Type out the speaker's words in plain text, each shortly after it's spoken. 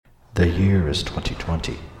The year is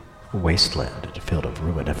 2020. Wasteland and a field of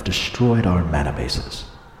ruin have destroyed our mana bases.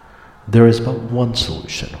 There is but one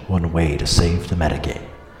solution, one way to save the metagame.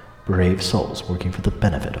 Brave souls working for the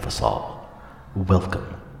benefit of us all.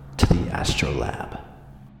 Welcome to the Astrolab.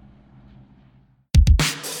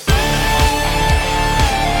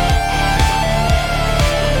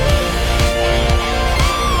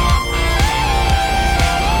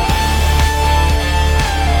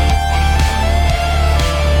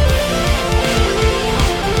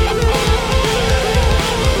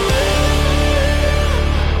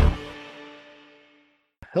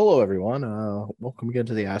 Hello, everyone. Welcome again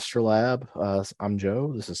to the Astrolab. I'm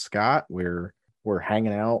Joe. This is Scott. We're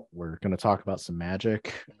hanging out. We're going to talk about some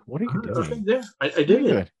magic. What are you doing? Okay, yeah, I did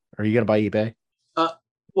it. Are you going to buy eBay?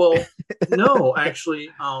 Well, no, actually,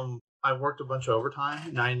 I worked a bunch of overtime,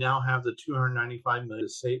 and I now have the $295 million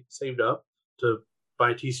saved up to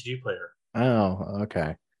buy a TCG player. Oh,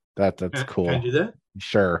 okay. That's cool. Can I do that?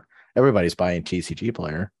 Sure. Everybody's buying TCG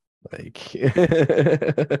player. Like,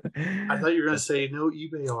 I thought you were gonna say no.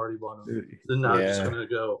 eBay already bought them. Then I'm just gonna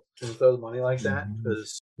go and throw the money like that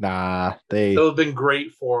because they would have been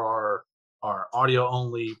great for our audio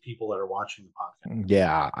only people that are watching the podcast.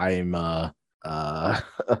 Yeah, I'm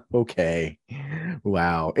okay.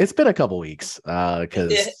 Wow, it's been a couple weeks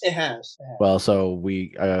because it has. Well, so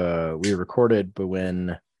we recorded, but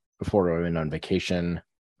before I went on vacation,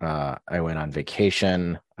 I went on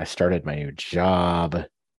vacation. I started my new job.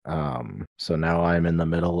 So now I'm in the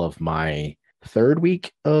middle of my third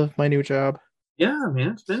week of my new job. Yeah,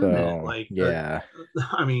 man, it's been a minute. Like, yeah,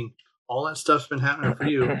 I mean, all that stuff's been happening for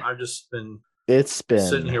you. I've just been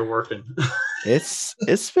sitting here working.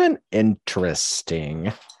 it's been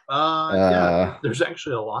interesting. Yeah, there's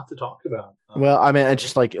actually a lot to talk about. Well, I mean, it's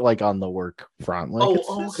just like on the work front. Like,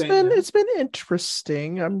 it's been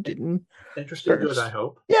interesting. I'm getting interesting, good. I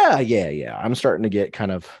hope. Yeah. I'm starting to get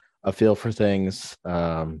kind of a feel for things.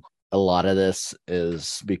 A lot of this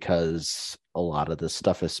is because a lot of this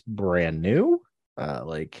stuff is brand new.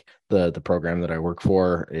 Like the program that I work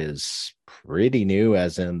for is pretty new,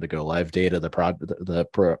 as in the go live date of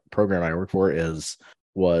the program I work for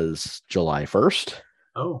was July 1st.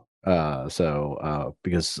 Oh.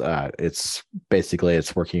 Because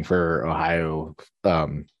it's working for Ohio,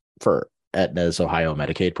 for Aetna's Ohio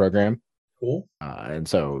Medicaid program. Cool. And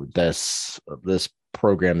so this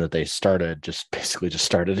program that they started just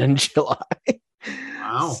started in July.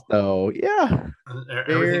 Wow. So yeah,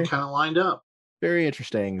 everything kind of lined up. Very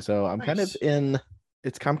interesting. So I'm kind of I'm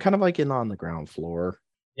kind of like in on the ground floor.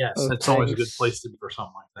 Yes, it's always a good place to be for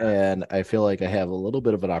something like that. And I feel like I have a little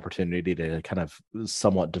bit of an opportunity to kind of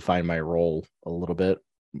somewhat define my role a little bit.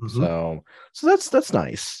 Mm-hmm. So that's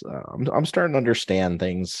nice. I'm starting to understand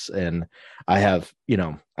things, and I have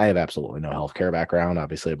absolutely no healthcare background,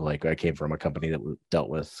 obviously, but like I came from a company that dealt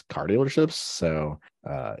with car dealerships, so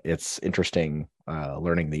it's interesting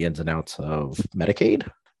learning the ins and outs of Medicaid.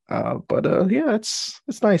 But it's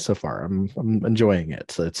nice so far. I'm enjoying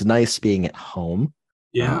it. So it's nice being at home.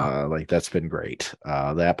 Yeah, like that's been great.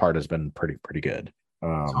 That part has been pretty good.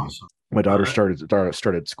 Awesome. My daughter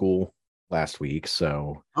started school last week,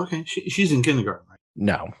 so okay, she's in kindergarten, right?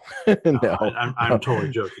 No. No, I'm totally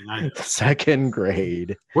joking. I know. Second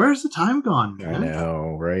grade. Where's the time gone, man? I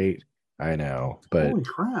know, right? I know, but holy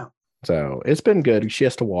crap! So it's been good. She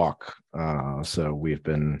has to walk, so we've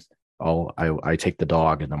been I take the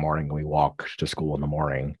dog in the morning. We walk to school in the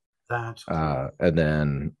morning. That's and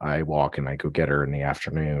then I walk and I go get her in the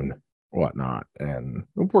afternoon, whatnot, and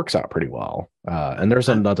it works out pretty well. And there's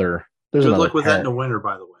another. Good luck with parent. that in the winter,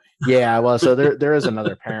 by the way. Yeah, well, so there is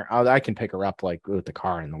another parent. I can pick her up like with the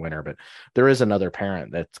car in the winter, but there is another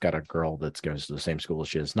parent that's got a girl that goes to the same school as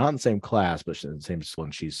she is, not in the same class, but she's in the same school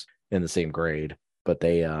and she's in the same grade. But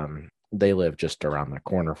they live just around the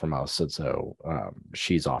corner from us, and so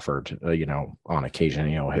she's offered, on occasion,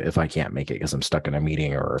 if I can't make it because I'm stuck in a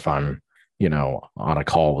meeting, or if I'm, on a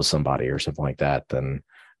call with somebody or something like that, then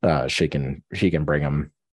she can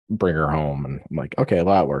bring her home. And I'm like, okay,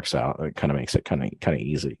 well, that works out. It kind of makes it kind of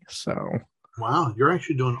easy. So wow, you're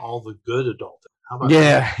actually doing all the good adulting. How about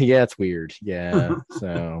that? Yeah, it's weird. Yeah.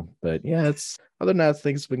 So, but yeah, it's other than that,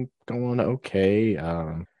 things have been going okay.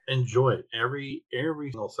 Enjoy it every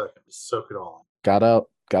single second. Soak it all in.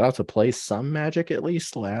 Got out to play some Magic at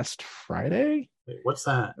least last Friday. Wait, what's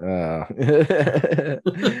that?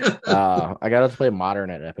 I got out to play Modern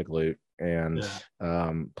at Epic Loot, and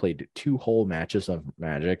played 2 whole matches of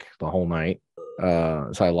Magic the whole night.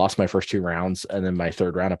 So I lost my first 2 rounds, and then my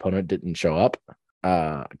third round opponent didn't show up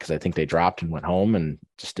because I think they dropped and went home and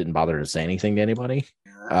just didn't bother to say anything to anybody.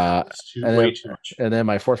 It's then, too much. and then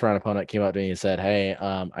my fourth round opponent came up to me and said, "Hey,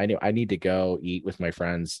 I need to go eat with my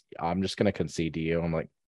friends. I'm just gonna concede to you." I'm like,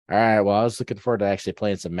 "All right, well, I was looking forward to actually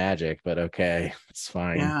playing some Magic, but okay, it's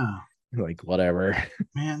fine. Yeah, Like whatever."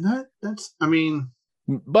 man, that's. I mean,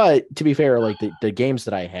 But to be fair, like the games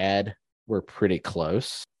that I had were pretty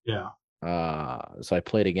close. yeah. So I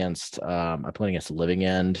played against Living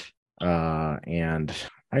End, and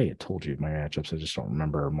I had told you my matchups. I just don't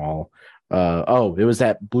remember them all. It was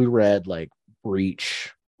that blue red like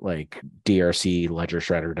breach like DRC Ledger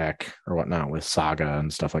Shredder deck or whatnot with Saga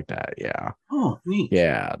and stuff like that. Yeah, Oh, neat.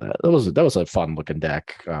 yeah, that was a fun looking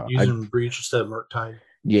deck. Using Breach instead of Murktide.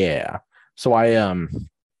 Yeah, so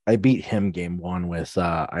I beat him game one with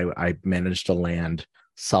I managed to land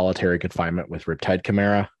Solitary Confinement with Riptide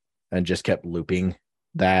Chimera and just kept looping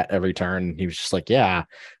that every turn. He was just like, "Yeah,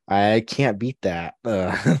 I can't beat that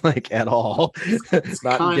like at all."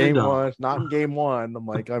 Not in game dumb. one. Not in game one. I'm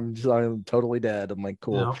like, I'm totally dead. I'm like,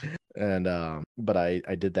 cool. And but I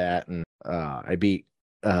did that and I beat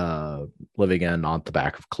Living End on the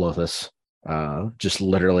back of Clothis. Just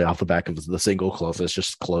literally off the back of the single Clothis,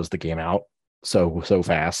 just closed the game out so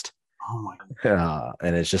fast. Oh my god.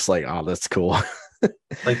 And it's just like, oh, that's cool.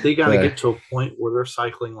 Like they got to get to a point where they're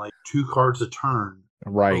cycling like 2 cards a turn,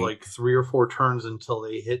 right? For like 3 or 4 turns until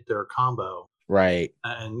they hit their combo, right?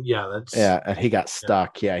 And and he got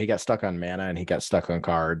stuck. Yeah, he got stuck on mana and he got stuck on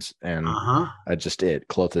cards, and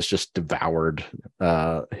Clothis just devoured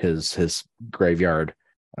his graveyard.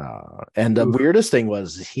 And the weirdest thing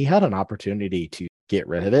was he had an opportunity to get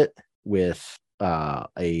rid of it with an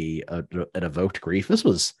evoked grief. This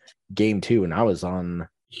was game 2, and I was on.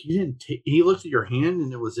 He didn't. He looked at your hand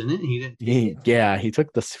and it was in it. And he didn't. Take it. Yeah, he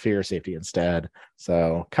took the Sphere Safety instead.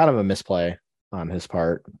 So kind of a misplay on his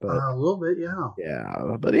part, but a little bit, yeah.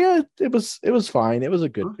 Yeah, but yeah, it was fine. It was a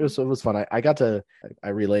good. It was fun. I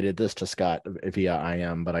related this to Scott via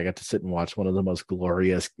IM, but I got to sit and watch one of the most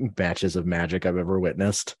glorious matches of Magic I've ever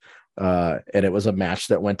witnessed. And it was a match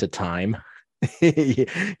that went to time.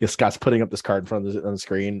 Scott's putting up this card in front of on the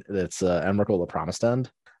screen. That's Emrakul the Promised End.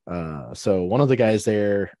 So one of the guys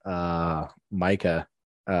there, Micah,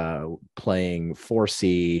 playing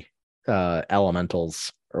 4C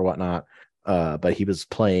elementals or whatnot. But he was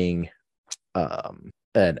playing an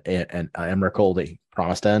Emrakul the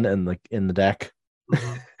Promised End in the deck.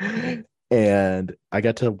 Mm-hmm. And I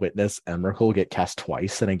got to witness Emrakul get cast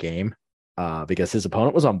twice in a game because his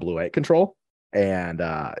opponent was on blue-white control, and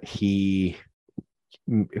he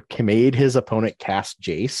made his opponent cast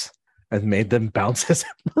Jace and made them bounce his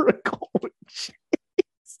Emrakul. That's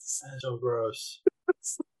so gross.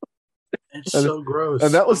 It's so gross.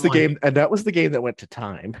 And that was game. And that was the game that went to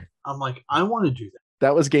time. I'm like, I want to do that.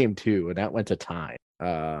 That was game 2, and that went to time.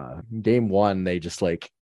 Game 1, they just like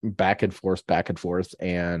back and forth,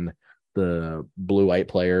 and the blue-white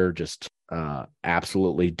player just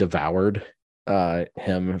absolutely devoured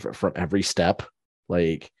him from every step.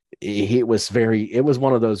 Like it was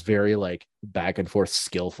one of those very like back and forth,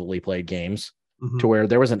 skillfully played games to where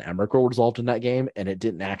there was an Emrakul result in that game, and it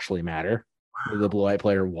didn't actually matter. Wow. The blue-white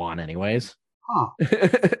player won anyways. Huh.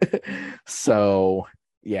 So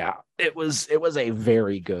yeah, it was a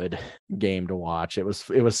very good game to watch. It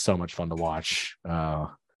was so much fun to watch.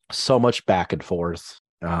 So much back and forth.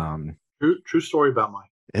 True story about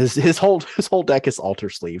Mike. His whole deck is altar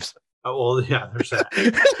sleeves. Oh well, yeah, there's that.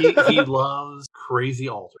 he loves crazy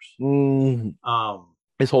altars.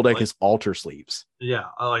 His whole deck is altar sleeves. Yeah,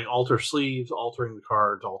 like altar sleeves, altering the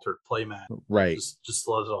cards, altered playmat. Right. Just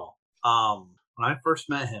loves it all. When I first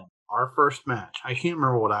met him, our first match, I can't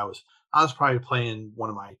remember what I was probably playing one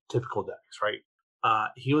of my typical decks, right?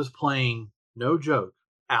 He was playing, no joke,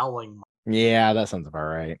 Owling. Yeah, that sounds about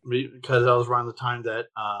right. Because that was around the time that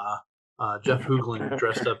Jeff Hoogland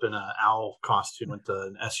dressed up in an owl costume went to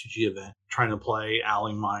an SUG event, trying to play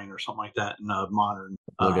Owling Mine or something like that in a modern.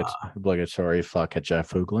 Obligatory fuck at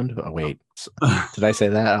Jeff Hoogland. Oh wait, did I say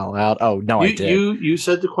that out loud? Oh no, I did. You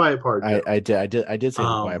said the quiet part. I did say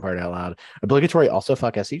the quiet part out loud. Obligatory also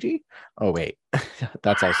fuck SCG. Oh wait,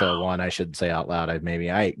 that's also one I should say out loud. I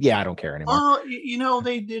don't care anymore.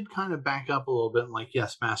 They did kind of back up a little bit and like,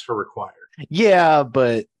 yes, masker required. Yeah,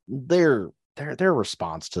 but their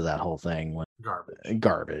response to that whole thing was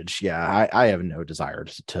garbage. Yeah, I have no desire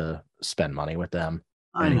to spend money with them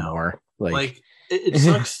anymore. Like it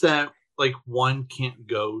sucks that like one can't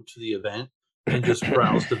go to the event and just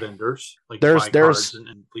browse the vendors, like there's cards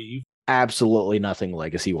and leave. Absolutely nothing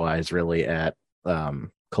legacy wise really at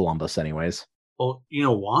Columbus anyways. Well, you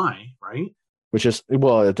know why, right? Which is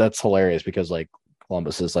that's hilarious because like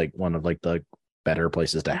Columbus is like one of like the better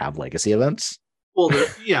places to have legacy events. Well,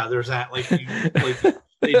 there's that. Like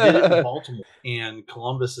They did it in Baltimore, and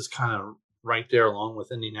Columbus is kind of right there along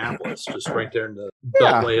with Indianapolis, just right there in the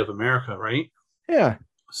Yeah. beltway of America, right? Yeah.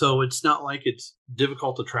 So it's not like it's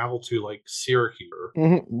difficult to travel to like Syracuse.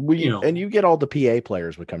 And you get all the PA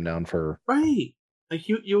players would come down for Right. Like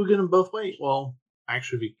you would get them both ways. Well,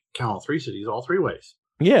 actually, if you count all three cities, all three ways.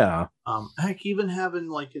 Yeah. Heck, even having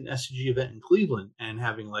like an SCG event in Cleveland and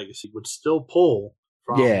having Legacy would still pull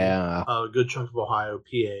from a good chunk of Ohio,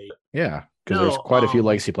 PA. Yeah, because there's quite a few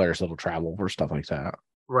Legacy players that'll travel for stuff like that.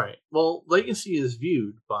 Right. Well, Legacy is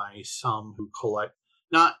viewed by some who collect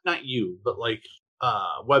not you, but like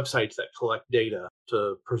websites that collect data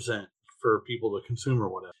to present for people to consume or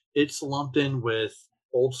whatever. It's lumped in with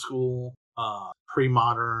old school,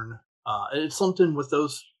 pre-modern. It's lumped in with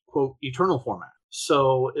those quote eternal formats.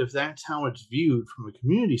 So if that's how it's viewed from a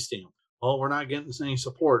community standpoint, well, we're not getting any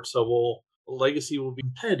support, so Legacy will be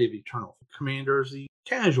competitive eternal. Commander's the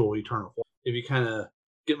casual eternal form. If you kind of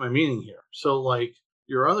get my meaning here. So like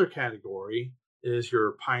your other category is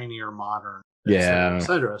your pioneer modern, et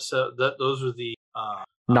cetera. So those are the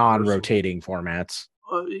non-rotating formats.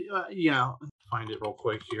 Yeah, find it real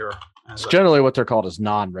quick here. It's generally what they're called is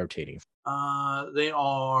non-rotating. They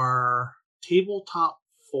are tabletop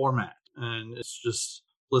format, and it's just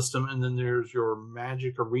list them. And then there's your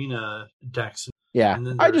Magic Arena decks. Yeah, and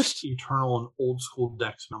then there's eternal and old school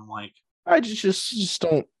decks. And I'm like, I just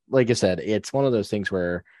don't, like I said, it's one of those things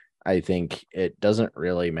where I think it doesn't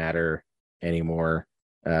really matter anymore.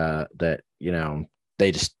 That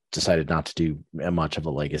they just decided not to do much of a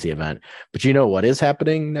Legacy event. But you know what is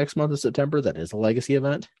happening next month of September that is a Legacy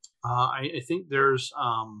event? I think there's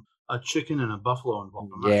a chicken and a buffalo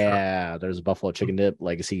involved. Sure. There's a buffalo chicken dip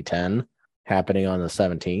Legacy 10 happening on the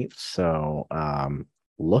 17th. So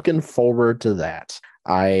looking forward to that.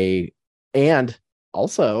 And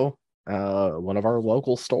also one of our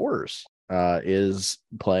local stores is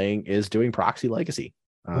doing Proxy Legacy.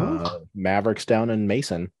 Mavericks down in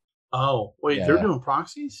Mason. Oh, wait, they're doing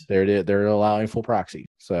proxies? They're allowing full proxy.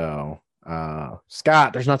 So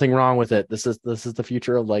Scott, there's nothing wrong with it. This is the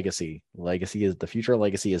future of Legacy. The future of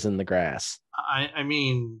Legacy is in the grass. I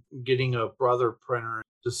mean, getting a brother printer and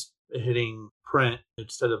just hitting print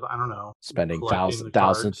instead of, I don't know, spending thousands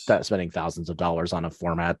of dollars on a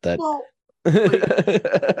format that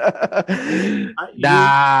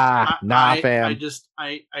fam.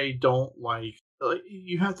 I don't like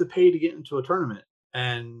you have to pay to get into a tournament.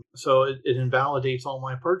 And so it invalidates all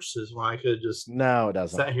my purchases when I could just it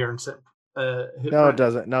doesn't sat here and sit. It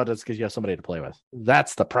doesn't. No, that's because you have somebody to play with.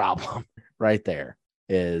 That's the problem right there.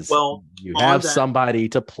 Is you have somebody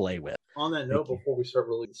to play with. On that note, before we start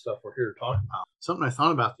releasing stuff we're here to talk about, something I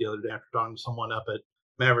thought about the other day after talking to someone up at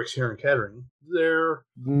Mavericks here in Kettering. They're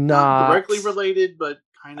not directly related, but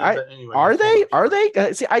kind of. But anyway, are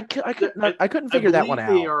they? See, I couldn't figure that one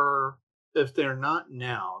out. They are. If they're not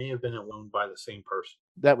now, they have been owned by the same person.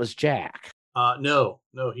 That was Jack. No,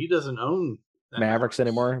 he doesn't own Mavericks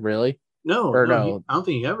anymore. Really? No. I don't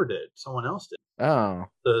think he ever did. Someone else did. Oh,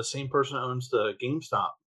 the same person owns the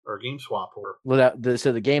GameStop or GameSwap, or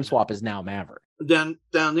so the GameSwap is now Maverick down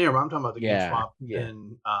there. But I'm talking about the GameSwap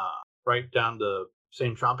in right down the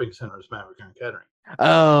same shopping center as Maverick and Kettering.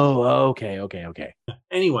 Oh, okay.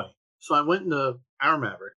 Anyway, so I went into our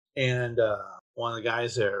Maverick, and one of the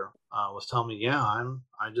guys there was telling me,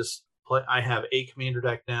 I have a commander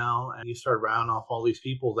deck now, and he started rounding off all these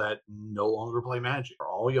people that no longer play Magic. They're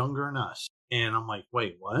all younger than us. And I'm like,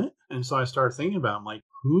 wait, what? And so I started thinking about it. I'm like,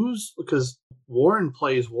 because Warren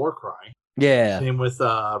plays Warcry. Yeah. Same with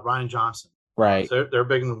Ryan Johnson. Right. They're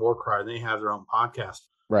big in Warcry. They have their own podcast.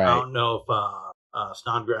 Right. I don't know if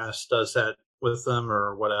Snodgrass does that with them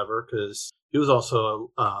or whatever, because he was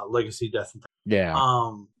also a Legacy Death. Yeah.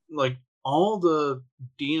 Like all the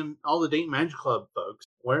Dayton Magic Club folks,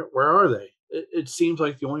 where are they? It seems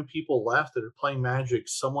like the only people left that are playing Magic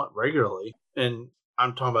somewhat regularly, and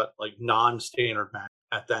I'm talking about like non-standard Magic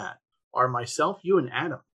at that, are myself, you, and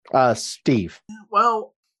Adam. Steve.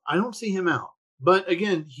 Well, I don't see him out, but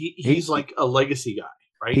again, he's like a Legacy guy,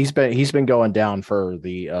 right? He's been going down for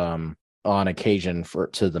the on occasion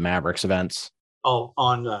to the Mavericks events. Oh,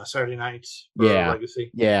 on Saturday nights. For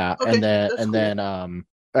Legacy. Yeah, okay, and then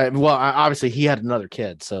well, obviously he had another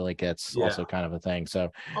kid, so like it's also kind of a thing.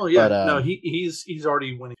 So, he's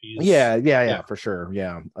already winning. Yeah, for sure.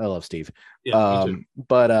 Yeah, I love Steve. Yeah, me too.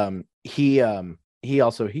 But he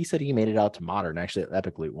said he made it out to Modern actually at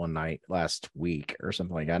Epic Loot one night last week or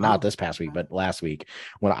something like that. Not this past week, but last week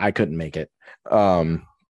when I couldn't make it. I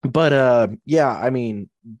mean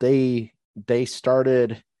they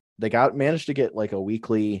managed to get like a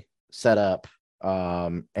weekly setup.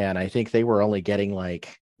 And I think they were only getting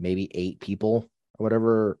like maybe 8 people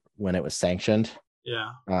whatever when it was sanctioned.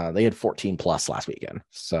 Yeah. They had 14 plus last weekend.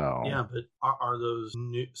 So yeah, but are those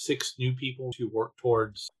 6 new people to work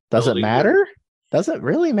towards? Does it matter? Does it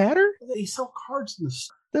really matter? They sell cards in the.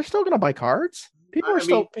 They're still going to buy cards. People are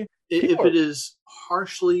still. If it is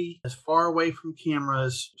harshly as far away from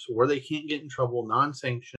cameras, so where they can't get in trouble,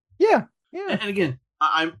 non-sanctioned. Yeah. And again,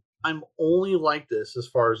 I'm only like this as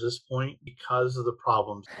far as this point because of the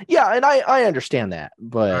problems. Yeah, and I understand that,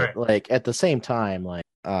 but like at the same time, like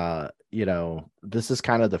this is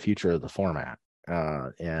kind of the future of the format.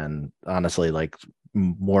 And honestly, like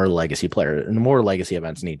more legacy players and more legacy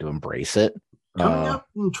events need to embrace it. Coming up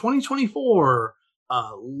in 2024,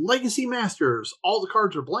 Legacy Masters, all the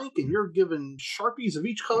cards are blank, and you're given Sharpies of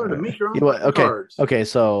each color to make your own cards. Okay,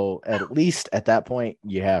 so at least at that point,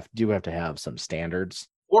 you have to have some standards.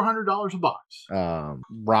 $400 a box.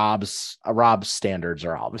 Rob's standards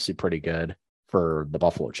are obviously pretty good for the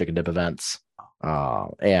Buffalo Chicken Dip events.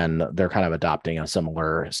 And they're kind of adopting a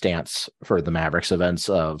similar stance for the Mavericks events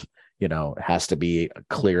of, it has to be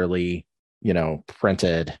clearly,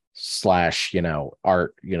 printed /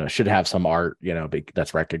 art, should have some art,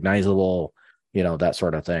 that's recognizable, that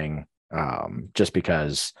sort of thing. Just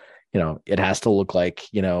because, it has to look like,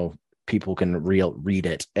 people can read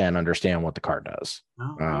it and understand what the card does.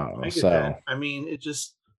 I get that. I mean, it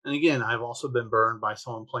just, and again, I've also been burned by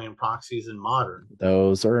someone playing proxies in Modern.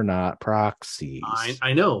 Those are not proxies.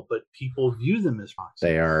 I know, but people view them as proxies.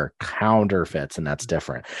 They are counterfeits, and that's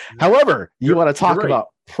different. However, you want to talk about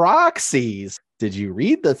proxies. Did you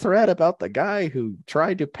read the thread about the guy who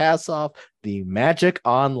tried to pass off the Magic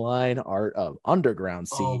Online art of Underground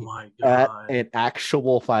Seed at an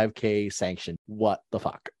actual 5K sanction? What the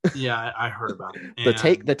fuck? Yeah, I heard about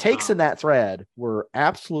it. The takes in that thread were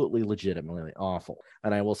absolutely legitimately awful.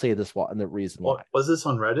 And I will say this and the reason why. Was this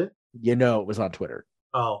on Reddit? It was on Twitter.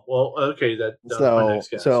 Oh, well, okay. That so my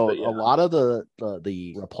next guess, a lot of the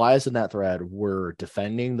replies in that thread were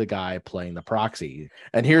defending the guy playing the proxy.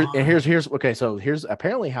 And here's okay. So here's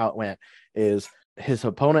apparently how it went is his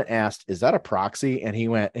opponent asked, "Is that a proxy?" And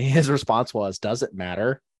his response was, "Does it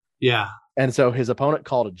matter?" Yeah. And so his opponent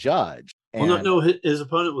called a judge. And his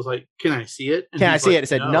opponent was like, "Can I see it?" And can I see it? He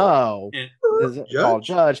said no. And called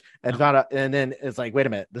judge and found out, and then it's like, wait a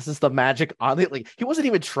minute, this is the Magic on it. Like he wasn't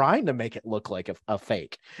even trying to make it look like a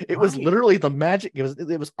fake. It was literally the Magic.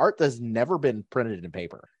 It was art that's never been printed in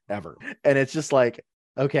paper ever, and it's just like,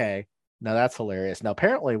 okay, now that's hilarious. Now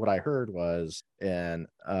apparently, what I heard was,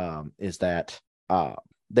 is that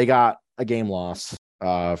they got a game loss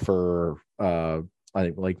for I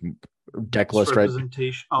think like decklist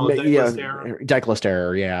representation. Decklist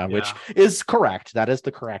error, which is correct. That is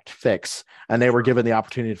the correct fix, and they were given the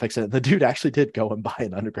opportunity to fix it. The dude actually did go and buy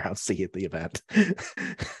an Underground Sea at the event.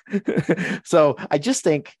 So I just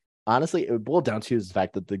think, honestly, it boiled down to is the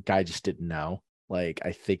fact that the guy just didn't know. Like,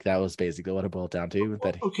 I think that was basically what it boiled down to.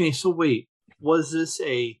 Okay, so wait, was this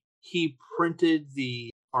he printed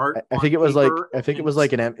the art? I think it was like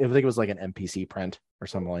an MPC print or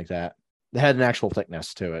something like that. It had an actual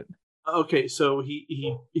thickness to it. Okay, so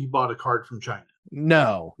he bought a card from China.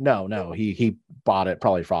 No. He bought it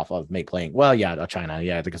probably off of Make Playing. Well, yeah, China.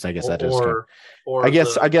 Yeah, because I guess that is.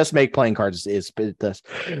 I guess Make Playing Cards is this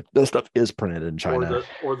stuff is printed in China.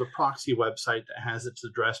 Or the proxy website that has its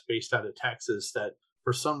address based out of Texas that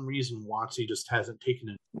for some reason WotC just hasn't taken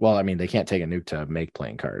it. Well, I mean, they can't take a nuke to Make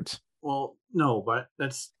Playing Cards. Well, no, but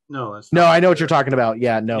that's no. I know what you're talking about.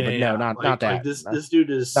 Yeah, no, but no, not that. This dude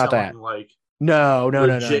is not selling that. like. No.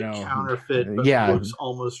 Counterfeit, but looks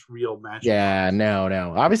almost real Magic. Yeah,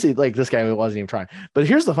 no. Obviously, like this guy wasn't even trying. But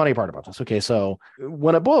here's the funny part about this. Okay, so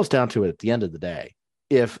when it boils down to it, at the end of the day,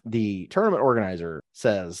 if the tournament organizer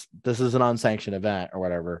says this is an unsanctioned event or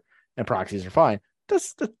whatever, and proxies are fine,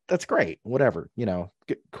 that's great. Whatever,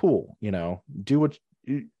 cool. Do what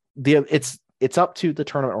it's up to the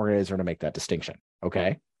tournament organizer to make that distinction.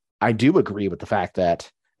 Okay, I do agree with the fact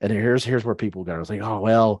that, and here's where people go. It's like, oh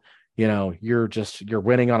well. You're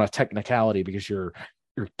winning on a technicality because you're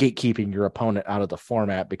gatekeeping your opponent out of the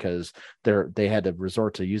format because they had to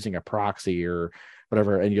resort to using a proxy or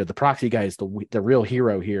whatever, and the proxy guy is the real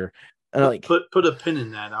hero here. And like put a pin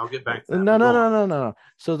in that. I'll get back to that. No.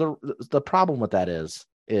 So the problem with that is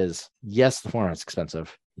yes, the format's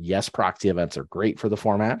expensive. Yes, proxy events are great for the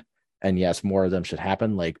format, and yes, more of them should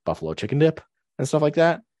happen, like Buffalo Chicken Dip and stuff like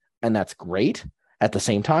that, and that's great. At the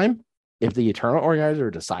same time, if the tournament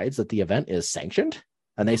organizer decides that the event is sanctioned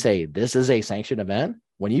and they say this is a sanctioned event,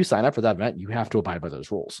 when you sign up for that event, you have to abide by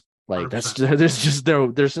those rules. Like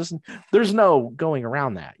 100%. there's no going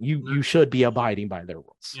around that. You should be abiding by their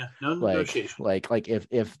rules. Yeah, no negotiation. Like if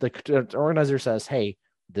the organizer says, hey,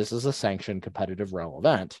 this is a sanctioned competitive rel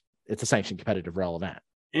event. It's a sanctioned competitive rel event.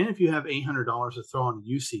 And if you have $800 to throw on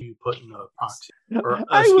UC, you put in a proxy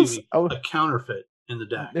or a counterfeit in the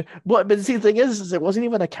deck. But see, the thing is it wasn't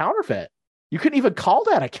even a counterfeit. You couldn't even call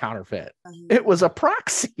that a counterfeit. It was a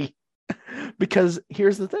proxy. Because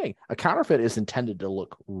here's the thing: a counterfeit is intended to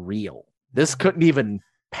look real. This couldn't even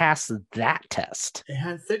pass that test. It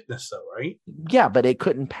had thickness, though, right? Yeah, but it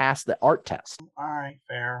couldn't pass the art test. All right,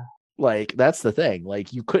 fair. Like, that's the thing.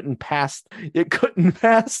 Like, it couldn't pass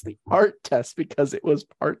the art test because it was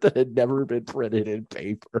part that had never been printed in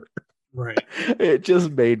paper. Right. It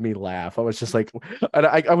just made me laugh. I was just like,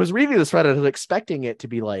 I was reading this Reddit, I was expecting it to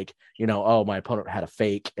be like, oh, my opponent had a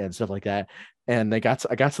fake and stuff like that. And I got to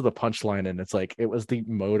the punchline, and it's like, it was the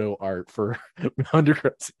moto art for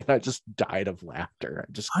Underground. And I just died of laughter.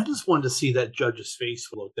 I just wanted to see that judge's face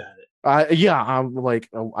looked at it. Yeah, I'm like,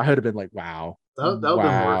 I would have been like, wow. That would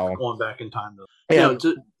have been worth going back in time, though. Yeah,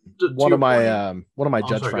 one of my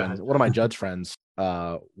judge friends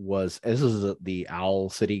was, this is the Owl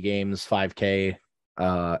City Games 5K,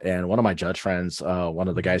 and one of my judge friends, one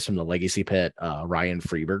of the guys from the Legacy Pit, Ryan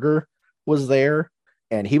Freeberger, was there,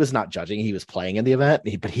 and he was not judging, he was playing in the event,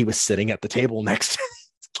 but he was sitting at the table next to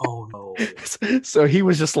oh no. So he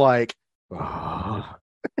was just like, oh.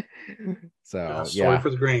 So sorry for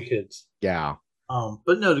the grandkids. Yeah.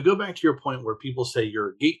 But no, to go back to your point where people say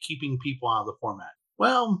you're gatekeeping people out of the format.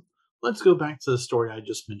 Well, let's go back to the story I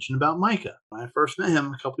just mentioned about Micah. When I first met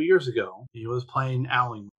him a couple years ago, he was playing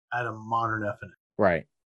Owling at a modern FNM. Right.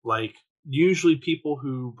 Like, usually people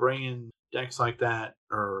who bring in decks like that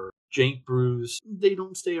or jank brews, they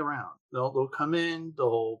don't stay around. They'll come in,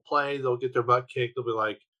 they'll play, they'll get their butt kicked. They'll be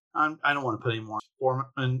like, I don't want to put any more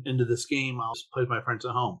into this game. I'll just play with my friends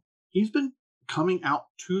at home. He's been coming out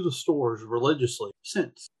to the stores religiously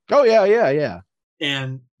since. Oh, yeah.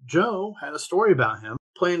 And Joe had a story about him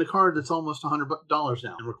playing a card that's almost $100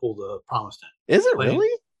 now in Recall the Promised End. Is it really?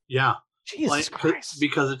 Yeah. Jesus Christ.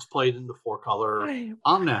 Because it's played in the 4-color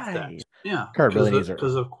Omnath decks. Yeah.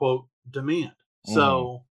 Because of, quote, demand.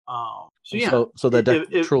 So, yeah. So the deck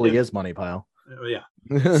truly is money pile. Yeah.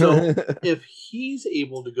 So if he's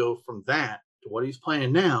able to go from that to what he's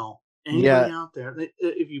playing now, anybody out there,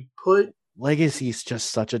 if you put Legacy's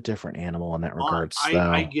just such a different animal in that regards.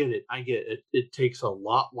 I get it. It takes a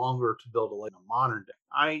lot longer to build a modern deck.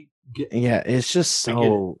 It's just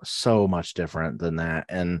so much different than that.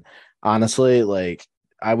 And honestly, like,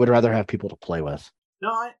 I would rather have people to play with.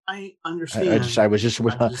 No, I understand. I was just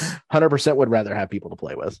 100% would rather have people to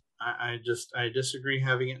play with. I disagree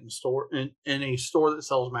having it in a store that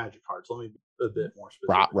sells Magic cards. Let me be a bit more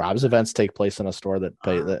specific. Rob's events take place in a store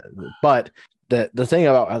but the thing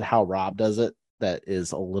about how Rob does it that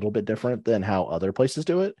is a little bit different than how other places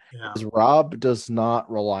do it is Rob does not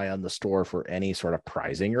rely on the store for any sort of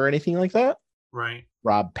prizing or anything like that. Right.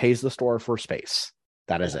 Rob pays the store for space.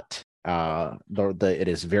 That is it. It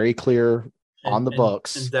is very clear on the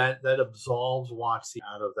books. And that absolves WotC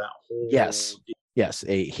out of that whole Yes. deal. Yes.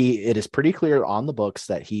 It is pretty clear on the books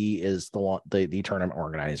that he is the tournament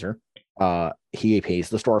organizer. He pays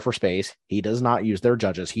the store for space. He does not use their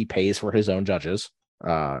judges. He pays for his own judges.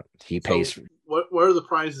 Pays. What are the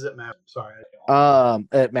prizes at Mavericks? Sorry.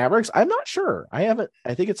 At Mavericks, I'm not sure. I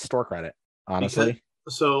think it's store credit, honestly.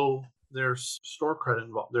 So there's store credit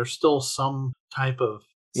involved. There's still some type of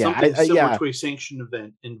something similar to a sanctioned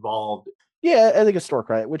event involved. Yeah, I think it's store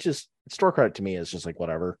credit, which is store credit to me is just like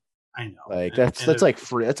whatever. I know. Like that's like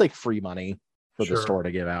free. It's like free money for the store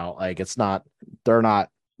to give out. Like it's not. They're not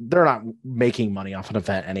making money off an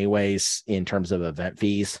event anyways in terms of event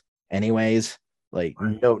fees. Anyways, like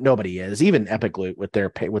nobody is. Even Epic Loot with their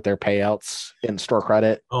payouts in store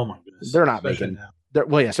credit. Oh my goodness, they're not making.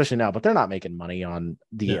 Especially now, but they're not making money on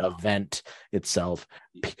the event itself.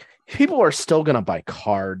 People are still going to buy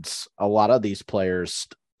cards. A lot of these players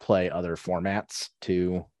play other formats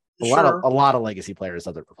too. A lot of Legacy players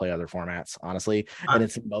play other formats, honestly, and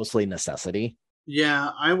it's mostly necessity.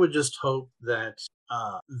 Yeah, I would just hope that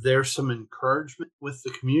there's some encouragement with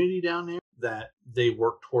the community down there that they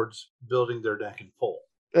work towards building their deck in full.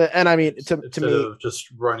 And I mean, to me, of just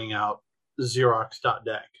running out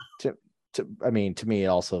Xerox.deck. To me,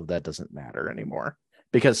 also that doesn't matter anymore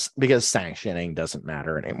because sanctioning doesn't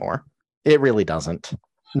matter anymore. It really doesn't.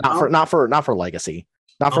 Not for Legacy.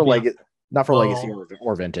 Not for Legacy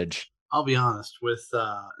or Vintage. I'll be honest with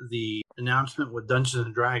the announcement with Dungeons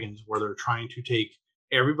and Dragons, where they're trying to take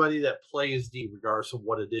everybody that plays D, regardless of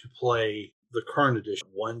what it is, to play the current edition,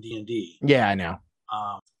 1D&D. Yeah, I know.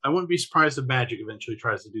 I wouldn't be surprised if Magic eventually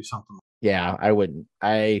tries to do something. Yeah, I wouldn't.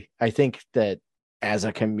 I think that as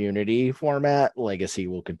a community format, Legacy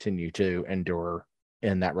will continue to endure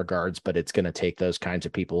in that regards, but it's going to take those kinds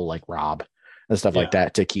of people like Rob and stuff like Yeah.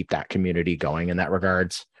 that to keep that community going in that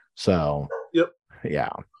regards. So, Yep. yeah.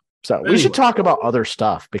 So we Anyway. should talk about other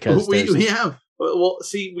stuff because we have. Well,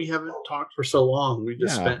 see, we haven't talked for so long. We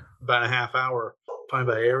just Yeah. spent about a half hour talking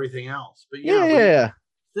about everything else. But yeah.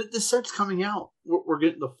 this set's coming out. We're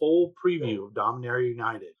getting the full preview of Dominaria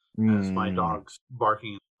United. As my dog's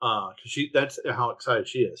barking, because that's how excited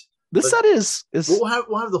she is. This set is we'll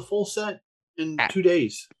have the full set in 2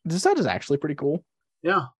 days. This set is actually pretty cool.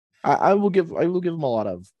 Yeah. I will give them a lot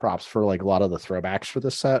of props for like a lot of the throwbacks for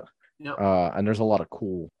this set. Yep. And there's a lot of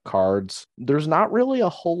cool cards. There's not really a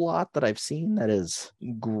whole lot that I've seen that is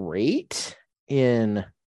great in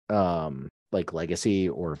like legacy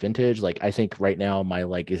or vintage. Like I think right now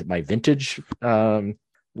my vintage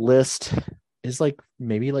list is like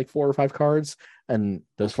maybe like 4 or 5 cards, and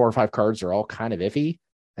those 4 or 5 cards are all kind of iffy.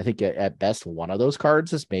 I think at best one of those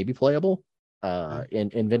cards is maybe playable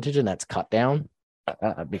in vintage, and that's Cut Down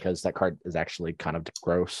because that card is actually kind of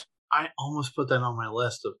gross. I almost put that on my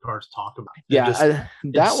list of cards to talk about.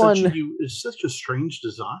 It's such a strange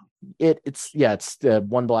design. It's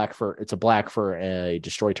 1 black for it's a black for a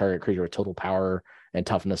destroy target creature with total power and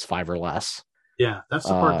toughness 5 or less. Yeah, that's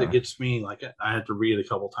the part that gets me. Like I had to read it a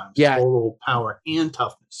couple times. Yeah, total power and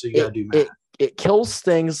toughness. So you gotta do math. It kills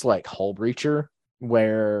things like Hull Breacher,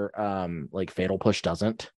 where like Fatal Push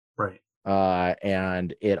doesn't. Right.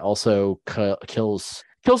 And it also kills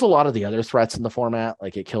a lot of the other threats in the format.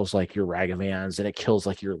 Like it kills like your Ragavans and it kills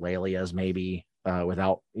like your Lelias maybe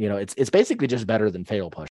without, it's basically just better than Fatal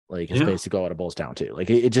Push. Like it's basically what it boils down to. Like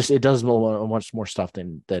it does much more stuff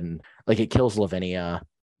than like it kills Lavinia,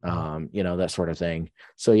 that sort of thing.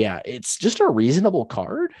 So yeah, it's just a reasonable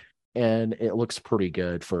card and it looks pretty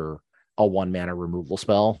good for a 1 mana removal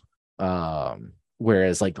spell.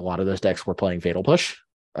 Whereas like a lot of those decks were playing Fatal Push,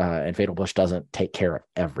 and Fatal Push doesn't take care of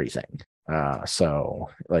everything. So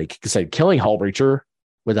like I said, killing Hull Breacher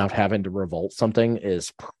without having to revolt something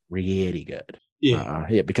is pretty good.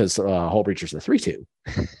 Because Hull Breacher's the 3/2.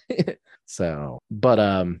 So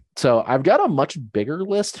I've got a much bigger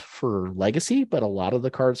list for Legacy, but a lot of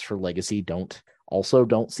the cards for Legacy don't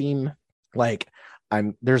seem like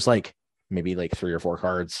there's like maybe like 3 or 4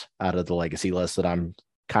 cards out of the Legacy list that I'm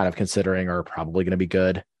kind of considering are probably going to be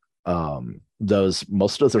good. Most of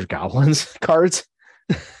those are Goblins cards.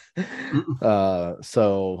 One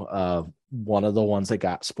of the ones that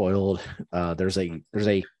got spoiled, there's a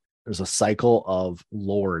cycle of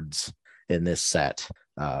lords in this set.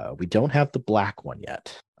 We don't have the black one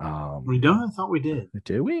yet. We don't. I thought we did.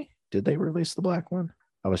 Did we? Did they release the black one?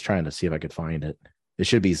 I was trying to see if I could find it. It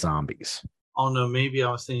should be zombies. Oh no, maybe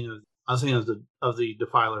I was thinking of the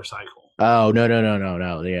Defiler cycle. Oh no.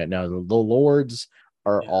 Yeah, no, the lords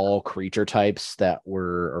are all creature types that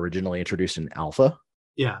were originally introduced in alpha.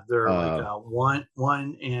 Yeah, they're like one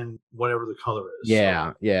and whatever the color is.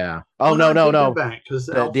 Yeah, so. yeah. Oh no. Because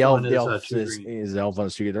the elf is elf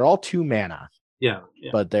one's 2. They're all 2 mana. Yeah.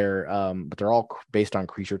 But they're all based on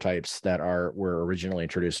creature types that were originally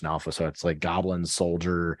introduced in alpha. So it's like goblin,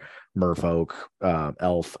 soldier, merfolk,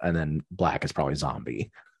 elf, and then black is probably zombie,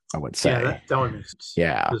 I would say. Yeah, that would make sense.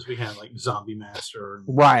 Yeah, because we had like Zombie Master, and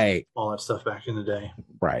right, all that stuff back in the day.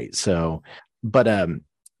 Right. So, but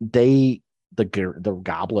the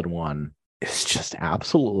goblin one is just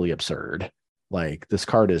absolutely absurd. Like this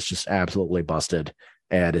card is just absolutely busted,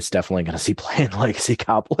 and it's definitely going to see play in Legacy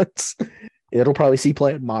Goblins. It'll probably see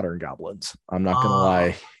play in Modern Goblins. I'm not going to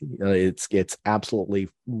lie. It's absolutely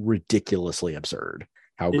ridiculously absurd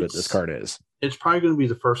how good this card is. It's probably going to be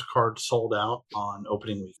the first card sold out on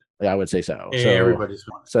opening week. Yeah, I would say so. Everybody's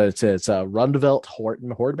going. So it's a Rundevelt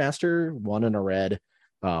Horde Master, 1 and a red.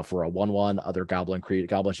 For a 1/1, other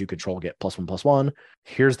goblins you control get +1/+1.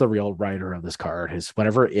 Here's the real writer of this card: is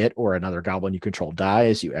whenever it or another goblin you control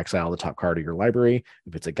dies, you exile the top card of your library.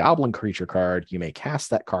 If it's a goblin creature card, you may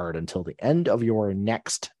cast that card until the end of your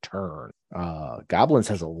next turn. Goblins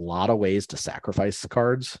has a lot of ways to sacrifice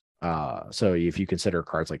cards. So if you consider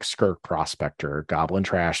cards like Skirk Prospector, Goblin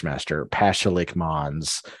Trashmaster, Pashalik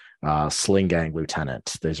Mons, Sling Gang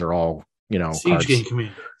Lieutenant, these are all Siege Gang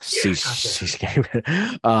Commander. Siege Gang.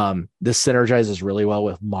 This synergizes really well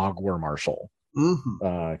with Mogwar Marshal.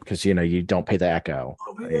 Because you don't pay the echo.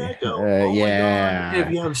 Yeah.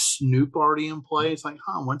 If you have Snoop already in play, it's like,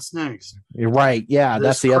 what's next? You're right. Yeah,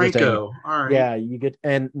 that's the other thing. All right. Yeah, you get,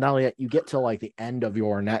 and not only that, you get to like the end of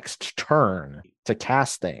your next turn to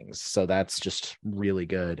cast things. So that's just really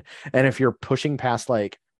good. And if you're pushing past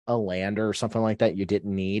like a land or something like that you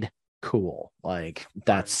didn't need, cool, like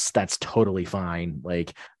that's totally fine.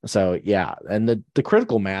 Like, so yeah, and the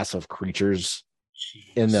critical mass of creatures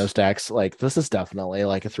in those Jeez. decks. Like this is definitely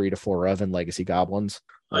like a 3 to 4 of in Legacy Goblins.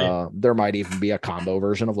 Oh, yeah. There might even be a combo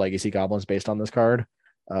version of Legacy Goblins based on this card.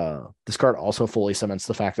 This card also fully cements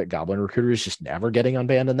the fact that Goblin Recruiter is just never getting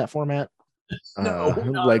unbanned in that format. No, not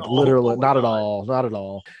at Like all. literally Oh my not at God. all, not at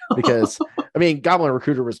all. Because I mean, Goblin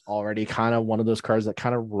Recruiter was already kind of one of those cards that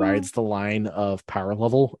kind of rides the line of power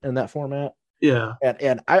level in that format. Yeah.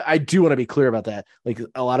 And I do want to be clear about that. Like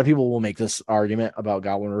a lot of people will make this argument about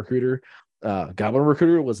Goblin Recruiter. Goblin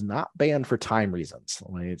Recruiter was not banned for time reasons.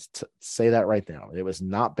 Let me say that right now. It was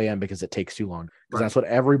not banned because it takes too long. Because Right. that's what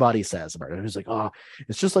everybody says about it. It's like, oh,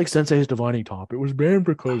 it's just like Sensei's Divining Top. It was banned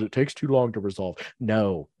because it takes too long to resolve.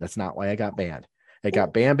 No, that's not why it got banned. It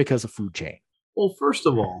got banned because of food chain. Well, first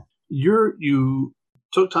of all, you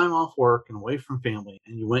took time off work and away from family,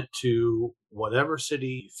 and you went to whatever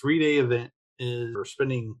city 3-day event is, or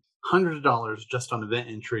spending hundreds of dollars just on event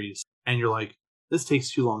entries, and you're like, this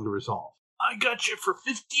takes too long to resolve. I got you for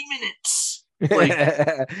 50 minutes.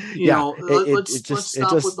 Like, Yeah, let's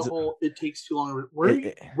stop with the whole it takes too long.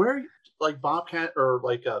 Where like Bobcat or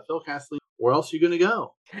like Phil Castley, where else are you gonna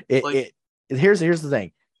go? Here's the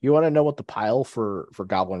thing. You want to know what the pile for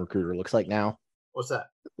Goblin Recruiter looks like now? What's that?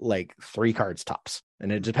 Like 3 cards tops,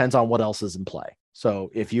 and it depends on what else is in play. So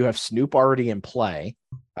if you have Snoop already in play,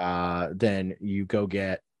 then you go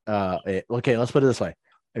get okay, let's put it this way.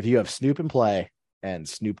 If you have Snoop in play and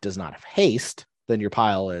Snoop does not have haste, then your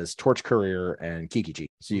pile is Torch Courier and Kikiji.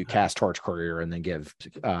 So you cast Torch Courier and then give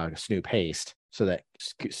Snoop haste so that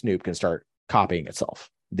Snoop can start copying itself.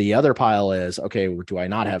 The other pile is, okay, do I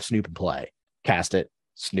not have Snoop in play? Cast it,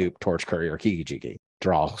 Snoop, Torch Courier, Kikiji.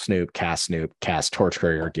 Draw Snoop, cast Torch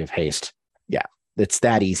Courier, give haste. Yeah, it's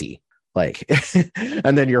that easy. Like,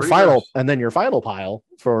 and then your final pile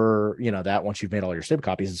for that once you've made all your Snoop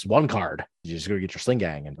copies is 1 card. You just go get your Sling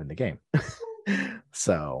Gang and win the game.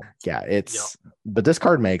 So yeah, but this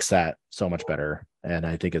card makes that so much better, and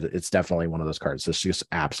I think it's definitely one of those cards that's just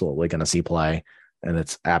absolutely going to see play, and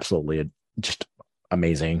it's absolutely just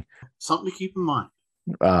amazing. Something to keep in mind.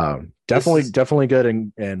 Definitely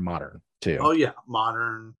good in modern too. Oh yeah,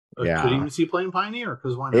 modern. Yeah, could even see playing Pioneer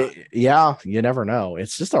because why not? Yeah, you never know.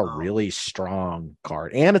 It's just a really strong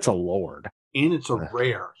card, and it's a Lord, and it's a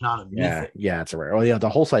rare, not a mythic. Yeah, it's a rare. Oh yeah, the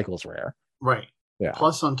whole cycle is rare. Right. Yeah.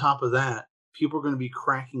 Plus, on top of that, people are going to be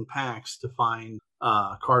cracking packs to find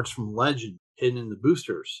cards from Legend hidden in the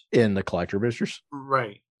boosters, in the collector boosters.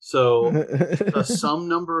 Right. So some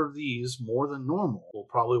number of these, more than normal, will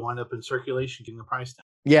probably wind up in circulation, getting the price down.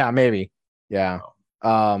 Yeah, maybe. Yeah.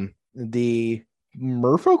 The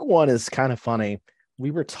Merfolk one is kind of funny.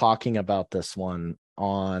 We were talking about this one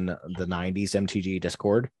on the 90s MTG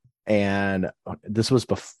Discord, and this was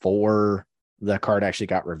before the card actually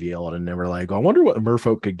got revealed, and they were like, I wonder what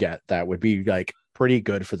Merfolk could get that would be like pretty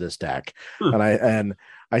good for this deck. And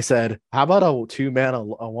I said, how about a 2-mana,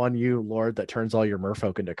 a 1U Lord that turns all your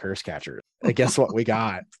Merfolk into Curse Catchers? And guess what we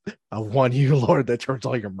got? A 1U Lord that turns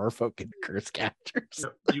all your Merfolk into Curse Catchers.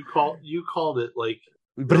 You called it like,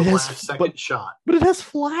 but it has second shot. But it has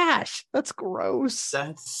flash. That's gross.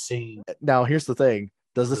 That's insane. Now here's the thing.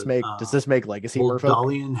 Does this make Legacy Merfolk?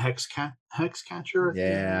 Dalian Hex Catcher?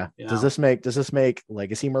 Yeah. Does this make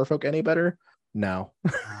Legacy Merfolk any better? No.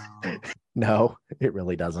 No, it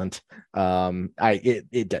really doesn't.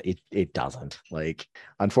 It doesn't. Like,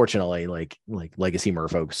 unfortunately, like Legacy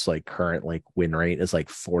Merfolk's like current like win rate is like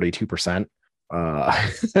 42%.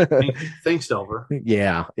 Thanks, Delver.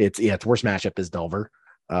 Yeah, its worst matchup is Delver.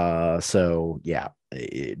 So yeah,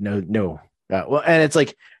 no. Well, and it's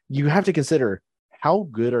like you have to consider how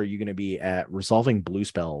good are you going to be at resolving blue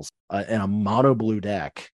spells in a mono blue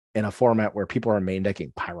deck in a format where people are main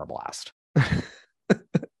decking Pyroblast.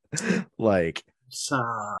 Like,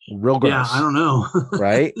 real gross. Yeah, I don't know.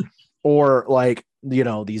 Right? Or like,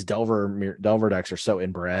 these Delver decks are so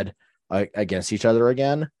inbred against each other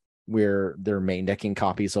again, where they're main decking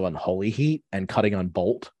copies of Unholy Heat and cutting on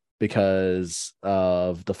Bolt because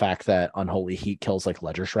of the fact that Unholy Heat kills like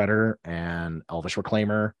Ledger Shredder and Elvish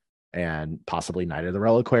Reclaimer and possibly Knight of the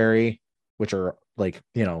Reliquary, which are like,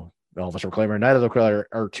 Elvish Reclaimer and Knight of the Reliquary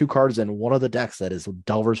are 2 cards in one of the decks that is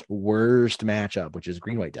Delver's worst matchup, which is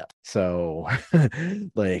Green-White Depth. So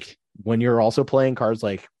like when you're also playing cards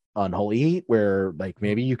like Unholy Heat, where like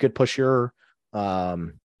maybe you could push your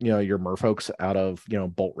your Merfolks out of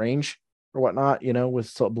bolt range or whatnot, with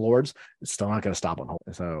some Lords, it's still not going to stop Unholy.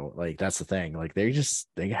 So like that's the thing. Like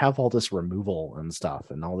they have all this removal and stuff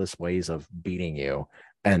and all this ways of beating you,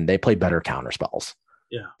 and they play better counter spells.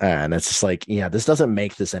 Yeah. And it's just like, this doesn't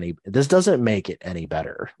make it any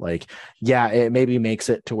better. Like, yeah, it maybe makes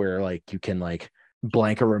it to where like you can like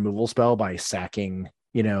blank a removal spell by sacking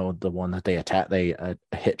the one that they attack, they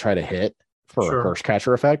try to hit for a Sure. curse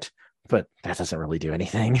catcher effect, but that doesn't really do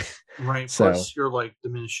anything. Right. So Plus, you're like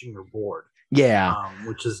diminishing your board, yeah,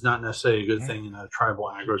 which is not necessarily a good thing in a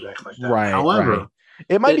tribal aggro deck like that. right. However,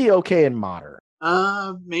 It might be okay in modern.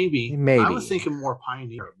 maybe. I was Maybe thinking more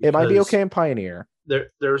Pioneer it might be because okay in Pioneer.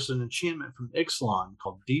 there's an enchantment from Ixalan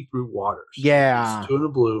called Deep Root Waters. Yeah. It's 2 and a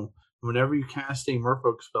blue. Whenever you cast a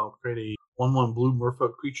Merfolk spell, create a 1/1 blue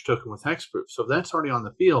Merfolk creature token with hexproof. So if that's already on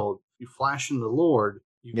the field, you flash in the Lord,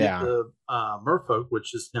 you get Yeah. the Merfolk,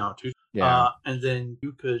 which is now 2. Yeah. And then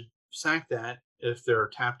you could sack that if they're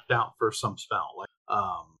tapped out for some spell,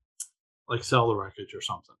 like Sell the Wreckage or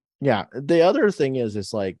something. Yeah. The other thing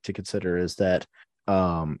is like to consider is that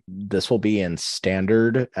this will be in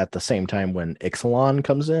standard at the same time when Ixalan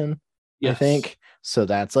comes in, Yes. I think. So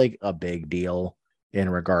that's like a big deal in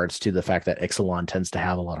regards to the fact that Ixalan tends to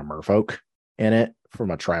have a lot of merfolk in it from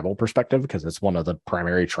a tribal perspective, because it's one of the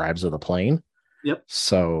primary tribes of the plane. Yep.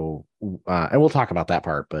 So and we'll talk about that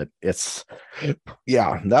part, but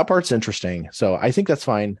that part's interesting. So I think that's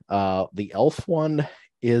fine. The elf one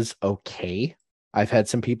is okay. I've had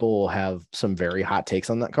some people have some very hot takes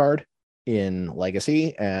on that card in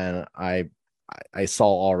Legacy, and I saw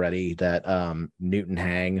already that Newton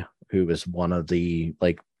Hang, who is one of the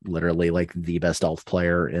literally the best elf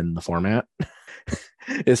player in the format,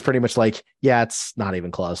 is pretty much like, yeah, it's not even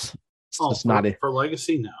close. It's not for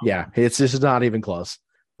Legacy now. Yeah, it's just not even close.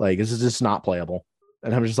 Like, this is just not playable.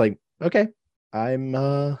 And I'm just like, okay, I'm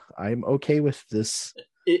okay with this.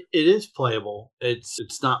 It is playable.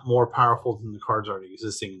 It's not more powerful than the cards already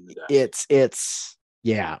existing in the deck. It's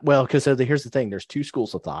yeah. Well, because here's the thing: there's 2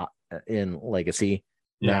 schools of thought in Legacy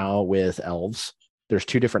now with elves. There's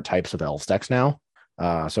 2 different types of elves decks now.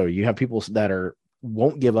 So you have people that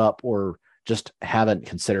won't give up or just haven't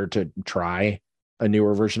considered to try a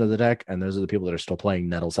newer version of the deck, and those are the people that are still playing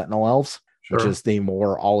Nettle Sentinel Elves, which is the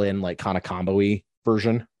more all-in kind of combo-y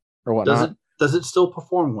version or whatnot. Does it still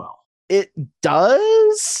perform well? It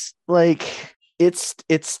does.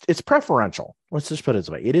 It's preferential. Let's just put it this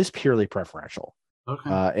way: it is purely preferential. Okay.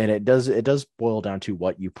 And it does boil down to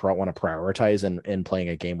what you want to prioritize in playing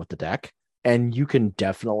a game with the deck, and you can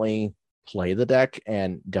definitely play the deck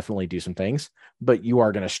and definitely do some things, but you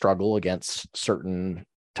are going to struggle against certain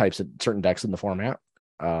decks in the format,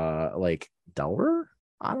 like Delver.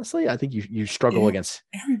 Honestly, I think you struggle against.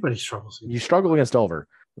 Everybody struggles. You struggle against Delver.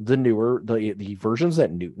 The newer the versions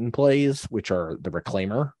that Newton plays, which are the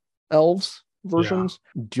Reclaimer elves versions,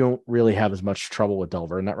 don't really have as much trouble with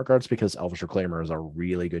Delver in that regards, because Elvish Reclaimer is a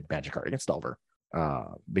really good magic card against Delver.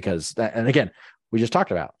 Because that, and again, we just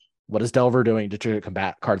talked about what is Delver doing to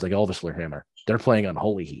combat cards like Elvish Reclaimer. They're playing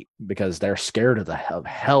Unholy Heat because they're scared of the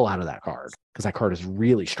hell out of that card, because that card is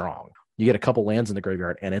really strong. You get a couple lands in the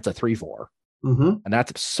graveyard and it's a 3/4. And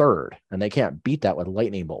that's absurd, and they can't beat that with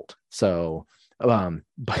Lightning Bolt. So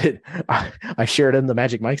but I shared in the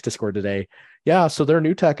Magic Mike's Discord today. Yeah, so their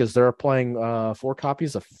new tech is they're playing 4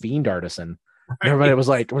 copies of Fiend Artisan. Everybody was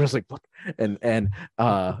like, we're just like, what? And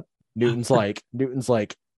Newton's like,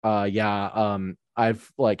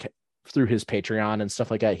 I've through his Patreon and stuff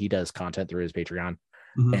like that, he does content through his Patreon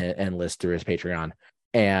and lists through his Patreon.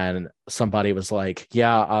 And somebody was like,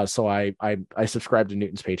 so I subscribed to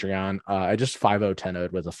Newton's Patreon. I just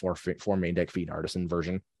 5-0-10-0'd with a 4 main deck Fiend Artisan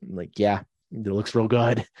version. I'm like, yeah, it looks real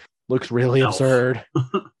good. Looks really absurd.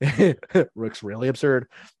 Looks really absurd.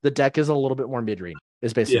 The deck is a little bit more mid-range,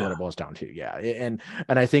 is basically what it boils down to. Yeah. And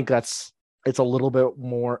I think it's a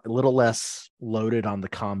little less loaded on the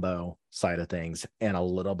combo side of things, and a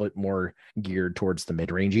little bit more geared towards the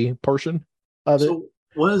mid-rangey portion of it.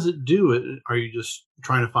 What does it do? Are you just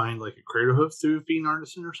trying to find like a Crater Hoof through Fiend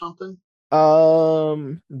Artisan or something?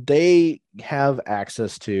 They have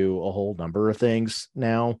access to a whole number of things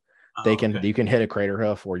now. You can hit a Crater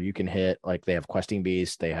Hoof, or you can hit, they have Questing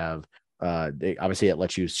Beast. They have obviously it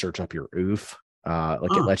lets you search up your oof.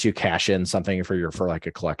 It lets you cash in something for a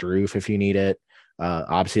collector oof if you need it.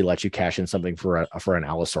 Obviously lets you cash in something for an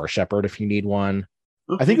Allosaur Shepherd if you need one.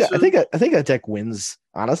 I think that deck wins,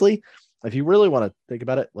 honestly. If you really want to think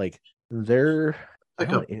about it, they're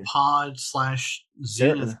like a pod /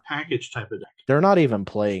 Zenith package type of deck. They're not even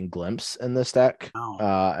playing Glimpse in this deck,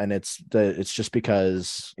 and it's just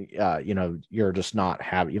because you're just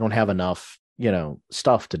you don't have enough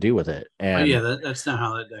stuff to do with it. And that's not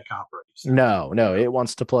how that deck operates. No, it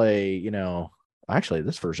wants to play. Actually,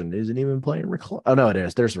 this version isn't even playing Oh no, it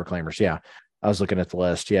is. There's Reclaimers. Yeah, I was looking at the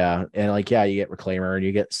list. Yeah, and you get Reclaimer and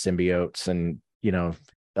you get Symbiotes and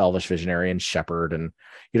Elvish Visionary and Shepherd, and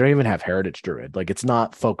you don't even have Heritage Druid. It's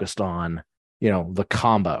not focused on the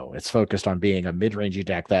combo. It's focused on being a mid-rangey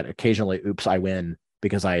deck that occasionally, I win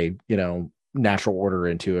because I, natural order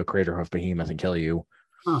into a Crater Hoof Behemoth and kill you,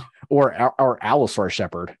 Huh. or Allosaur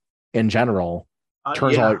Shepherd in general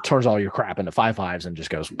turns Yeah. all your crap into 5/5s and just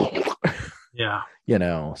goes, Yeah.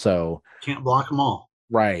 So Can't block them all.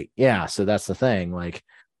 right, yeah. So that's the thing, like,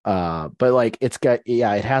 but like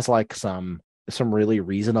it has like some really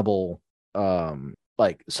reasonable,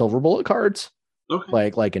 like silver bullet cards.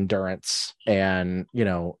 Okay. Like endurance and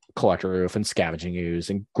collector roof and scavenging ooze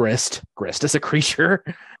and grist. Grist is a creature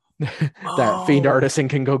that fiend artisan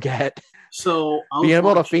can go get. So being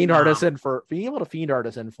able to fiend artisan for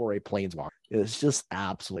a planeswalker is just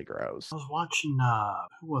absolutely gross. I was watching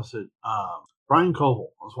who was it? Brian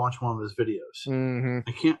Coble. I was watching one of his videos. Mm-hmm.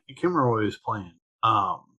 I can't remember what he was playing.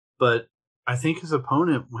 But I think his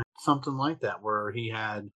opponent went something like that where he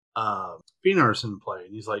had fiend artisan play,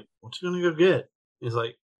 and he's like, "What's he gonna go get?" He's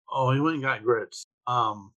like, "Oh, he went and got grits."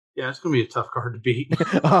 Yeah, it's gonna be a tough card to beat.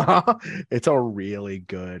 It's a really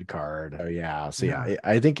good card. Oh yeah. So yeah,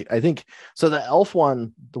 I think so. The elf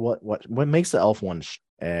one, what makes the elf one,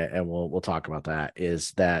 and we'll talk about that,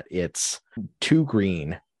 is that it's 2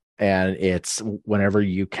 green, and it's whenever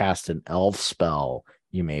you cast an elf spell,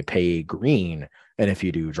 you may pay green, and if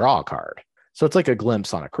you do, draw a card. So it's like a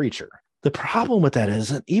glimpse on a creature. The problem with that is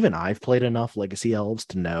that even I've played enough Legacy Elves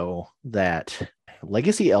to know that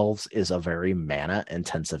Legacy Elves is a very mana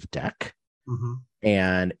intensive deck. Mm-hmm.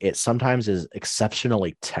 And it sometimes is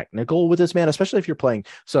exceptionally technical with this mana, especially if you're playing.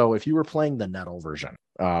 So if you were playing the Nettle version,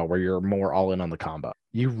 where you're more all in on the combo,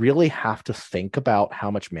 you really have to think about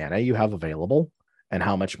how much mana you have available and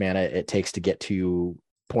how much mana it takes to get to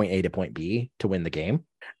point A to point B to win the game.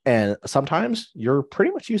 And sometimes you're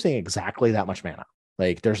pretty much using exactly that much mana.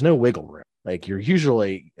 Like there's no wiggle room. Like you're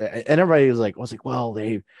usually, and everybody was like, well,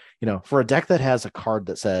 they, for a deck that has a card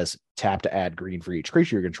that says tap to add green for each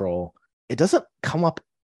creature you control, it doesn't come up.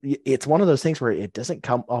 It's one of those things where it doesn't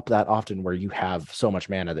come up that often where you have so much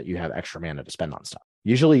mana that you have extra mana to spend on stuff.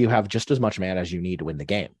 Usually you have just as much mana as you need to win the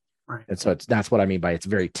game. Right. And so that's what I mean by it's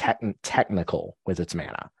very technical with its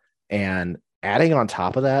mana. And adding on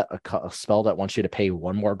top of that a spell that wants you to pay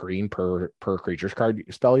 1 more green per creature's card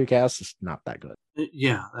spell you cast is not that good.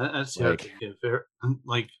 Yeah, that's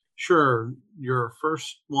like sure, your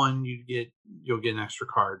first one you'll get an extra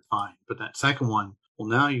card, fine, but that second one, well,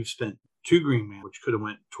 now you've spent 2 green mana, which could have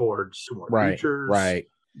went towards 2 more creatures, right?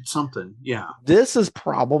 Something, yeah. This is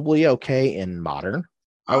probably okay in Modern.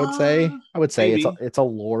 I would say maybe. it's a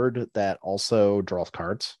lord that also draws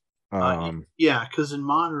cards. Yeah, because in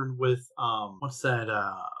Modern with what's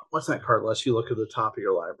that card lets you look at the top of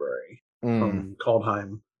your library from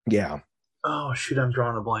Kaldheim? Yeah. Oh shoot, I'm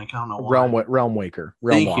drawing a blank. I don't know why. Realm Waker.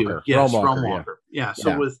 Thank you. Yes, Realm Walker. Yeah.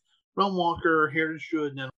 So with Realm Walker, Heritage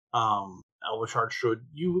Druid, and Elvish Archdruid,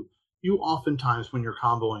 you oftentimes when you're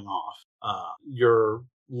comboing off, you're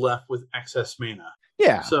left with excess mana.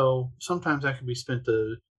 Yeah. So sometimes that can be spent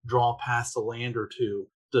to draw past a land or two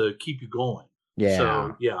to keep you going. Yeah.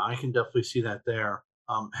 So yeah, I can definitely see that there.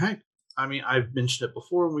 Heck, I mean, I've mentioned it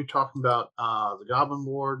before when we talked about the Goblin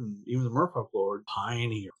Lord and even the Merfolk Lord,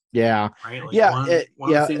 Pioneer. Yeah. Right? Like yeah.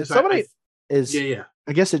 One of the things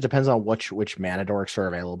I guess it depends on which mana dorks are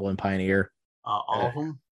available in Pioneer. All of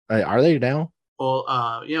them. Are they now?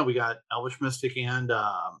 Well, yeah, we got Elvish Mystic and Land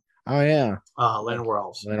of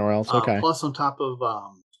Elves. Land of Elves. Okay. Plus on top of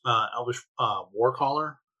Elvish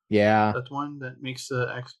Warcaller. Yeah. That's one that makes an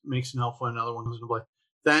elf when another one comes into play.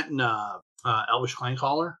 That and Elvish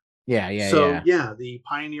Clangcaller. Yeah. So the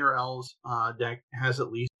Pioneer Elves deck has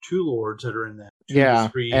at least 2 lords that are in that.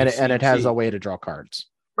 And it has a way to draw cards.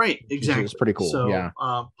 Right, exactly. It's pretty cool. So, yeah.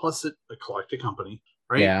 Plus a collected company,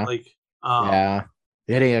 right? Yeah. Like yeah.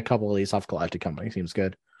 Hitting a couple of these off collected company seems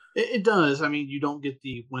good. It does. I mean, you don't get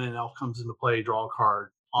the when an elf comes into play, draw a card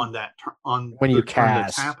on that on when you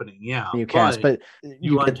cast. That's happening. Yeah, when you cast, but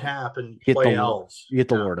you untap and play elves. You get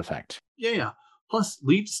the lord effect. Yeah. Plus,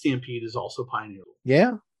 Lead Stampede is also Pioneer.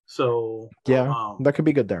 Yeah. So that could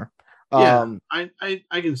be good there. Yeah, I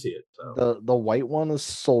can see it. So. The white one is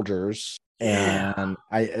soldiers, and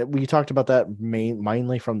we talked about that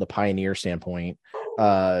mainly from the Pioneer standpoint.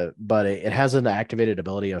 But it has an activated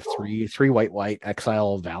ability of three white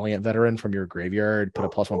exile Valiant Veteran from your graveyard, put a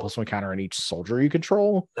 +1/+1 counter on each soldier you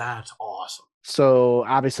control. That's awesome. So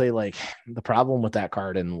obviously, like the problem with that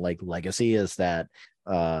card in like Legacy is that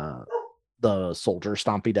the soldier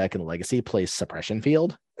stompy deck in Legacy plays Suppression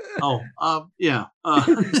Field. Yeah.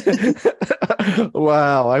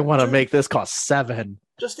 Wow, I want to make this cost 7.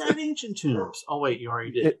 Just add Ancient Tombs. Oh wait, you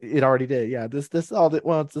already did. It already did. Yeah. This all it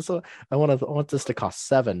wants. I want this to cost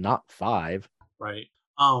 7, not 5. Right.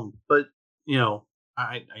 But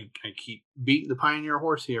I keep beating the Pioneer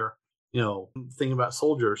horse here. Thinking about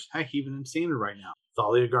soldiers, heck, even in standard right now,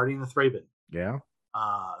 Thalia Guardian of Thraben, Yeah.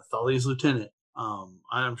 Thalia's Lieutenant.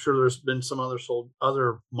 I'm sure there's been some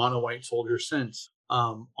other mono white soldiers since.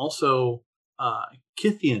 Also,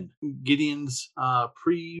 Kithian, Gideon's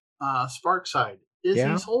pre Sparkside, is a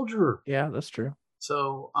Yeah. soldier. Yeah, that's true.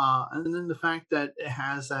 So, and then the fact that it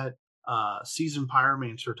has that seasoned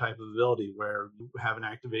pyromancer type of ability where you have an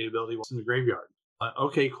activated ability in the graveyard.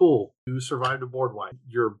 Okay, cool. You survived a board wipe.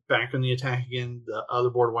 You're back on the attack again. The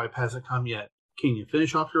other board wipe hasn't come yet. Can you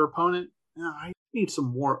finish off your opponent? I need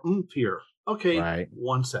some more oomph here. Okay, Right.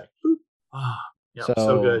 1 sec. Boop. Yep,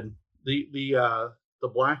 so good. The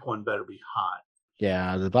black one better be hot.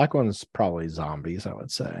 Yeah, the black one's probably zombies, I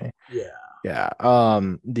would say. Yeah. Yeah.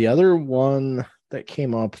 The other one that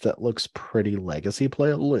came up that looks pretty legacy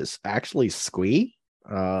playable is actually Squee.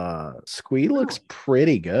 Squee looks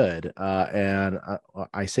pretty good. And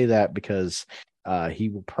I say that because he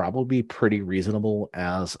will probably be pretty reasonable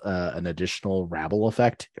as an additional rabble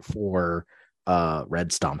effect for Red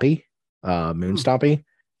Stompy, Moon Stompy.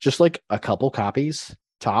 Just like a couple copies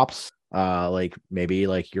tops. Like maybe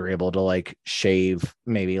like you're able to like shave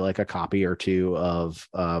maybe like a copy or two of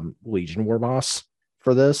Legion War Boss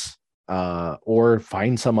for this, or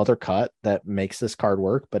find some other cut that makes this card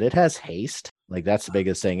work. But it has haste, like that's the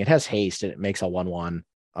biggest thing. It has haste and it makes a 1/1,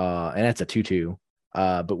 and it's a 2/2.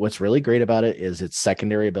 But what's really great about it is its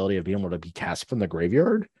secondary ability of being able to be cast from the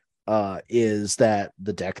graveyard. Is that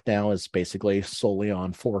the deck now is basically solely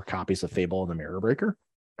on 4 copies of Fable and the Mirror Breaker.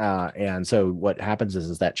 And so what happens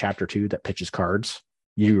is that chapter 2 that pitches cards,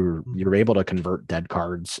 you're able to convert dead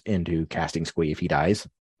cards into casting Squee if he dies.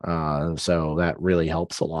 So that really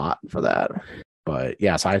helps a lot for that. But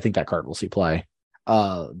yeah, so I think that card will see play.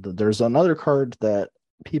 There's another card that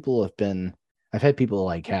I've had people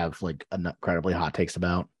like have like incredibly hot takes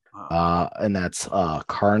about, and that's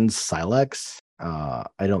Karn's Silex. I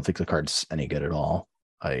don't think the card's any good at all.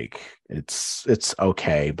 Like it's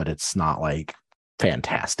okay, but it's not like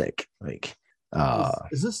fantastic. Like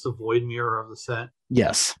is this the Void Mirror of the set?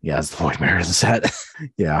 Yes, it's the Void Mirror of the set.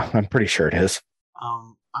 Yeah, I'm pretty sure it is.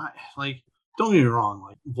 Don't get me wrong,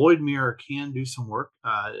 like Void Mirror can do some work.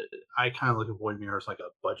 I kind of look at Void Mirror as like a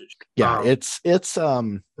budget. Yeah, it's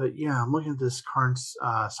but yeah, I'm looking at this Karn's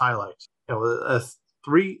Silex. A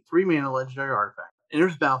 3 mana legendary artifact.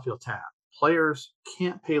 Enters battlefield tap. Players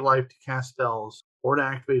can't pay life to cast spells or to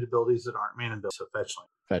activate abilities that aren't mana abilities. So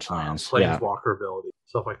fetch lands, Planeswalker ability,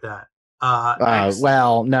 stuff like that.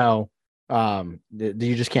 Well, no.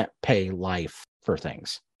 You just can't pay life for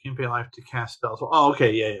things. Can't pay life to cast spells. Oh,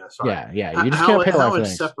 okay, yeah. Sorry. Yeah. You just can't pay life for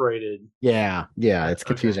things. Separated. Yeah. It's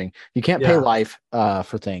confusing. Okay. You can't pay life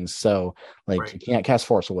for things. So, like, you can't cast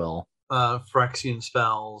Force of Will. Phyrexian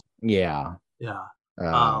spells. Yeah.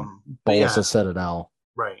 Bolus of Citadel.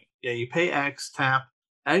 Right. Yeah, you pay X, tap,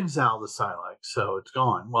 exile the Silex, so it's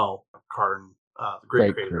gone. Well, Karn, the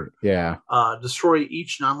Great Creator. Yeah. Destroy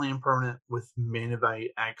each non-land permanent with mana value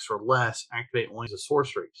X or less. Activate only as a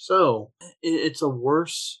sorcery. So it's a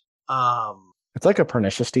worse. It's like a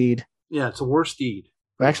Pernicious Deed. Yeah, it's a worse deed.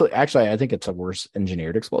 Actually, I think it's a worse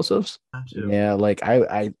engineered explosives. Yeah, like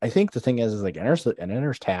I think the thing is like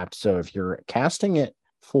enters tapped. So if you're casting it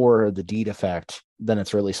for the deed effect, then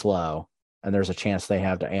it's really slow, and there's a chance they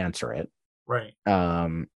have to answer it. Right.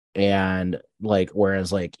 And like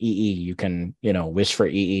whereas like EE, you can wish for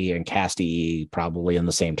EE and cast EE probably in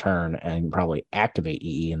the same turn, and probably activate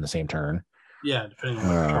EE in the same turn. Yeah, depending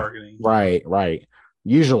on targeting. Right.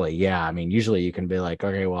 Usually, yeah. I mean, usually you can be like,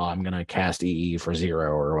 okay, well, I'm gonna cast EE for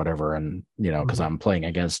 0 or whatever, and because I'm playing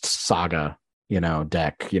against Saga,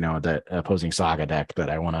 deck, that opposing Saga deck that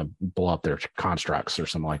I want to blow up their constructs or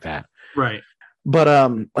something like that. Right.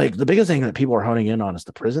 But like the biggest thing that people are honing in on is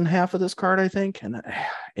the prison half of this card, I think, and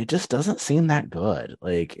it just doesn't seem that good.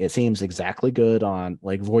 Like it seems exactly good on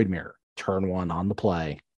like Void Mirror, turn 1 on the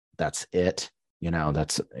play. That's it.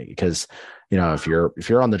 That's because if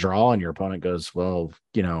you're on the draw and your opponent goes, well,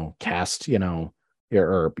 cast,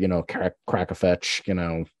 crack a fetch,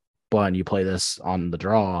 but and you play this on the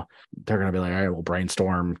draw, they're gonna be like, all right, well,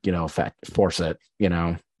 brainstorm, force it,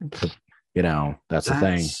 that's the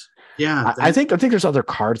thing. Yeah, I think there's other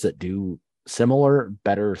cards that do similar,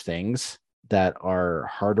 better things that are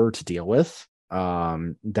harder to deal with,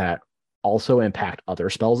 that also impact other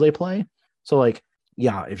spells they play. So like,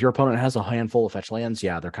 yeah, if your opponent has a handful of fetch lands,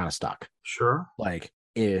 yeah, they're kind of stuck. Sure. Like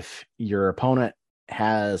if your opponent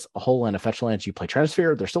has a whole land of fetch lands, you play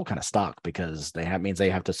Trinisphere, they're still kind of stuck because means they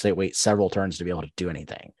have to wait several turns to be able to do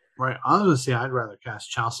anything. Right. I was going to say I'd rather cast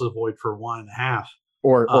Chalice of the Void for 1.5.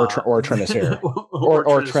 Or Trinisphere.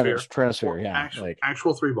 or Trinisphere, yeah.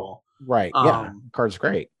 Actual 3-ball. Right. Yeah. Card's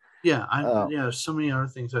great. Yeah, there's so many other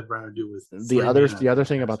things I'd rather do with The 3 other mana the other than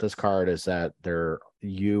thing cast about it. this card is that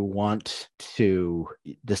you want to,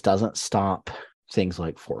 this doesn't stop things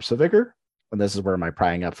like Force of Vigor. And this is where my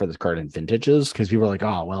prying up for this card in vintage is, because people are like,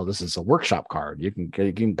 oh well, this is a workshop card. You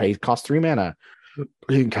can pay cost 3 mana. You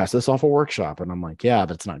can cast this off a workshop. And I'm like, yeah,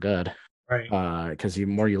 but it's not good. Right. Because the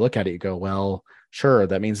more you look at it, you go, well, sure,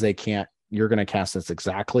 that means they can't, you're gonna cast this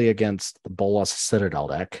exactly against the Bolas Citadel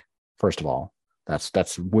deck, first of all.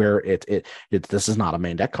 That's where it this is not a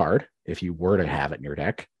main deck card. If you were to have it in your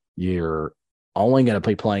deck, you're only going to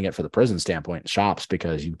be playing it for the prison standpoint in shops,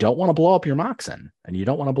 because you don't want to blow up your Moxen and you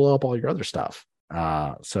don't want to blow up all your other stuff.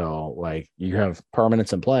 So like you have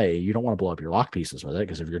permanents in play, you don't want to blow up your lock pieces with it,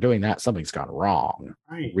 because if you're doing that, something's gone wrong,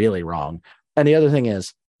 Right. really wrong. And the other thing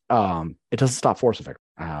is, it doesn't stop force effect.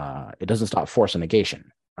 It doesn't stop force and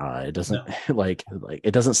negation. It doesn't like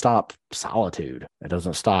it doesn't stop solitude. It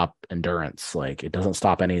doesn't stop endurance. Like it doesn't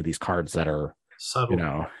stop any of these cards that are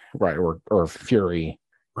Subtle. right, or fury.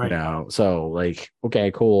 Right. So like, okay,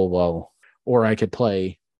 cool. Well, or I could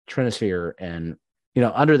play Trinisphere, and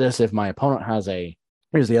under this, if my opponent has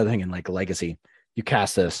here's the other thing in like Legacy, you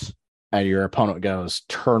cast this and your opponent goes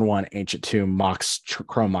turn 1 Ancient Tomb Mox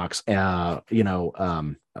Chrome Mox,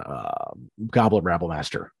 Goblet Rabble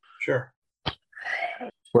Master. Sure.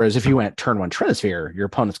 Whereas if you went turn 1 Trinisphere, your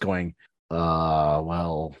opponent's going,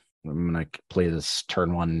 well, I'm gonna play this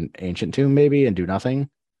turn 1 Ancient Tomb maybe and do nothing.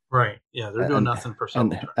 Right. Yeah, they're doing nothing for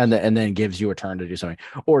several turns. And then gives you a turn to do something.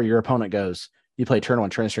 Or your opponent goes, you play turn 1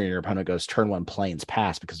 Trinisphere, and your opponent goes turn 1 Plains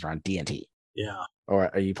Pass because they're on D&T. Yeah.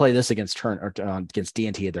 Or you play this against against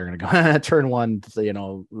D&T, they're going to go turn 1,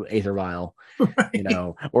 Aether Vial,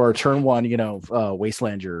 Right. or turn 1,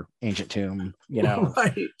 Wasteland your Ancient Tomb,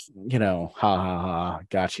 Right. ha ha ha,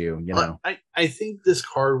 got you, I think this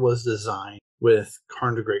card was designed with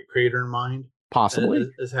Karn the Great Creator in mind. Possibly.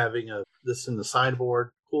 As having this in the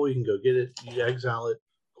sideboard. Cool, you can go get it. You exile it.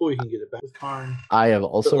 Cool, you can get it back with Karn. I have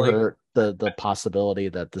also heard the possibility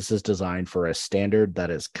that this is designed for a standard that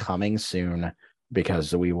is coming soon,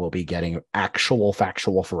 because we will be getting actual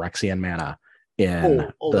factual Phyrexian mana in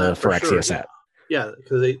the Phyrexia set. Yeah,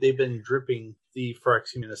 because they've been dripping the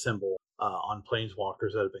Phyrexian mana symbol on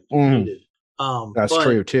Planeswalkers that have been completed. That's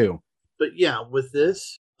true too. But yeah, with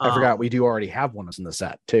this, I forgot we do already have one in the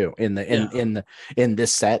set too. In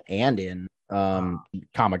this set and in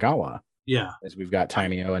Kamigawa. Yeah, as we've got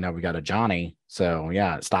Timeo and now we've got a Johnny. So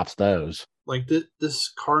yeah, it stops those. Like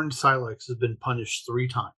this Karn Silex has been punished 3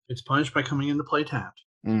 times. It's punished by coming into play tapped.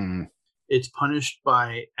 It's punished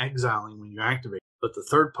by exiling when you activate. But the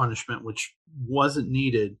third punishment, which wasn't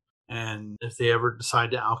needed, and if they ever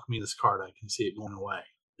decide to alchemy this card, I can see it going away,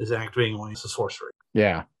 is activating only as a sorcery.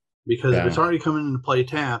 Yeah. Because if it's already coming into play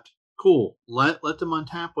tapped, cool. Let them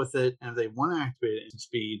untap with it, and if they want to activate it in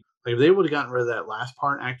speed, like if they would have gotten rid of that last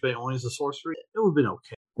part, activate only as a sorcery, it would have been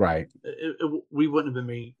okay. Right. We wouldn't have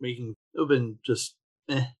been making. It would have been just.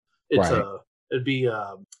 It'd be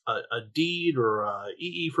a deed or a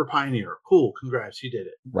EE for Pioneer. Cool, congrats, you did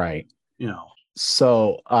it. Right.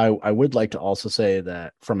 So I would like to also say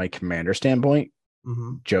that from a commander standpoint,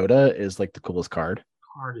 Joda is like the coolest card.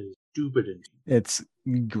 Card is stupid. It's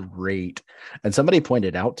great. And somebody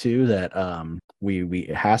pointed out too that we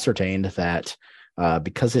ascertained that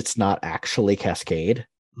because it's not actually Cascade,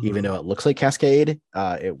 even though it looks like Cascade,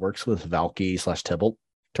 it works with Valky/Tibalt,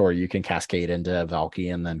 to where you can Cascade into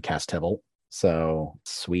Valky and then cast Tibalt. So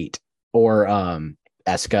sweet. Or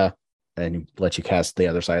Eska, and let you cast the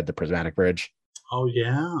other side of the Prismatic Bridge. Oh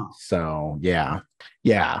yeah. So yeah.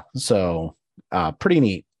 So pretty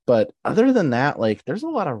neat. But other than that, like there's a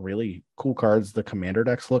lot of really cool cards. The commander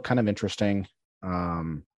decks look kind of interesting.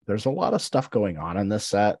 There's a lot of stuff going on in this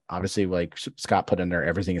set. Obviously, like Scott put in there,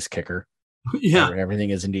 everything is kicker. Yeah, everything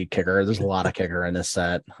is indeed kicker. There's a lot of kicker in this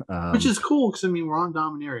set, which is cool because I mean we're on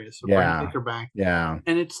Dominaria, so bring kicker back. Yeah,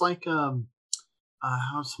 and it's like how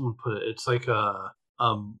does someone put it? It's like a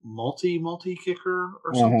multi kicker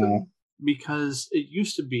or something, because it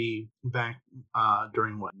used to be back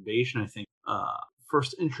during Invasion, I think,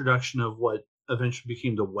 first introduction of what eventually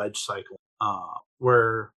became the wedge cycle,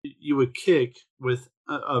 where you would kick with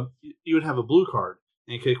you would have a blue card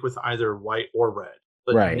and kick with either white or red.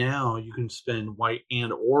 But now you can spend white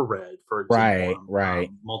and or red, for example,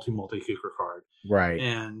 multi kicker card. Right.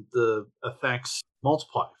 And the effects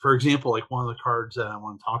multiply. For example, like one of the cards that I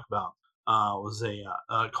want to talk about was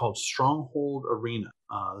called Stronghold Arena.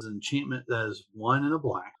 It's an enchantment that is 1 and a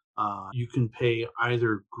black. You can pay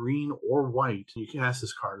either green or white. You can cast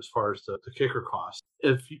this card as far as the kicker cost.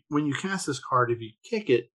 When you cast this card, if you kick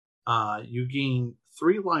it, you gain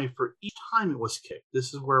 3 life for each time it was kicked.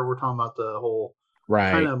 This is where we're talking about the whole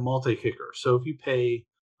Right. kind of multi-kicker. So if you pay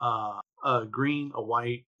a green, a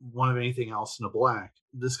white, one of anything else, and a black,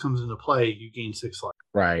 this comes into play. You gain 6 life.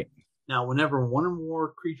 Right. Now, whenever one or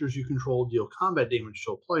more creatures you control deal combat damage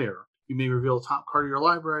to a player, you may reveal a top card of your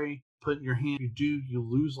library, put it in your hand. If you do, you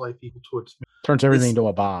lose life equal to its. Turns everything into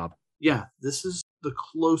a Bob. Yeah, this is the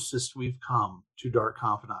closest we've come to Dark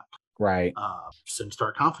Confidant. Right. Since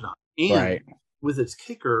Dark Confidant. And with its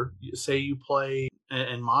kicker, say you play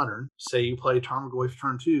in Modern, say you play Tarmogoyf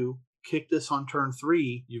turn 2, kick this on turn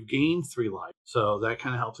 3, you've gained 3 life. So that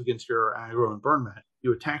kind of helps against your aggro and burn mat.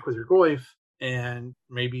 You attack with your Goyf, and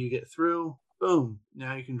maybe you get through. Boom.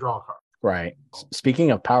 Now you can draw a card. Right. Speaking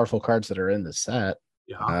of powerful cards that are in the set,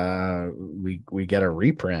 we get a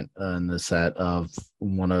reprint in the set of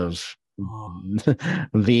one of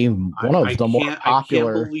the more popular. I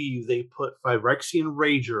can't believe they put Phyrexian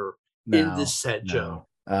Rager in this set, Joe.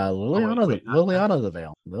 Liliana the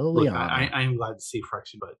Veil. Look, I am glad to see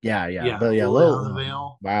Phyrexian, but Liliana the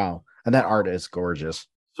Veil. Wow, and that art is gorgeous.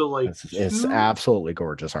 So like, it's absolutely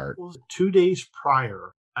gorgeous art. 2 days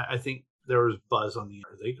prior, I think there was buzz on the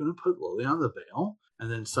air. Are they going to put Liliana the Veil?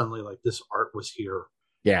 And then suddenly, like, this art was here.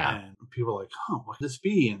 Yeah, and people are like, what could this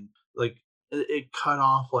be? And like, it cut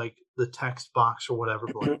off like the text box or whatever.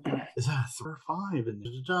 But like, is that a 3 or 5? And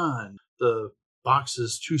it's done. The box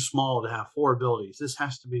is too small to have 4 abilities. This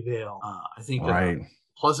has to be Veil. I think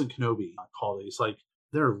Pleasant Kenobi called these. Like,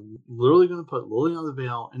 they're literally going to put Liliana the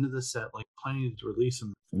Veil into the set, like planning to release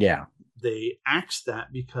them. Yeah. They axed that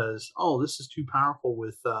because, this is too powerful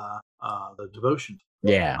with the devotion.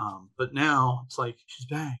 Yeah. But now it's like, she's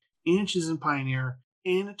back and she's in Pioneer.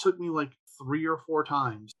 And it took me like 3 or 4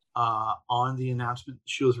 times on the announcement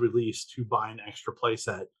she was released to buy an extra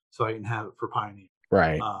playset so I can have it for Pioneer.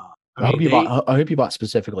 Right. I hope you bought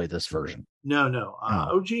specifically this version. No.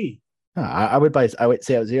 OG. I would buy. I would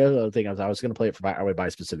say the other thing I was going to play it for. I would buy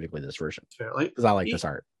specifically this version because I like this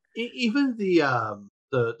art. Even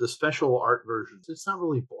the special art versions, it's not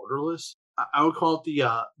really borderless. I would call it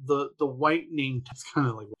the whitening. It's kind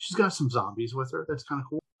of like she's got some zombies with her. That's kind of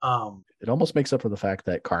cool. It almost makes up for the fact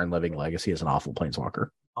that Karn Living Legacy is an awful planeswalker.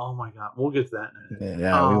 Oh my god, we'll get to that in a minute.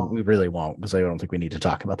 Yeah, we really won't because I don't think we need to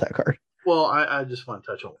talk about that card. Well, I just want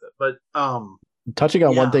to touch on it, but touching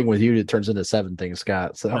on one thing with you, it turns into 7 things,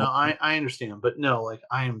 Scott. So no, I understand, but no, like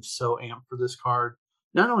I am so amped for this card.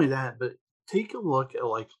 Not only that, but take a look at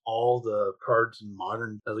like all the cards in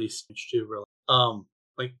Modern, at least H2, really.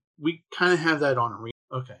 Like we kind of have that on Arena.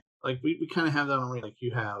 Okay, like we kind of have that on Arena. Like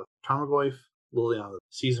you have Tarmogoyf, Liliana,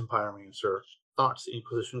 Season Pyromancer, Thoughts,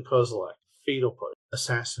 Inquisition Kozilek, Fatal Push,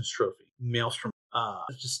 Assassin's Trophy, Maelstrom,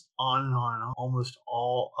 just on and on and on. Almost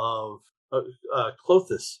all of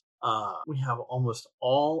Clothis. We have almost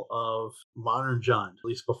all of Modern Jund, at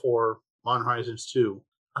least before Modern Horizons 2,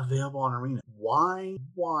 available on Arena. Why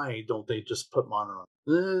don't they just put Modern on?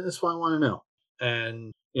 That's what I want to know.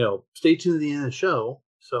 And, stay tuned to the end of the show.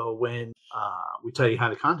 So when we tell you how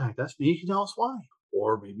to contact us, maybe you can tell us why.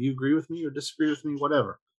 Or maybe you agree with me or disagree with me,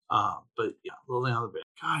 whatever. But yeah, Liliana the Veil.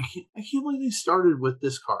 God, I can't believe they started with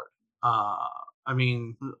this card. I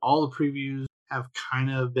mean, all the previews have kind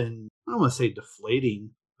of been, I don't want to say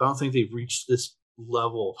deflating, but I don't think they've reached this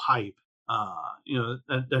level of hype.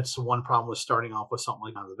 That's the one problem with starting off with something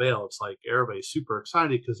like On the Veil. It's like everybody's super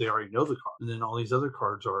excited because they already know the card. And then all these other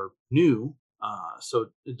cards are new. So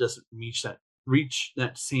it doesn't reach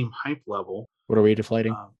that same hype level. What are we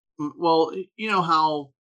deflating? Well, you know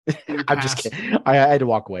how I'm just kidding. I had to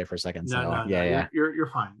walk away for a second. No. Yeah.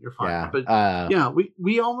 You're fine. You're fine. Yeah. But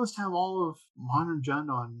we almost have all of Modern Jund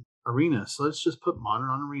on Arena, so let's just put Modern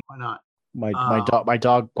on Arena. Why not? My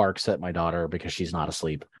dog barks at my daughter because she's not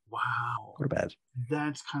asleep. Wow. Go to bed.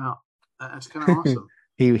 That's kind of awesome.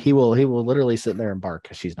 he will literally sit there and bark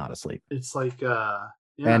because she's not asleep. It's like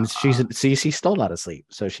and she's still not asleep,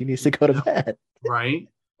 so she needs to go to bed. Right.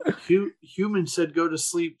 Human said, "Go to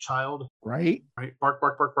sleep, child." Right. Bark,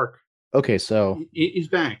 bark, bark, bark. Okay, so he's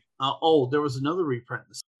back. There was another reprint.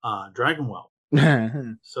 Dragonwell.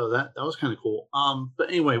 So that was kind of cool. But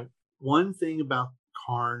anyway, one thing about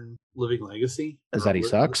Karn Living Legacy is that he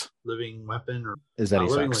sucks. Living Weapon, or is that he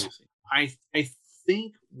Living sucks? Legacy. I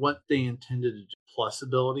think what they intended to do, plus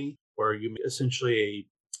ability, where you essentially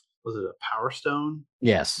was it a Power Stone?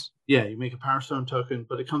 Yes. Yeah, you make a Power Stone token,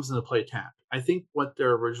 but it comes into play tapped. I think what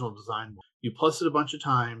their original design was, you plus it a bunch of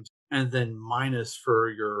times and then minus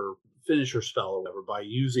for your finisher spell or whatever by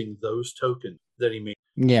using those tokens that he made.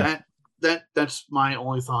 Yeah. That's my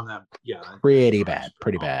only thought on that. Yeah. Pretty bad.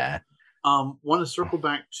 Want to circle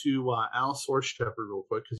back to Alice Sword Shepherd real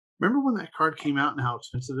quick, because remember when that card came out and how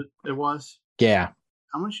expensive it was? Yeah.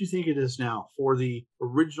 How much do you think it is now for the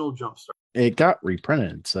original Jumpstart? It got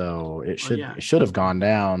reprinted, so it Oh yeah, should have gone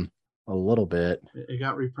down a little bit. it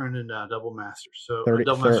got reprinted Double Master. So 30,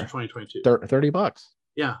 Double Master 2022. $30.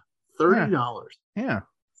 Yeah, Yeah, $30. yeah,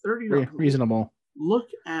 $30. reasonable. Look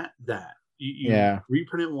at that. You Yeah,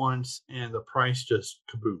 reprint it once, and the price just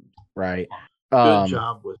kaboomed. right. Good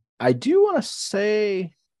job with. I do want to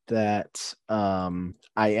say that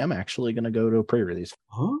I am actually gonna go to a pre-release.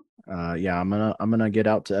 Huh? Yeah, I'm gonna get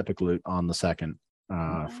out to Epic Loot on the 2nd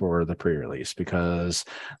for the pre-release, because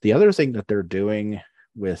the other thing that they're doing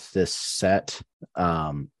with this set,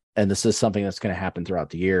 and this is something that's going to happen throughout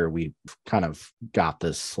the year. We kind of got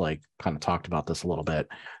this, like, kind of talked about this a little bit,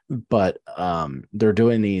 but they're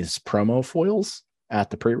doing these promo foils at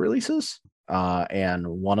the pre-releases. And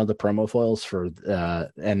one of the promo foils for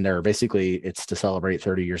and they're basically, it's to celebrate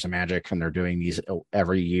 30 years of Magic, and they're doing these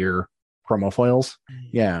every year promo foils.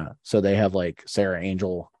 Yeah, so they have like Sarah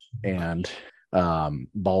Angel and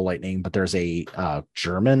Ball Lightning, but there's a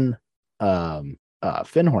German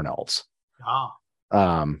Finhorn Elves. Ah.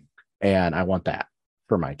 And I want that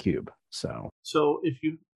for my cube. So if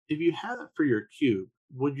you have it for your cube,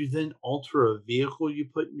 would you then alter a vehicle you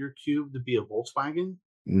put in your cube to be a Volkswagen?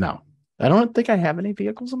 No, I don't think I have any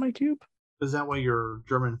vehicles in my cube. Is that way your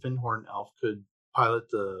German Finhorn elf could pilot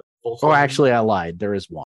the Volkswagen? Oh, actually, I lied. There is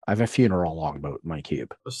one. I have a funeral longboat in my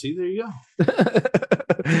cube. Oh, see, there you go.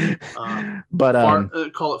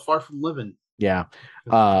 But call it Far From Living. Yeah.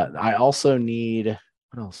 I also need,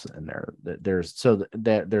 what else in there? There's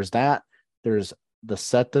that. There's the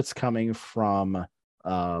set that's coming from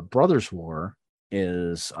Brothers War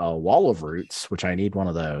is Wall of Roots, which I need one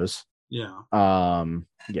of those. Yeah.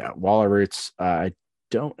 Yeah, Wall of Roots. I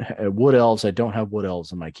don't Wood Elves. I don't have Wood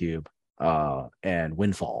Elves in my cube. And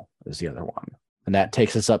Windfall is the other one, and that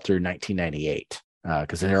takes us up through 1998.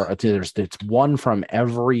 Because it's one from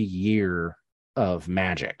every year of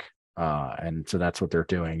Magic. And so that's what they're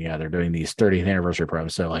doing. Yeah, they're doing these 30th anniversary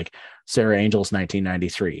promos. So like Sarah Angel's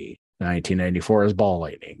 1993, 1994 is Ball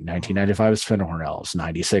Lightning, 1995 is Finhorn Elves,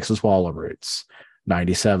 96 is Wall of Roots,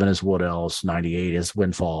 97 is Wood Elves, 98 is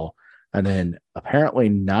Windfall, and then apparently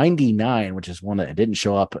 99, which is one that didn't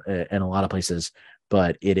show up in a lot of places,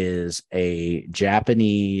 but it is a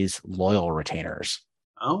Japanese Loyal Retainers.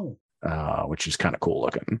 Oh. Which is kind of cool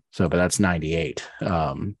looking. So, but that's 98.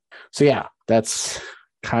 So yeah, that's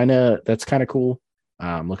kind of cool.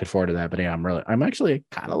 I'm looking forward to that. But yeah, I'm actually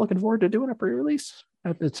kind of looking forward to doing a pre-release.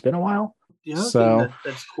 It's been a while. The other thing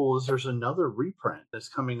that's cool is there's another reprint that's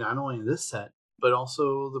coming, not only in this set, but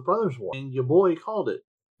also the Brothers War. And your boy called it.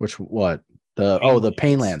 Which what? The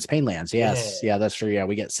Painlands. Yes. Yeah, that's true. Yeah,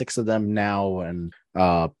 we get 6 of them now, and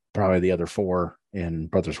probably the other 4 in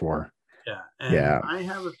Brothers War. Yeah. And I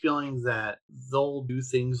have a feeling that they'll do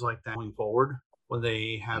things like that going forward when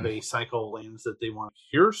they have a cycle of lands that they want.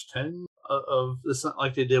 Here's 10 of this,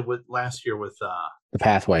 like they did with last year with the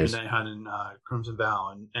Pathways, Midnight Hunt and Crimson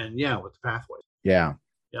Vow, and yeah, with the Pathways. Yeah.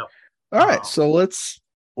 Yep. All right, so let's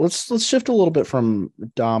shift a little bit from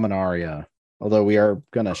Dominaria, although we are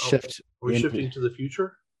going to shift. Are we shifting to the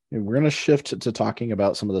future? We're going to shift to talking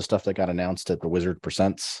about some of the stuff that got announced at the Wizard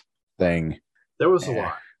Presents thing. There was a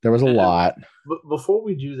lot. There was a lot. But before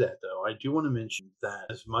we do that, though, I do want to mention that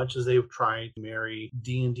as much as they've tried to marry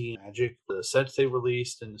D&D and Magic, the sets they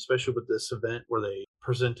released, and especially with this event where they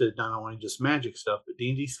presented not only just Magic stuff, but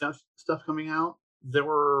D&D stuff coming out, there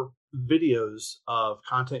were videos of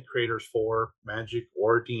content creators for Magic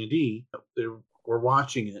or D&D. They were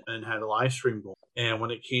watching it and had a live stream going. And when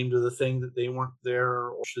it came to the thing that they weren't there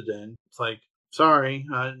or interested in, it's like, sorry,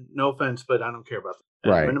 no offense, but I don't care about that.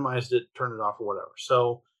 And right. Minimized it, turned it off, or whatever.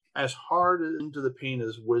 So as hard into the paint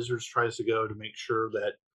as Wizards tries to go to make sure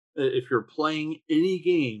that if you're playing any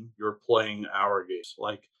game, you're playing our games.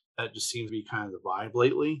 Like, that just seems to be kind of the vibe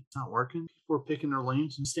lately. It's not working. People are picking their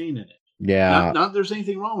lanes and staying in it. Yeah. Not there's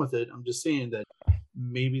anything wrong with it. I'm just saying that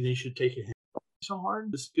maybe they should take a hint. It's so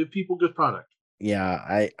hard. Just give people good product.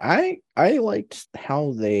 Yeah, I liked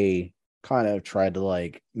how they kind of tried to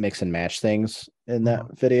like mix and match things in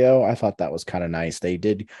that video. I thought that was kind of nice. They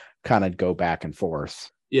did kind of go back and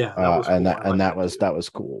forth. Yeah, that was cool. That was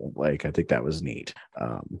cool. Like, I think that was neat.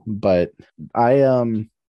 But I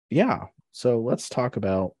yeah. So let's talk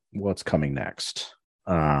about what's coming next.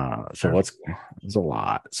 There's a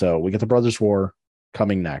lot. So we get the Brothers War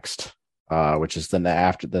coming next, which is then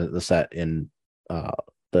after the set in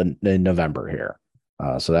in November here.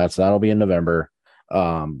 So that'll be in November.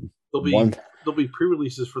 There'll be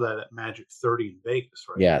pre-releases for that at Magic 30 in Vegas,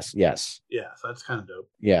 right? Yes. Yeah, so that's kind of dope.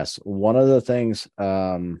 Yes. One of the things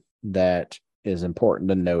that is important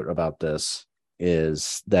to note about this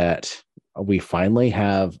is that we finally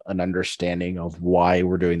have an understanding of why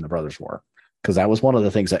we're doing the Brothers War. Because that was one of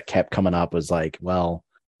the things that kept coming up was like, well,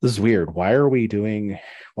 this is weird. Why are we doing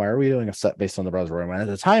a set based on the Brothers War? And at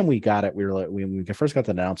the time we got it, we were like, when we first got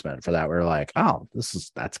the announcement for that, we were like, oh,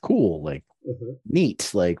 that's cool. Like,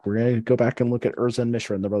 neat. Like, we're gonna go back and look at Urza and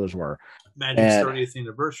Mishra and the Brothers War. Magic's 30th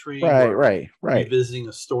anniversary. Right. Revisiting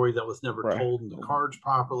a story that was never told in the cards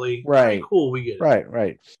properly. Right. Cool, we get it.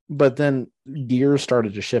 Right. But then gears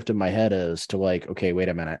started to shift in my head as to like, okay, wait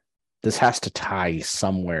a minute. This has to tie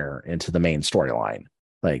somewhere into the main storyline.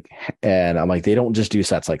 Like, and I'm like, they don't just do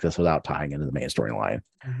sets like this without tying into the main storyline.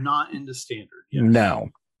 Not into standard. Yes. No.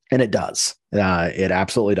 And it does. It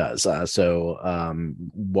absolutely does. So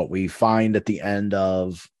what we find at the end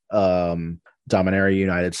of Dominaria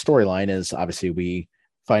United storyline is obviously we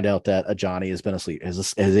find out that Ajani has been asleep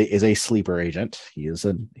is a sleeper agent. He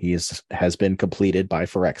has been completed by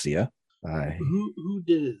Phyrexia. Who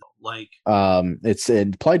did it? Like, it's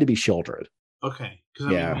implied to be Shieldred. Okay,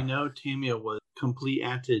 because we know Tamia was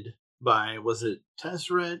acted by, was it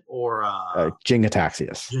Tezzeret or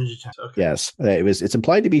Jingataxius? Okay. Yes, it's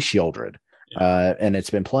implied to be Shieldred, and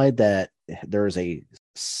it's been implied that there is a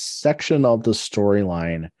section of the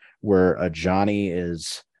storyline where Ajani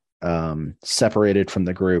is separated from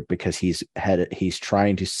the group because he's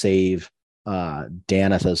trying to save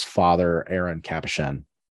Danitha's father, Aaron Capuchin,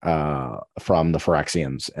 from the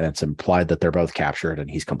Phyrexians, and it's implied that they're both captured and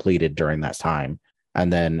he's completed during that time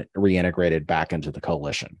and then reintegrated back into the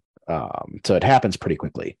coalition. So it happens pretty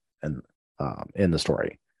quickly in the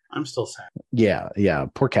story. I'm still sad. Yeah,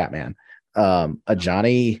 poor Catman.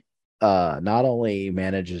 Ajani not only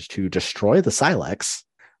manages to destroy the Silex,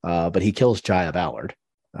 but he kills Jaya Ballard.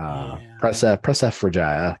 Press F for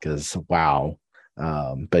Jaya, because wow.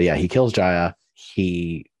 But yeah, he kills Jaya,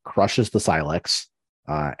 he crushes the Silex.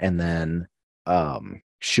 And then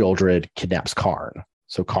Shieldred kidnaps Karn.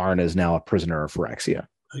 So Karn is now a prisoner of Phyrexia.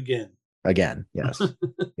 Again, yes.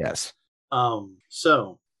 Yes.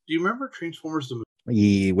 So do you remember Transformers the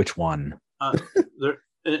movie? Which one? There,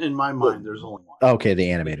 in my mind, there's only one. Okay,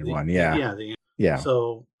 the animated one. Yeah. Yeah.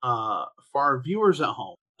 So for our viewers at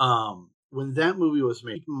home, when that movie was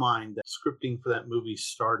made, keep in mind that scripting for that movie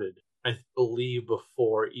started, I believe,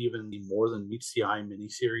 before even the More Than Meets the Eye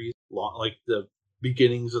miniseries, like the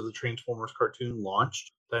beginnings of the Transformers cartoon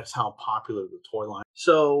launched. That's how popular the toy line.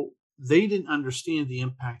 So they didn't understand the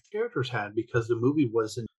impact the characters had because the movie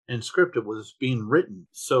wasn't in script, it was being written.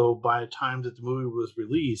 So by the time that the movie was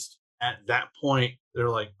released, at that point, they're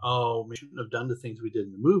like, oh, we shouldn't have done the things we did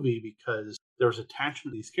in the movie because there was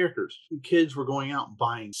attachment to these characters. Kids were going out and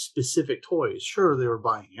buying specific toys. Sure, they were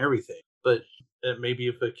buying everything, but maybe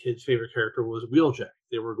if a kid's favorite character was Wheeljack,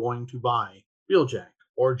 they were going to buy Wheeljack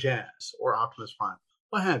or Jazz or Optimus Prime,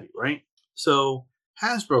 what have you, right? So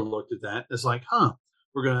Hasbro looked at that as like,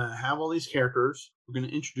 we're going to have all these characters, we're going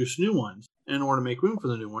to introduce new ones, and in order to make room for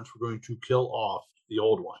the new ones, we're going to kill off the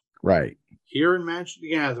old one. Right. Here in Magic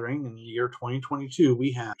the Gathering, in the year 2022,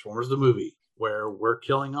 we have Transformers the movie, where we're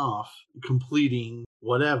killing off, completing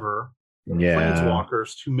whatever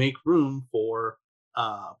Planeswalkers to make room for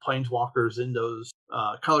Planeswalkers in those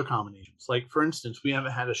color combinations. Like, for instance, we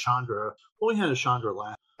haven't had a Chandra. Well, we had a Chandra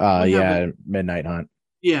last. Midnight Hunt.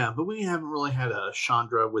 Yeah, but we haven't really had a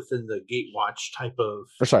Chandra within the Gatewatch type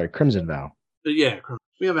of... Crimson Vow. Yeah,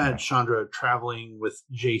 we haven't had Chandra traveling with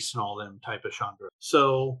Jace and all them type of Chandra.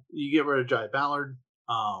 So you get rid of Jai Ballard,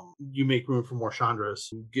 you make room for more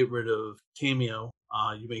Chandras. You get rid of Cameo,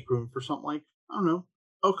 you make room for something like, I don't know,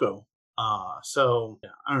 Oko. So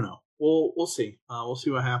yeah, I don't know. We'll see. We'll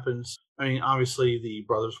see what happens. I mean, obviously the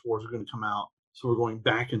Brothers Wars are going to come out, so we're going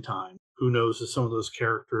back in time. Who knows if some of those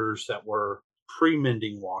characters that were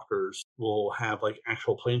pre-Mending Walkers will have like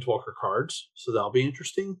actual Planeswalker cards, so that'll be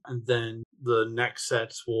interesting. And then the next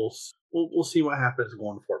sets we'll see what happens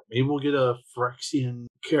going forward. Maybe we'll get a Phyrexian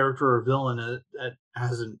character or villain that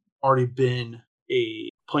hasn't already been a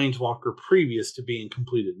Planeswalker previous to being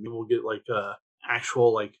completed. Maybe we'll get like a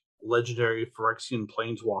actual like legendary Phyrexian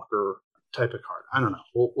Planeswalker type of card. I don't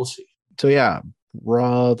know. We'll see. So yeah,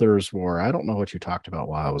 Brothers War. I don't know what you talked about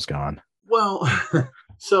while I was gone. Well,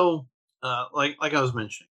 so like I was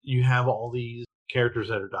mentioning, you have all these characters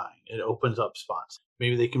that are dying. It opens up spots.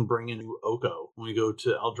 Maybe they can bring in new Oko when we go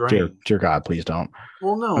to Eldraine. Dear God, please don't.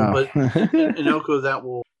 Well, no, but in Oko that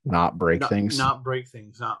will not break things. Not break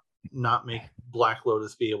things. Not make Black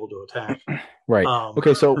Lotus be able to attack. Right.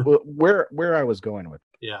 Okay. So where I was going with.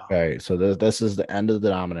 Yeah. Okay. So this is the end of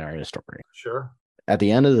the Dominaria story. Sure. At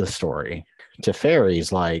the end of the story,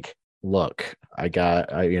 Teferi's like, look,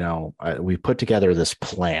 we put together this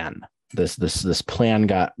plan. This plan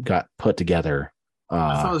got put together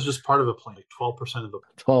I thought it was just part of a plan, like 12% of the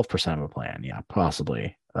 12% of a plan. Yeah,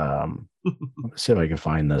 possibly. Let's see if I can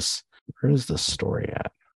find this. Where is this story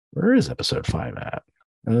at? Where is episode 5 at?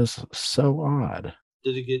 That is so odd.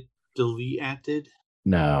 Did it get deleted?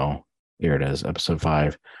 No, here it is, episode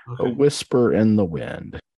 5. Okay. A Whisper in the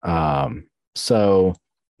Wind. So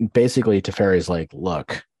basically Teferi's like,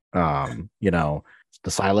 look, the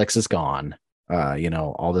Silex is gone.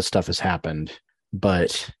 All this stuff has happened,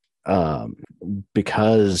 but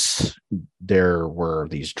because there were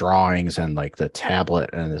these drawings and like the tablet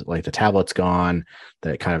and like the tablet's gone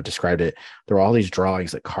that kind of described it, there were all these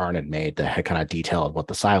drawings that Karn had made that had kind of detailed what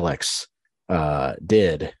the Silex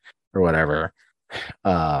did or whatever,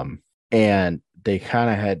 and they kind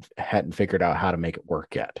of hadn't figured out how to make it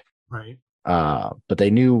work yet, right? But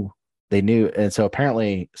they knew, and so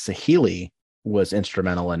apparently Saheeli was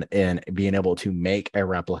instrumental in being able to make a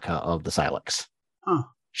replica of the Silex. Huh.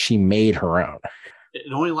 She made her own.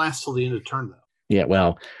 It only lasts till the end of the turn, though. Yeah,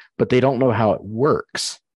 well, but they don't know how it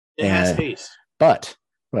works. It has haste.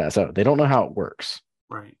 So they don't know how it works.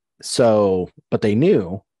 Right. So, but they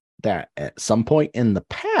knew that at some point in the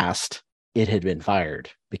past, it had been fired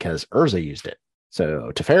because Urza used it.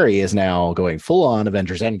 So Teferi is now going full on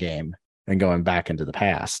Avengers Endgame and going back into the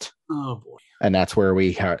past. Oh, boy. And that's where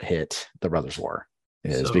we hit the Brothers War,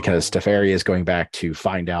 because Teferi is going back to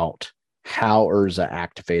find out how Urza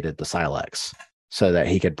activated the Silex so that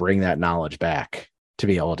he could bring that knowledge back to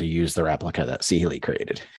be able to use the replica that Saheeli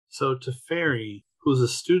created. So Teferi, who's a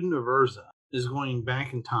student of Urza, is going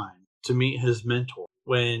back in time to meet his mentor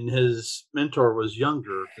when his mentor was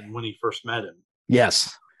younger than when he first met him.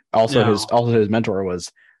 Yes. His mentor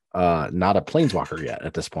was not a planeswalker yet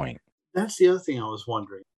at this point. That's the other thing I was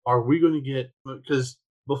wondering. Are we going to get, because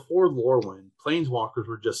before Lorwyn, planeswalkers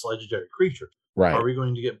were just legendary creatures. Right. Are we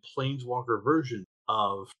going to get planeswalker version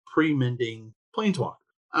of pre-mending planeswalker?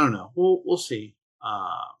 I don't know. We'll see.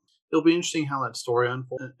 It'll be interesting how that story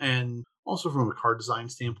unfolds. And also from a card design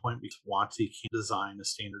standpoint, because WotC can't design a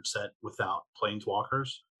standard set without planeswalkers.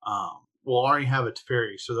 We'll already have a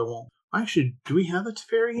Teferi, so there won't. Actually, do we have a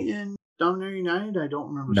Teferi in Dominator United? I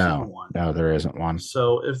don't remember seeing one. No, there isn't one.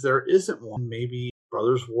 So if there isn't one, maybe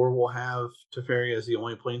Brothers War will have Teferi as the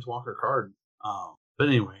only planeswalker card. But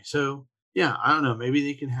anyway, so yeah, I don't know. Maybe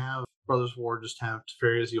they can have Brothers War just have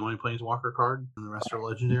Teferi as the only planeswalker card, and the rest are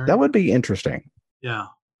legendary. That would be interesting. Yeah,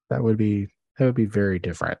 that would be very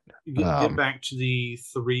different. Get back to the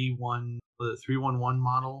 3-1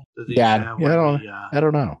 model that they have. Yeah, I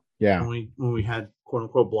don't know. Yeah, when we had quote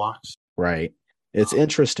unquote blocks. Right. It's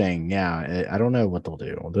interesting. Yeah, I don't know what they'll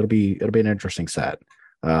do. It'll be an interesting set.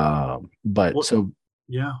 So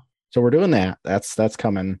we're doing that. That's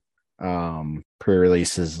coming.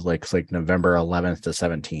 Pre-release is like November 11th to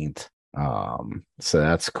 17th. So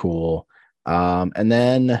that's cool. And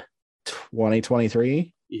then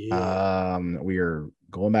 2023, we are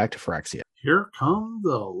going back to Phyrexia. Here come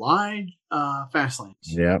the live fast lanes.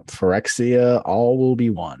 Yep, Phyrexia, all will be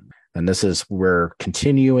one. And this is, we're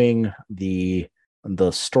continuing the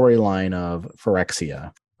storyline of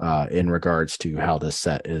Phyrexia in regards to how this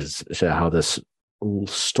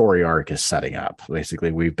story arc is setting up.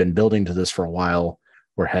 Basically, we've been building to this for a while.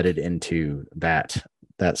 We're headed into that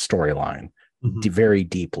storyline very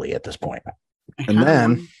deeply at this point. I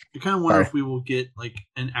kind of wonder if we will get like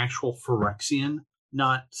an actual Phyrexian,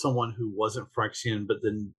 not someone who wasn't Phyrexian but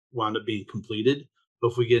then wound up being completed.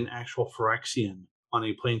 But if we get an actual Phyrexian on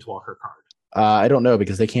a Planeswalker card, I don't know,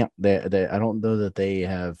 because they can't. I don't know that they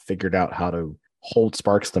have figured out how to hold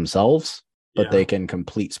sparks themselves, but they can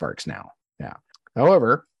complete sparks now. Yeah.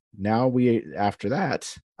 However, now after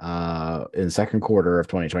that, in the second quarter of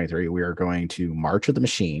 2023, we are going to March of the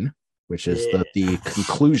Machine, which is the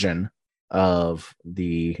conclusion of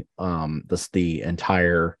the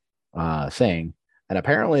entire thing. And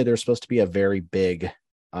apparently there's supposed to be a very big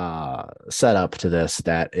setup to this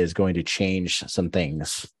that is going to change some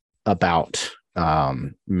things about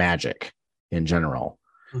Magic in general.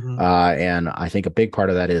 And I think a big part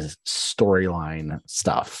of that is storyline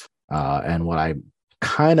stuff. And what I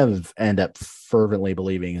kind of end up fervently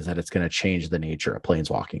believing is that it's going to change the nature of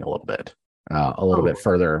planeswalking a little bit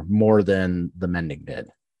further, more than the mending did.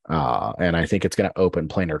 And I think it's going to open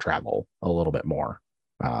planar travel a little bit more.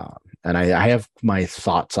 And I have my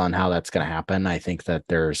thoughts on how that's going to happen. I think that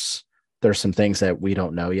there's some things that we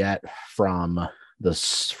don't know yet from the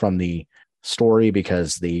story,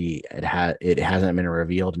 because it hasn't been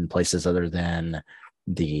revealed in places other than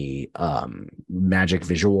the Magic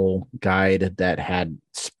visual guide that had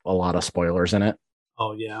a lot of spoilers in it.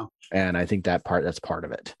 Oh yeah. And I think that's part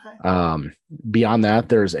of it. Beyond that,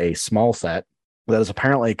 there's a small set that is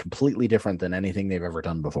apparently completely different than anything they've ever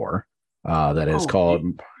done before. That is Oh, called.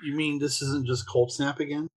 you mean this isn't just Cold Snap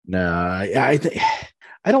again? No, I think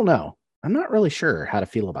I don't know. I'm not really sure how to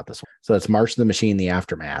feel about this one. So it's March of the Machine, the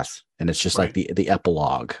Aftermath, and it's just like Right. the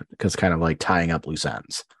epilogue because kind of like tying up loose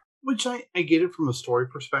ends. Which I get it from a story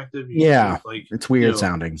perspective. Yeah, Like, it's weird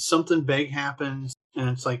sounding. something big happens, and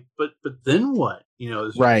it's like, but then what?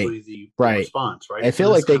 Is Right, usually the right. response, right? I So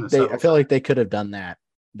feel this like kind of I settles feel that. like they could have done that.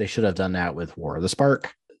 They should have done that with War of the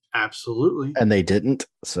Spark, Absolutely. and they didn't.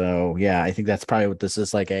 So yeah, I think that's probably what this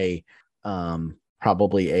is like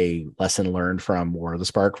probably a lesson learned from War of the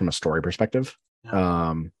Spark from a story perspective.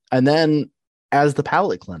 Yeah. And then as the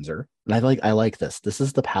palate cleanser, and I like this. This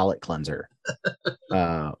is the palate cleanser.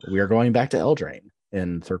 We are going back to Eldraine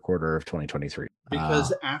in third quarter of 2023.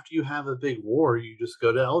 Because after you have a big war, you just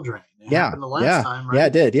go to Eldraine. It Yeah, happened the last yeah, time, yeah,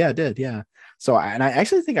 right? it did, yeah. So, and I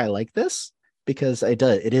actually think I like this because it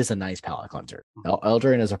is a nice palate cleanser.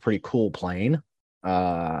 Eldraine is a pretty cool plane.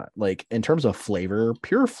 Like in terms of flavor,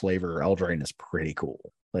 pure flavor, Eldraine is pretty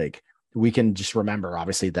cool. Like we can just remember,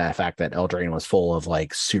 obviously, the fact that Eldraine was full of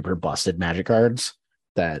like super busted magic cards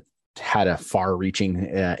that had a far-reaching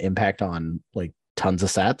impact on like tons of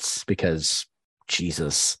sets because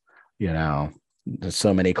Jesus, you know, there's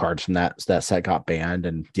so many cards from that set got banned,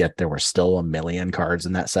 and yet there were still a million cards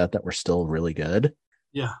in that set that were still really good.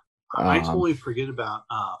 Yeah. I Um, totally forget about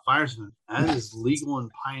Firesman. That is legal in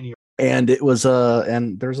Pioneer. and it was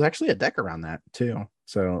and there's actually a deck around that too,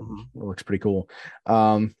 so Mm-hmm. it looks pretty cool.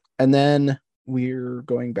 And then we're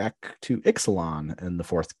going back to Ixalan in the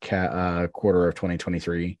fourth quarter of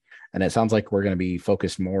 2023, and it sounds like we're going to be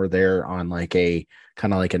focused more there on like a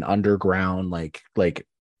kind of like an underground like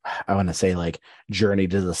I want to say like journey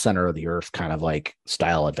to the center of the earth kind of like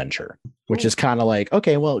style adventure, which Cool. is kind of like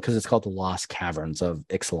okay, well, because it's called the Lost Caverns of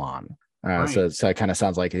Ixalan. Right. So it kind of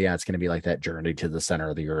sounds like yeah, it's going to be like that journey to the center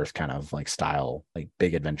of the earth kind of like style, like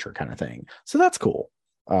big adventure kind of thing. So that's cool.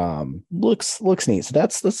 Looks neat. So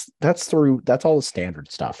that's all the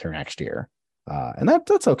standard stuff for next year, and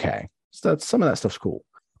that's okay. So that's some of that stuff's cool.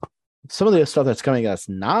 Some of the stuff that's coming that's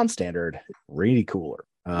non-standard, really cooler.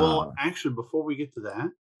 Well, actually, before we get to that,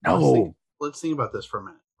 No, let's think about this for a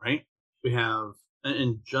minute, right? We have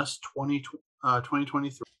in just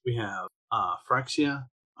 2023, we have Phyrexia,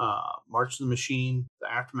 March of the Machine,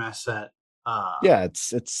 the Aftermath set. yeah,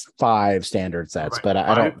 it's 5 standard sets, Right, but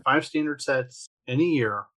I don't. five standard sets in a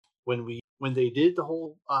year. When they did the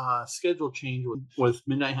whole schedule change with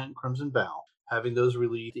Midnight Hunt and Crimson Vow, having those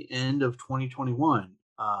released at the end of 2021,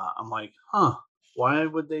 I'm like, huh. Why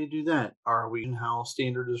would they do that? Are we in how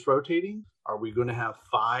standard is rotating? Are we going to have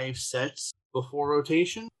 5 sets before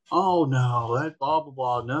rotation? Oh no, that blah blah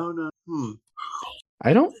blah. No, no.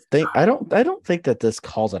 I don't think that this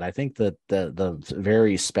calls it. I think that the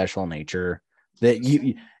very special nature that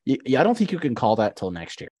I don't think you can call that till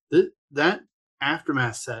next year. That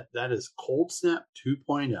Aftermath set, that is Cold Snap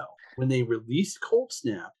 2.0. When they released Cold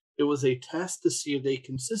Snap, it was a test to see if they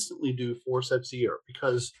consistently do 4 sets a year,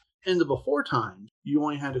 because in the before times, you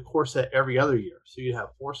only had a core set every other year. So you'd have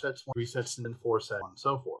 4 sets, 3 sets, and then 4 sets, and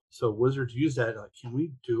so forth. So Wizards used that, like, can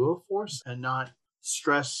we do a 4 and not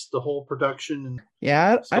stress the whole production and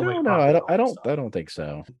Yeah, I still make don't know. profit and all that stuff? I don't think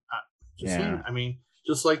so. Just saying. Yeah, I mean,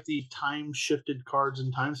 just like the time shifted cards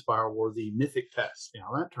in Time Spiral were the mythic test.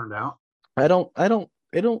 That turned out. I don't.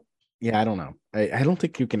 Yeah, I don't know. I don't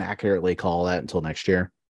think you can accurately call that until next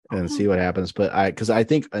year and Okay. see what happens. But because I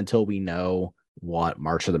think until we know what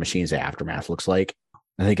March of the Machines Aftermath looks like,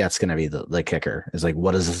 I think that's going to be the kicker. Is like,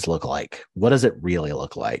 what does this look like? What does it really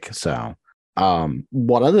look like? So,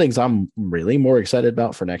 one of the things I'm really more excited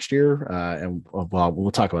about for next year, and well,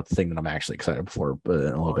 we'll talk about the thing that I'm actually excited for, but in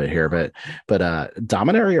a little bit here, but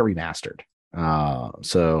Dominaria Remastered.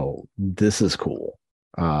 So this is cool.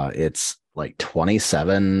 It's like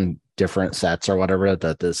 27 different sets or whatever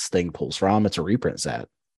that this thing pulls from. It's a reprint set.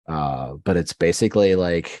 But it's basically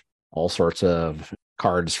like all sorts of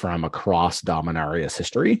cards from across Dominaria's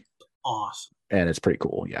history. Awesome. And it's pretty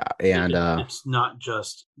cool. Yeah. And It's not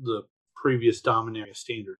just the previous Dominaria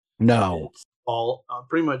standard. no. It's all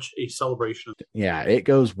pretty much a celebration of. Yeah, it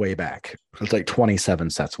goes way back. It's like 27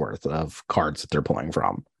 sets worth of cards that they're pulling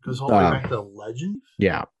from. Goes all the way back to Legend.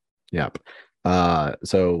 Yeah. Yep.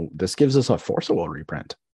 So this gives us a Force of Will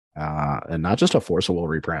reprint. And not just a Force of Will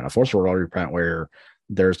reprint, a Force of Will reprint where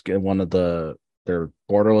there's one of there are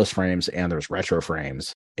borderless frames and there's retro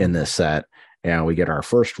frames in this set. And we get our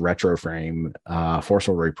first retro frame Force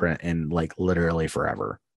of Will reprint in like literally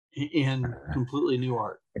forever. And completely new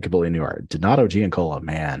art. Completely new art. Donato Giancola,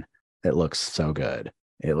 man, it looks so good.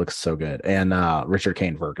 It looks so good. And Richard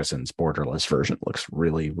Kane Ferguson's borderless version looks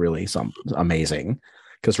really, really amazing.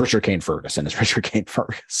 Because Richard Kane Ferguson is Richard Kane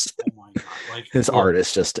Ferguson. Oh my god! Like His art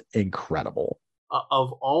is just incredible.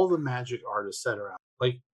 Of all the Magic artists that are out,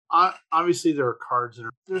 like obviously there are cards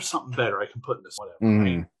and there's something better I can put in this whatever,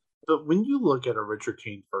 right? But when you look at a Richard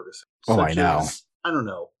Kane Ferguson, I know. as, I don't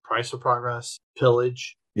know, Price of Progress,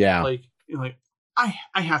 Pillage, like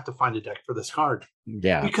I have to find a deck for this card.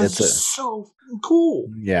 Yeah, because it's so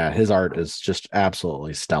cool. Yeah, his art is just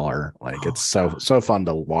absolutely stellar. Like it's so fun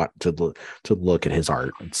to watch to look at his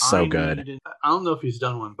art. It's so good. I don't know if he's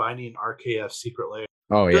done one, but I need an RKF Secret Lair.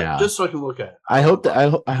 Oh yeah, just so I can look at it. I hope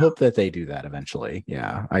that they do that eventually.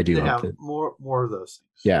 Yeah, I do. They have more of those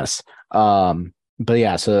things. Yes. But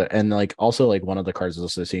yeah, so and like also like one of the cards I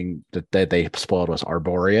was seeing that they spoiled was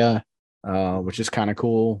Arborea, which is kind of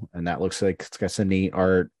cool, and that looks like it's got some neat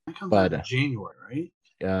art. That comes out in January,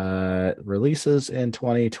 right? Releases in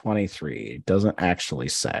 2023. Doesn't actually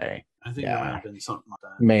say. I think it might have been something like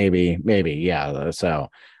that. Maybe, yeah. So,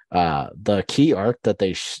 the key art that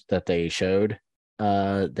they showed,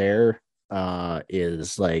 there,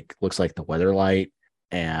 is like looks like the Weatherlight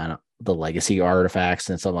and the Legacy artifacts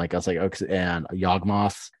and something like that. Like and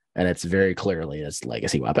Yawgmoth, and it's very clearly his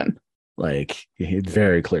Legacy weapon. Like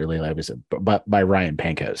very clearly, but by Ryan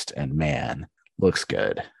Pancoast, and man, looks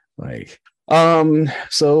good. Like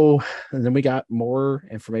so and then we got more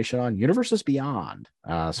information on Universes Beyond.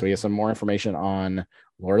 So we have some more information on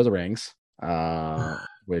Lord of the Rings,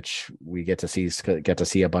 which we get to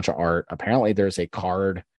see a bunch of art. Apparently there's a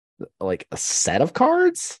card, like a set of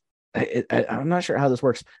cards. I'm not sure how this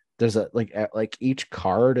works. There's like each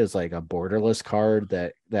card is like a borderless card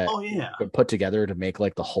that put together to make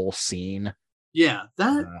like the whole scene. Yeah,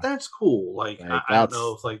 that's cool. Like I don't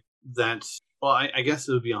know if like that's well, I guess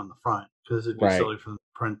it would be on the front because it'd be silly for them to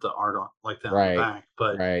print the art on like that on the back.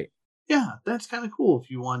 But yeah, that's kind of cool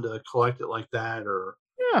if you wanted to collect it like that, or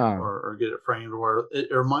get it framed. Or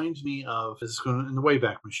it reminds me of this is going in the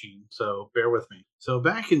Wayback Machine, so bear with me. So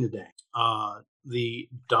back in the day, the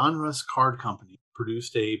Donruss Card Company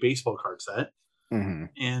produced a baseball card set,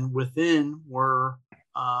 and within were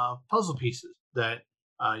puzzle pieces that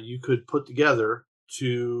you could put together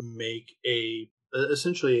to make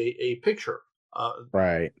essentially a picture,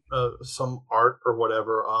 some art or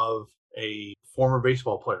whatever of a former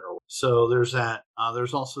baseball player. So there's that.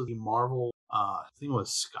 There's also the Marvel, I think it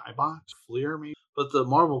was Skybox, Fleer maybe, but the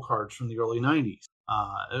Marvel cards from the early 90s.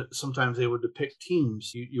 Sometimes they would depict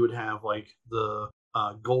teams. You would have like the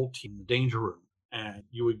gold team, the Danger Room, and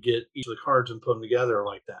you would get each of the cards and put them together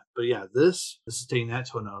like that. But yeah, this is taking that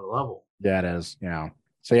to another level. Yeah, it is. Yeah.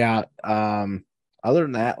 So yeah, other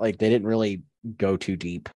than that, like they didn't really go too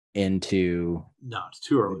deep into. No, it's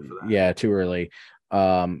too early for that. Yeah, too early.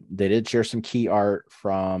 They did share some key art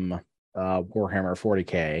from Warhammer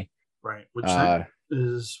 40K. Right, which that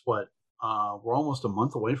is what we're almost a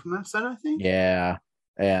month away from that set, I think. Yeah,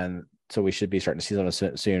 and so we should be starting to see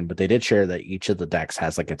them soon. But they did share that each of the decks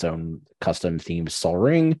has like its own custom themed Sol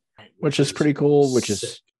Ring, which is pretty cool. Which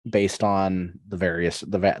is based on the various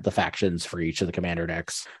the factions for each of the commander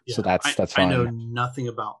decks. Yeah, so that's fun. I know nothing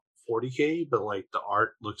about 40K, but like the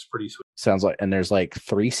art looks pretty sweet. Sounds like, and there's like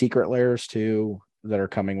 3 secret layers too that are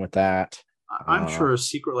coming with that. I'm sure a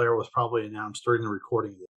secret layer was probably announced during the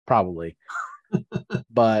recording of this. Probably.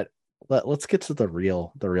 But let's get to the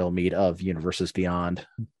real meat of Universes Beyond.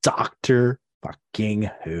 Doctor fucking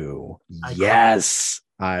Who. Yes.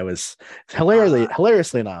 I was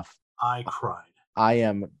hilariously enough. I cried. I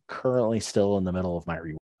am currently still in the middle of my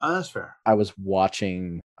rewatch. Oh, that's fair. I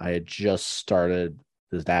had just started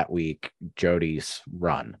that week Jody's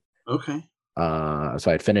run. Okay. So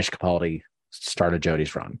I'd finished Capaldi, started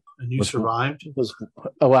Jody's run. And you survived?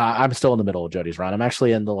 Well, I'm still in the middle of Jody's run. I'm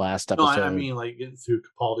actually in the last episode. No, I mean like getting through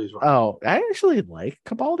Capaldi's run. Oh, I actually like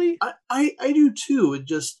Capaldi. I do too. It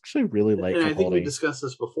just actually really like Capaldi. I think we discussed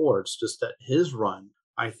this before. It's just that his run,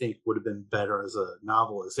 I think, would have been better as a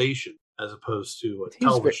novelization as opposed to a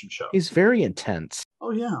television show. He's very intense.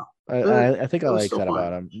 Oh yeah. I think I like that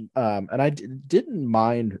about him. And I didn't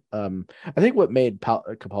mind. I think what made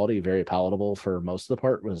Capaldi very palatable for most of the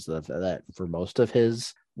part was that for most of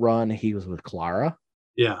his run, he was with Clara.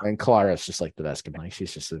 Yeah. And Clara's just like the best companion.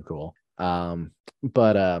 She's just so cool.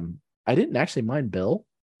 But I didn't actually mind Bill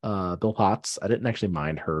Potts. I didn't actually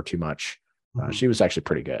mind her too much. She was actually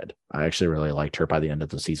pretty good. I actually really liked her by the end of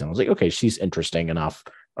the season. I was like, okay, she's interesting enough.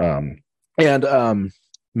 And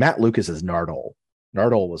Matt Lucas's Nardole.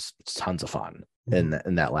 Nardole was tons of fun in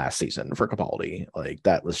that last season for Capaldi. Like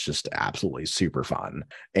that was just absolutely super fun.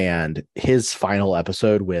 And his final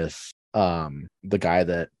episode with the guy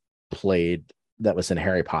that played that was in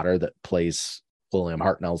Harry Potter that plays William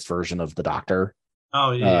Hartnell's version of the Doctor.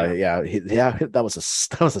 Oh yeah. Yeah, that was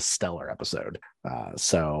a stellar episode.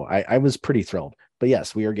 So I was pretty thrilled. But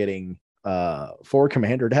yes, we are getting 4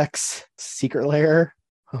 commander decks, secret lair,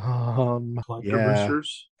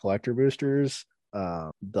 Boosters. collector boosters.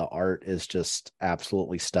 The art is just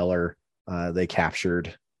absolutely stellar. They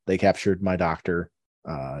captured my Doctor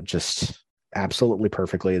just absolutely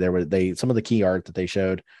perfectly. Some of the key art that they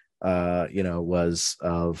showed was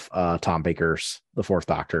of Tom Baker's the 4th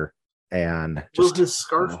Doctor, and just will his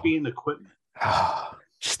scarf be an equipment?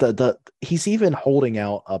 Just the he's even holding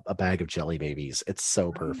out a bag of jelly babies. It's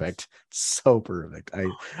so perfect. So perfect.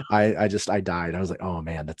 I died. I was like, oh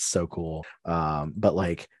man, that's so cool. But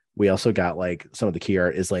like we also got like some of the key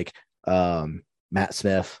art is like Matt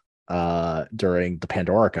Smith during the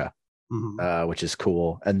Pandorica, which is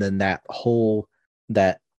cool. And then that whole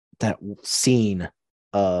that scene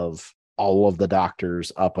of all of the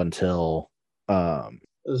Doctors up until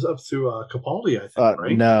it was up through Capaldi, I think,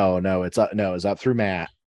 right? No, it's up through Matt.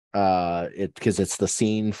 Because it's the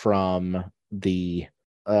scene from the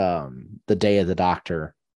Day of the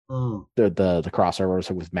Doctor, the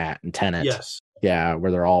crossover with Matt and Tennant. Yes, yeah,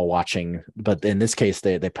 where they're all watching. But in this case,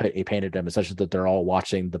 they painted them as such that they're all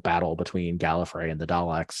watching the battle between Gallifrey and the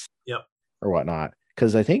Daleks. Yep, or whatnot.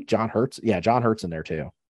 Because I think John Hurt's in there too.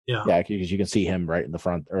 Yeah, because you can see him right in the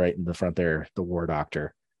front there, the War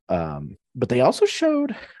Doctor. But they also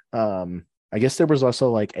showed, I guess there was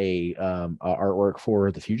also like a artwork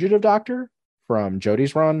for the Fugitive Doctor from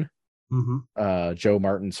Jodie's run. Joe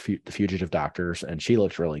Martin's The Fugitive Doctors, and she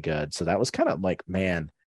looked really good. So that was kind of like, man,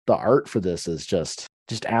 the art for this is just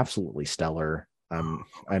absolutely stellar.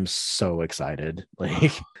 I'm so excited,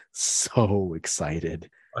 like so excited.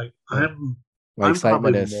 Like I'm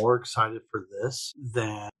probably more excited for this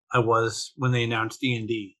than I was when they announced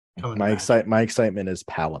D&D coming. My excitement is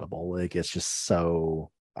palatable. Like it's just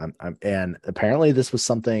so. And apparently this was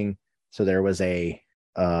something. So there was a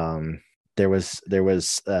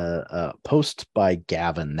post by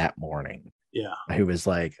Gavin that morning. Yeah, who was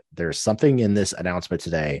like, "There's something in this announcement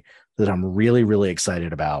today that I'm really, really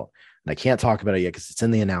excited about, and I can't talk about it yet because it's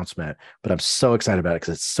in the announcement. But I'm so excited about it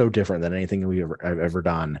because it's so different than anything I've ever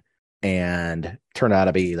done." And turned out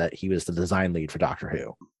to be that he was the design lead for Doctor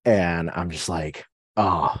Who, and I'm just like,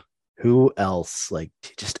 oh, who else? Like,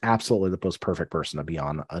 just absolutely the most perfect person to be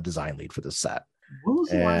on a design lead for this set. When was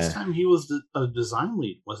the last time he was a design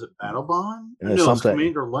lead? Was it Battle Bond? No, it was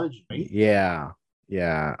Commander Legend, right? Yeah.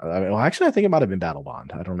 I mean, well, actually, I think it might have been Battle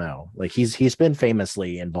Bond. I don't know. Like he's been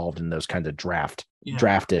famously involved in those kinds of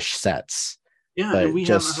draftish sets. Yeah, and we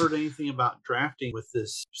haven't heard anything about drafting with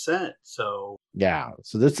this set. So yeah,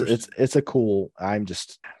 so it's a cool. I'm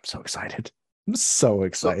so excited. I'm so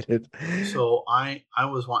excited. So I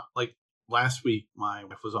was like last week. My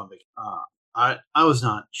wife was on vacation. I was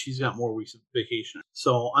not. She's got more weeks of vacation.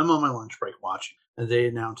 So I'm on my lunch break watching, and they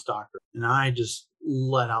announced Doctor, and I just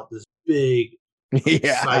let out this big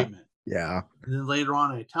excitement. Yeah. And then later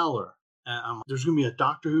on, I tell her, there's going to be a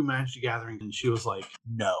Doctor Who Magic Gathering, and she was like,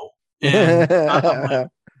 no. And I'm like,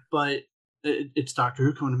 but it's Doctor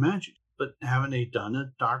Who coming to Magic. But haven't they done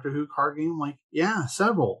a Doctor Who card game? Like, yeah,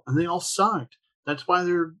 several, and they all sucked. That's why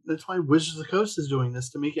Wizards of the Coast is doing this,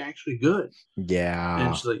 to make it actually good. Yeah.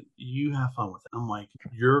 And she's like, you have fun with it. I'm like,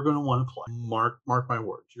 you're gonna want to play. Mark my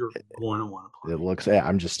words. You're going to want to play. It looks. Yeah,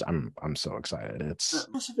 I'm so excited. It's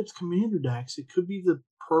unless if it's Commander decks, it could be the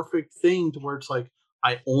perfect thing to where it's like,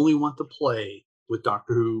 I only want to play with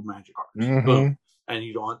Doctor Who Magic cards. Boom. And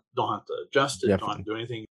you don't have to adjust it. Definitely. Don't have to do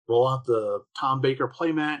anything. Roll out the Tom Baker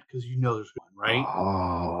playmat because there's one, right?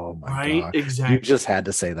 Oh my god! Exactly. You just had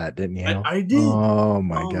to say that, didn't you? I did. Oh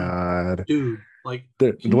my god, dude! Like,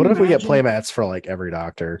 what if we get playmats for like every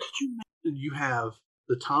Doctor? You have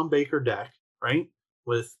the Tom Baker deck, right,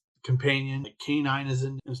 with companion, like K9 is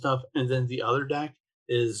in and stuff, and then the other deck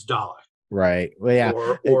is Dalek, right? Well, yeah.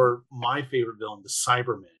 Or my favorite villain, the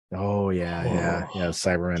Cybermen. Oh yeah,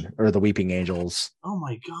 Cybermen or the Weeping Angels. Oh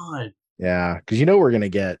my god. Yeah, because we're gonna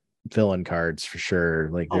get villain cards for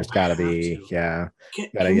sure. Like there's gotta be, yeah.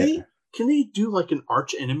 Can they do like an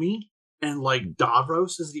arch enemy and like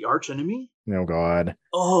Davros is the arch enemy? Oh god.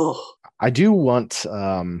 Oh, I do want.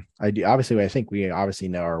 I do obviously. I think we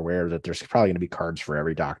obviously are aware that there's probably going to be cards for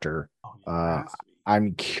every Doctor.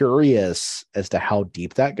 I'm curious as to how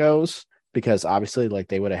deep that goes, because obviously, like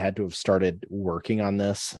they would have had to have started working on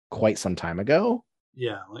this quite some time ago.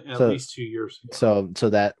 Yeah, like at least 2 years ago. So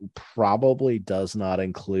that probably does not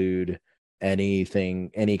include any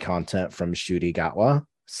content from Ncuti Gatwa.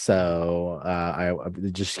 So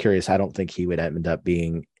I'm just curious. I don't think he would end up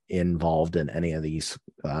being involved in any of these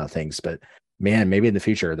things, but man, maybe in the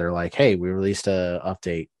future they're like, hey, we released a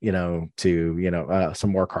update, to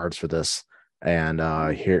some more cards for this, and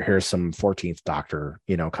here's some 14th Doctor,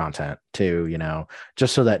 content too,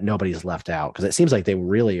 just so that nobody's left out, because it seems like they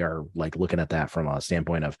really are like looking at that from a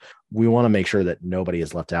standpoint of we want to make sure that nobody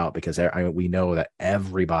is left out, because we know that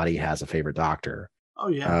everybody has a favorite Doctor. Oh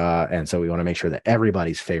yeah. And so we want to make sure that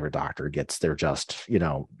everybody's favorite Doctor gets their just,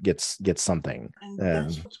 gets something. And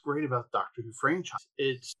that's what's great about the Doctor Who franchise.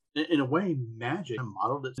 It's in a way magic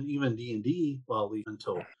modeled it, and even D&D, well, at least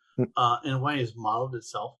until in a way has modeled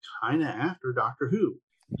itself kind of after Doctor Who.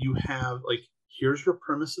 You have like, here's your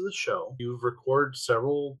premise of the show. You've recorded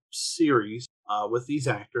several series with these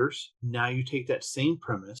actors. Now you take that same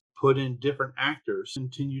premise, put in different actors,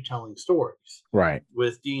 continue telling stories. Right.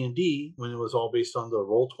 With D&D, when it was all based on the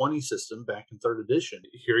Roll20 system back in 3rd edition,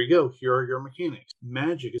 here you go. Here are your mechanics.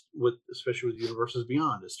 Magic, especially with Universes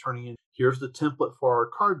Beyond, is turning in, here's the template for our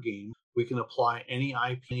card game. We can apply any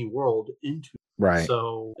IP, any world into it. Right.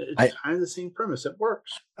 So it's kind of the same premise. It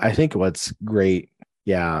works. I think what's great,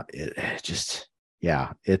 it's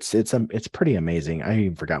pretty amazing. I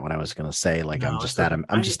even forgot what I was gonna say. Like, I'm just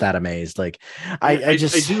that amazed. Like, I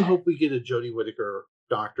do hope we get a Jodie Whittaker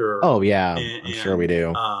Doctor. Oh yeah, I'm sure we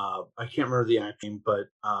do. I can't remember the actor name, but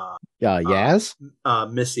Yaz?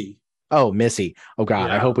 Missy. Oh, Missy. Oh God,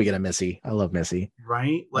 yeah. I hope we get a Missy. I love Missy.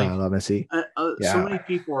 Right? Like, I love Missy. So many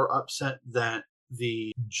people are upset that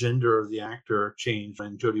the gender of the actor changed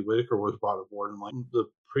when Jodie Whittaker was brought aboard, and like the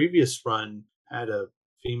previous run had a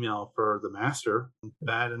female for the Master,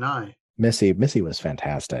 Bad and I. Missy was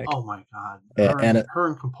fantastic. Oh my God, her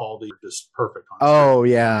and Capaldi are just perfect. Oh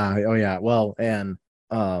yeah. Well, and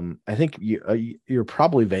I think you're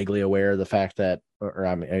probably vaguely aware of the fact that, or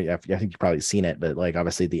I mean, I think you've probably seen it, but like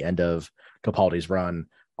obviously the end of Capaldi's run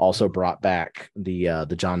also brought back the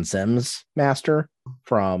John Sims Master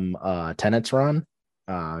from Tennant's run,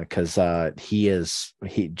 because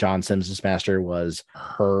John Sims' Master was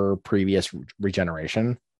her previous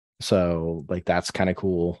regeneration, so like that's kind of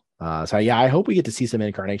cool. So yeah, I hope we get to see some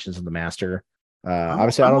incarnations of the Master.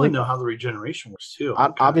 Obviously, I don't know how the regeneration works too.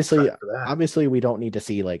 Obviously, we don't need to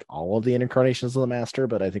see like all of the incarnations of the Master,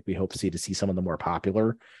 but I think we hope to see some of the more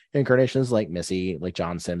popular incarnations, like Missy, like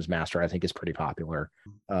John Sims Master. I think is pretty popular.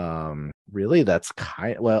 Really, that's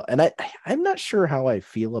and I'm not sure how I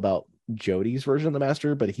feel about Jodie's version of the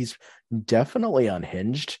Master, but he's definitely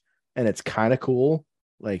unhinged, and it's kind of cool.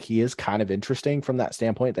 Like, he is kind of interesting from that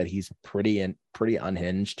standpoint that he's pretty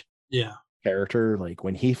unhinged. Yeah. Character. Like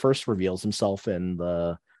when he first reveals himself in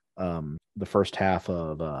the first half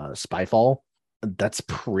of Spyfall, that's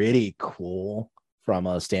pretty cool from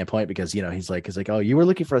a standpoint, because he's like, oh, you were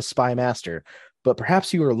looking for a spy master, but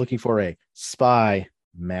perhaps you were looking for a spy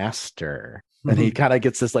master. And he kind of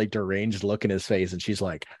gets this like deranged look in his face, and she's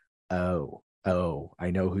like, oh,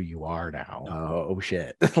 I know who you are now. Oh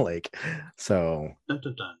shit. Like, so dun,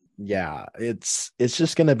 dun, dun. Yeah, it's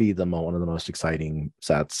just gonna be one of the most exciting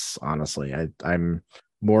sets. Honestly, I'm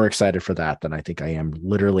more excited for that than I think I am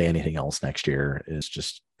literally anything else next year. Is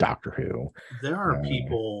just Doctor Who. There are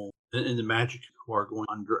people in the Magic who are going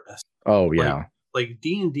underestimate. Oh yeah, like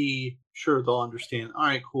D&D. Sure, they'll understand. All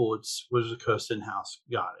right, cool. It's Wizards of the Coast in-house.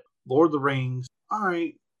 Got it. Lord of the Rings. All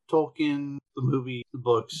right, Tolkien, the movie, the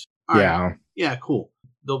books. All right. Yeah, cool.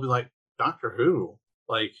 They'll be like, Doctor Who,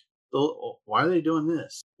 like. Why are they doing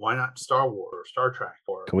this? Why not Star Wars or Star Trek?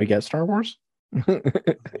 Or can we get Star Wars? Oh my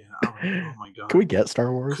God! Can we get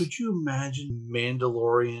Star Wars? Could you imagine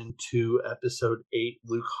Mandalorian 2 Episode 8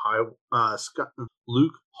 Luke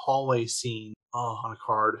hallway scene on a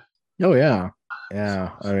card? Oh yeah. I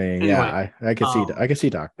mean, anyway, I could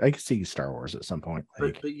see Star Wars at some point.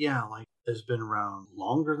 Like, but yeah, like it's been around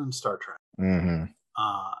longer than Star Trek. Mm-hmm.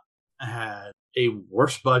 Had a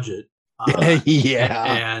worse budget.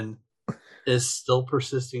 And is still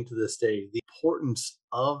persisting to this day. The importance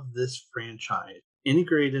of this franchise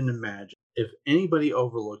integrated into Magic. If anybody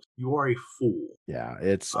overlooks, you are a fool. Yeah,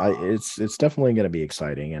 it's definitely going to be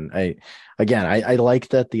exciting. And I like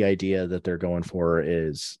that the idea that they're going for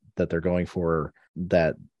is that they're going to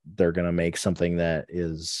make something that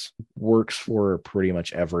works for pretty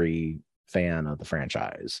much every fan of the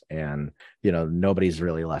franchise, and nobody's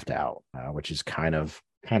really left out, which is kind of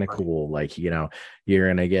cool. Like, you're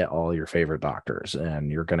gonna get all your favorite Doctors, and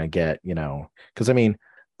you're gonna get, because I mean,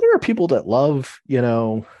 there are people that love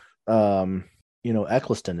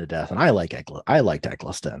Eccleston to death, and I liked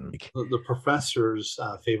Eccleston. The Professor's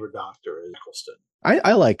favorite Doctor is Eccleston.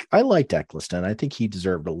 I liked Eccleston. I think he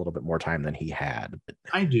deserved a little bit more time than he had.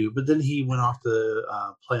 I do, but then he went off to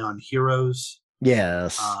play on Heroes.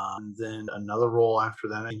 Yes. And then another role after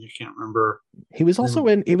that, I can't remember. He was also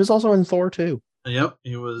in Thor 2. Yep,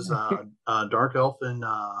 he was Dark Elf in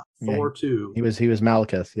Yeah. Thor 2. He was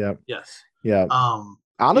Malekith. Yep. Yes. Yeah. Yeah,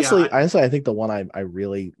 Honestly, I think the one I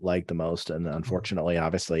really like the most, and unfortunately,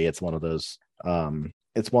 obviously, it's one of those.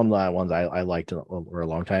 It's one of the ones I liked for a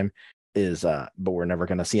long time. Is but we're never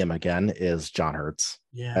going to see him again. Is John Hurt's.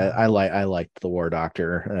 yeah. I liked the War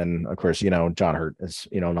Doctor, and of course, John Hurt is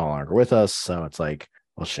no longer with us, so it's like,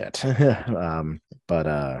 well, shit.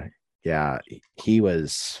 But yeah, he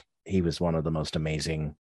was one of the most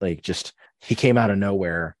amazing. Like, just he came out of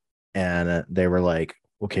nowhere, and they were like,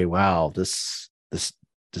 okay, wow, this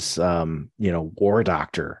War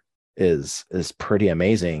Doctor is pretty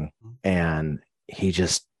amazing, and he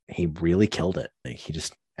really killed it. Like, he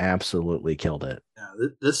just absolutely killed it. Yeah,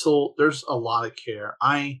 there's a lot of care.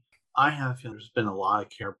 I have a feeling there's been a lot of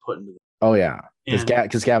care put into this. Oh yeah,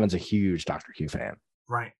 because Gavin's a huge Doctor Who fan.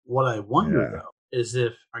 Right. What I wonder though is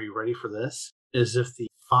are you ready for this? Is if the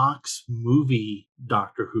Fox movie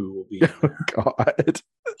Doctor Who will be in there. God.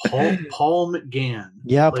 Paul McGann.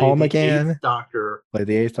 Yeah, Paul McGann. Played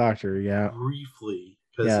the Eighth Doctor, yeah. Briefly,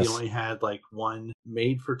 because he only had like one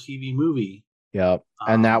made-for-TV movie. Yep.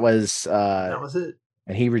 And that was it.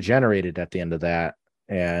 And he regenerated at the end of that.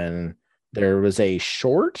 And there was a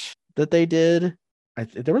short that they did.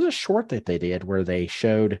 There was a short that they did where they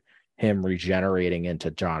showed him regenerating into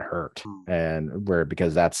John Hurt, and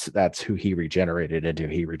because that's who he regenerated into.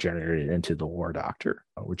 He regenerated into the War Doctor,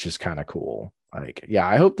 which is kind of cool. Like, yeah,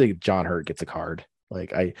 I hope that John Hurt gets a card.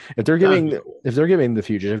 Like, if they're giving the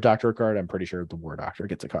Fugitive Doctor a card, I'm pretty sure the War Doctor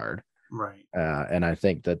gets a card. Right. And I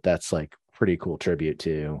think that's like pretty cool tribute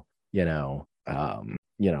to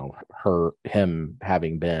him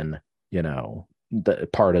having been the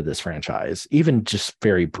part of this franchise, even just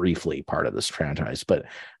very briefly part of this franchise, but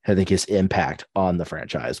I think his impact on the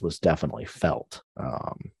franchise was definitely felt,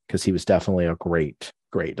 because he was definitely a great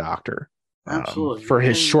doctor. Absolutely. For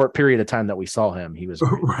his short period of time that we saw him, he was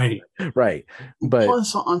right. But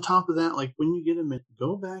plus, on top of that, like when you get him,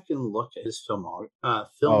 go back and look at his filmography.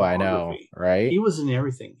 Oh, I know, right? He was in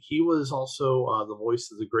everything. He was also the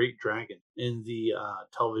voice of the Great Dragon in the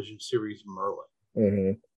television series Merlin.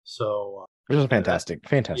 Mm-hmm. So he was a fantastic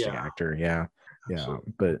actor. Yeah. Absolutely.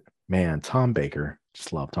 Yeah. But man, Tom Baker,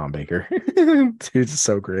 just love Tom Baker. Dude's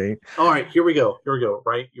so great. All right, here we go.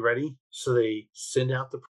 Right, you ready? So they send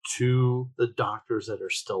out to the doctors that are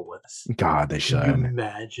still with us. God, they should. Can you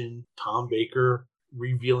imagine Tom Baker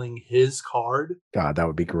revealing his card? God, that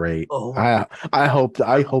would be great. Oh, I hope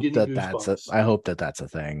that's a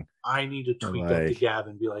thing. I need to tweet that to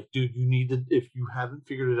Gavin. Be like, dude, you need to, if you haven't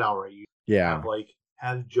figured it out right,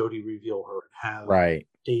 have Jodie reveal her. Have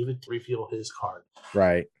David reveal his card.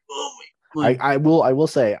 Right. I will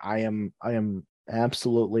say I am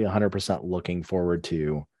absolutely 100% looking forward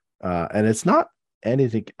to, and it's not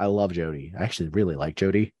anything. I love Jodie. I actually really like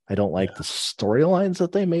Jodie. I don't like the storylines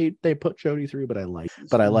that they put Jodie through, but I like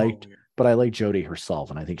Jodie herself,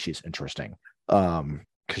 and I think she's interesting.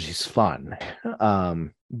 Because she's fun.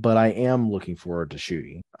 But I am looking forward to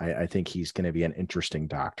Ncuti. I think he's going to be an interesting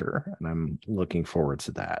doctor, and I'm looking forward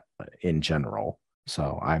to that in general.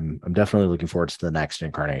 So I'm definitely looking forward to the next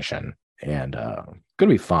incarnation, and going to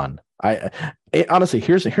be fun. Honestly,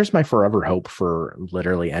 here's my forever hope for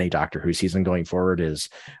literally any Doctor Who season going forward is,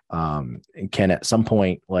 can at some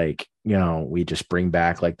point, like, we just bring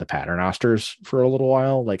back like the Paternosters for a little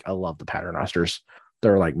while. Like, I love the Paternosters.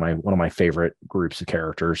 They're like one of my favorite groups of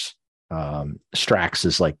characters. Strax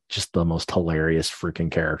is like just the most hilarious freaking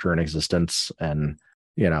character in existence, and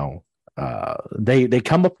they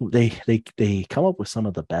come up with some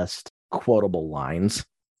of the best quotable lines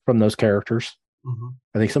from those characters. Mm-hmm.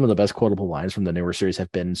 I think some of the best quotable lines from the newer series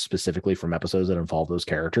have been specifically from episodes that involve those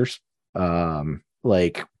characters. Madame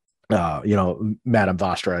Vastra,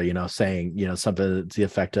 saying, something to the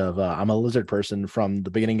effect of, I'm a lizard person from the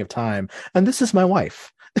beginning of time, and this is my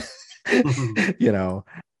wife.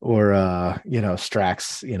 Or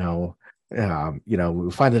Strax, we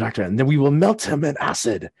find the Doctor, and then we will melt him in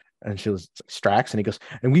acid. And she was Strax, and he goes,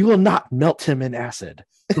 and we will not melt him in acid.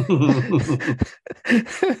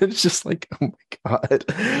 It's just like, oh my God.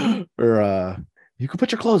 Or you can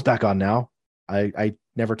put your clothes back on now. I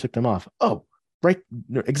never took them off. Oh, right,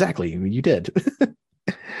 exactly, you did.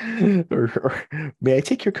 or may I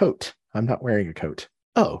take your coat? I'm not wearing a coat.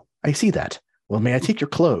 Oh, I see that. Well, may I take your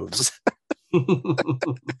clothes?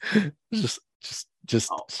 just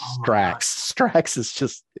Strax. Strax is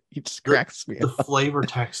just, he just cracks me up. The flavor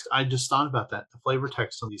text, I just thought about that. The flavor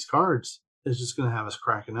text on these cards is just going to have us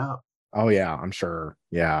cracking up. Oh yeah, I'm sure.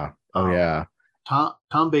 Yeah. Oh yeah.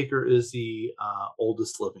 Tom Baker is the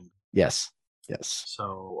oldest living. Yes.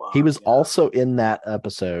 So he was also in that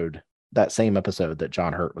episode, that same episode that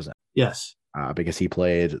John Hurt was in. Yes. Because he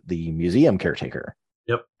played the museum caretaker.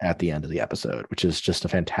 Yep. At the end of the episode, which is just a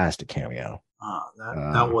fantastic cameo.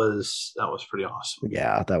 That was pretty awesome.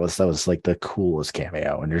 Yeah, that was like the coolest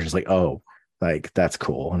cameo, and you're just like, oh, like that's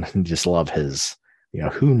cool, and you just love his,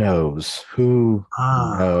 who knows,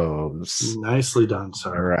 Nicely done,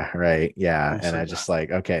 sir. Right, yeah. Nicely and I done. just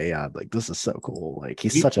like, okay, yeah, like this is so cool. Like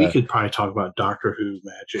we could probably talk about Doctor Who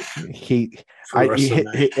magic.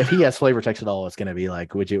 If he has flavor text at all, it's gonna be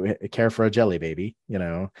like, would you care for a jelly baby?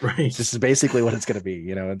 Right. This is basically what it's gonna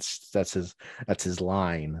be. That's his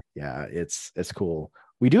line. Yeah, it's cool.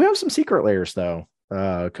 We do have some secret layers though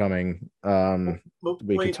coming.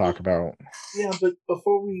 We could talk about. Yeah, but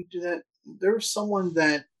before we do that, there's someone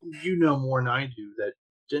that more than I do that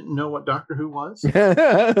didn't know what Doctor Who was.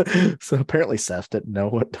 So apparently Seth didn't know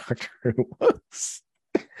what Doctor Who was.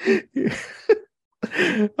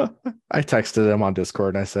 I texted him on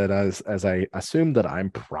Discord and I said, as I assumed that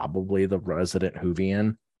I'm probably the resident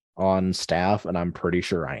Whovian on staff, and I'm pretty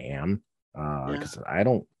sure I am, because I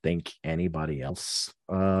don't think anybody else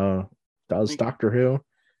does Doctor Who.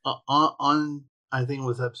 On I think it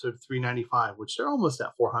was episode 395, which they're almost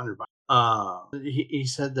at 400 by. He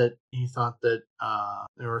said that he thought that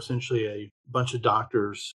there were essentially a bunch of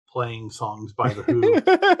doctors playing songs by the Who.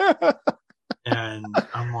 And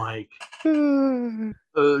I'm like,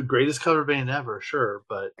 greatest cover band ever, sure,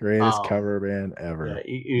 but greatest cover band ever. Yeah,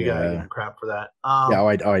 you gotta give him crap for that.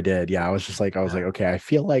 I did. Yeah, I was like, okay, I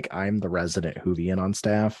feel like I'm the resident Whovian on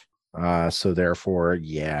staff. So therefore,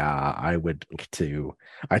 yeah, I would like to.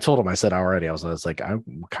 I told him, I said already, I was like, I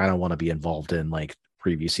kind of want to be involved in like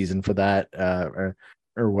preview season for that, or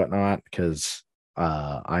whatnot, because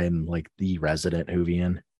I'm like the resident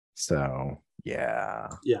Whovian. So yeah,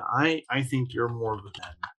 I think you're more of a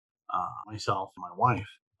than myself and my wife,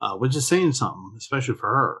 which is saying something, especially for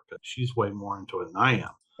her, because she's way more into it than I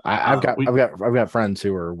am. I've got friends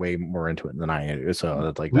who are way more into it than I am, so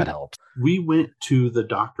that's like that helps. We went to the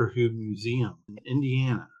Doctor Who Museum in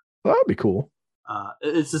Indiana. Well, that'd be cool.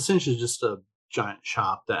 It's essentially just a giant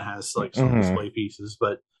shop that has like some display pieces,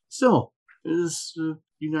 but still, it's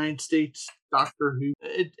United States Doctor Who.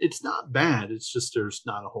 It's not bad. It's just there's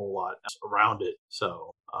not a whole lot around it. So,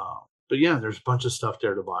 but yeah, there's a bunch of stuff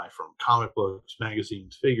there to buy, from comic books,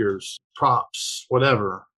 magazines, figures, props,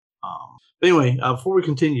 whatever. But anyway, before we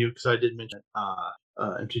continue, because I did mention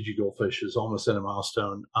MTG Goldfish is almost at a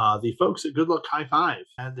milestone. The folks at Good Luck High Five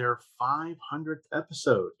had their 500th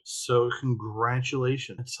episode. So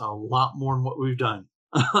congratulations. It's a lot more than what we've done.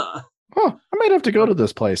 I might have to go to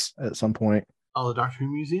this place at some point. Oh, the Doctor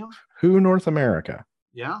Who Museum? Who, North America?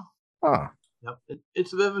 Yeah. Yep.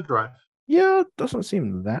 It's a bit of a drive. Yeah, it doesn't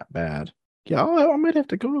seem that bad. Yeah, I might have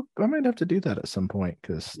to go. I might have to do that at some point,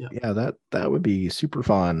 because that would be super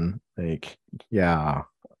fun. Like,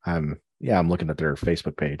 I'm looking at their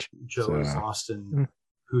Facebook page. Joe is lost in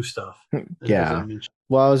Who stuff. Yeah.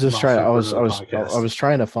 Well, I was just trying. I was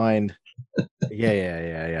trying to find.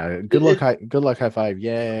 Yeah. Good luck, high five.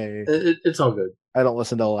 Yay! It's all good. I don't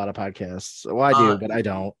listen to a lot of podcasts. Well, I do, but I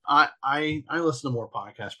don't. I listen to more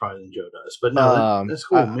podcasts probably than Joe does. But no, that's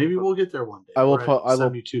cool. Maybe we'll get there one day. I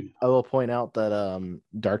will point out that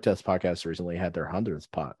Dark Death podcast recently had their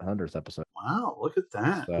 100th episode. Wow, look at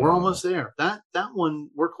that. So, we're almost there. That one,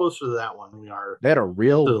 we're closer to that one than we are. They had a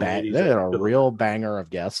real banger of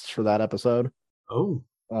guests for that episode. Oh.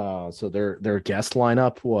 So their guest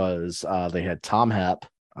lineup was they had Tom Hepp,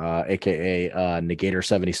 aka Negator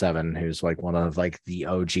 77, who's like one of like the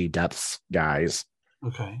OG Depths guys.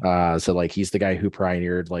 Okay. So like he's the guy who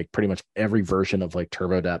pioneered like pretty much every version of like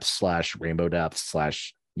Turbo Depths / Rainbow Depths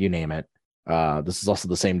 / you name it. This is also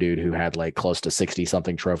the same dude who had like close to 60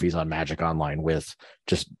 something trophies on Magic Online with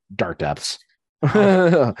just Dark Depths. They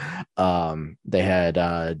had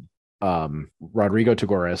Rodrigo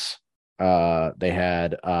Tagoras. They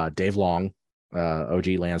had Dave Long, OG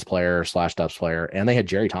Lands player / Depths player, and they had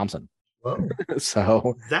Jerry Thompson. Whoa.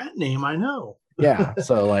 So that name I know. Yeah,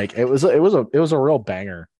 so like it was a real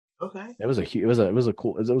banger. Okay. It was a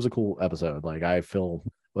cool episode. Like I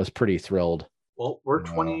was pretty thrilled. Well, we're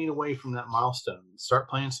 28 away from that milestone. Start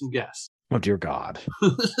playing some guests. Oh dear God.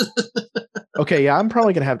 Okay, yeah, I'm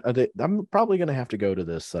probably gonna have to go to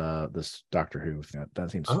this Doctor Who.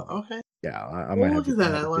 That seems fun. Okay. Yeah, I might have to do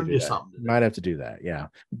that. Might have to do that. Yeah,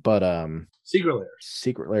 but Secret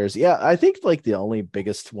Layers. Yeah, I think like the only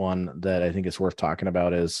biggest one that I think is worth talking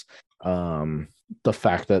about is the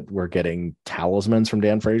fact that we're getting talismans from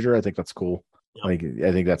Dan Fraser. I think that's cool. Yep. Like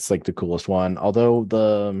I think that's like the coolest one. Although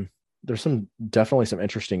definitely some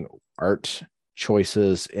interesting art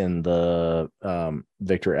choices in the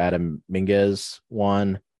Victor Adam Minguez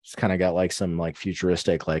one. It's kind of got like some like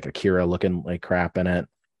futuristic like Akira looking like crap in it,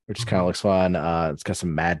 which kind of looks fun. It's got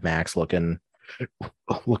some Mad Max looking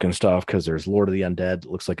stuff because there's Lord of the Undead. It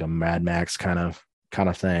looks like a Mad Max kind of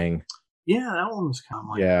thing. Yeah, that one was kind of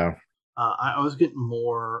like I was getting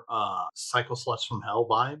more Cycle Sluts from Hell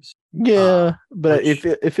vibes. Yeah, but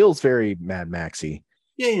it feels very Mad Maxy.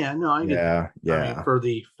 Yeah, no, I get that. Yeah. I mean, for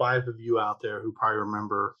the 5 of you out there who probably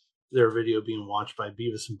remember their video being watched by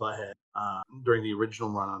Beavis and Butthead during the original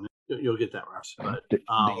run on it, you'll get that reference. But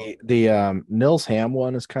the Nils Ham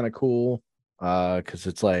one is kind of cool because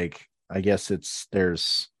it's like I guess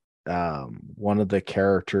there's one of the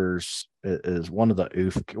characters is one of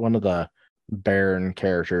the Baron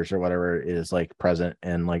characters or whatever is like present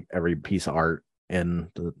in like every piece of art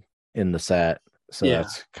in the set, so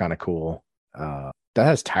that's kind of cool. That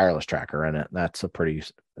has Tireless Tracker in it. That's a pretty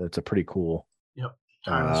cool. Yep.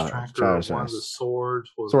 Tireless Tracker. One of the swords.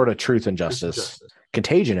 Sword of Truth and Justice.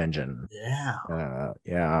 Contagion Engine. Yeah.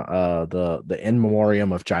 The In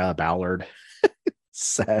Memoriam of Jaya Ballard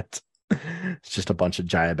set. It's just a bunch of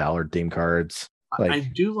Jaya Ballard theme cards. I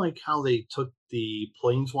do like how they took the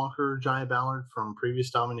Planeswalker Jaya Ballard from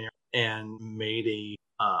previous Dominaria and made a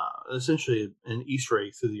essentially an Easter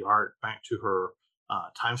egg through the art back to her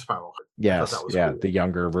time spiral. Yes, cool. The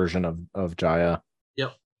younger version of Jaya.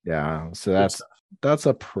 Yep. Yeah, so that's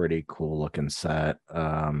a pretty cool looking set.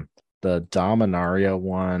 The Dominaria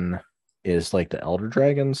one is like the Elder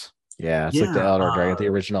Dragons. Yeah, it's like the Elder Dragon, the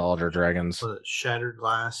original Elder Dragons. Shattered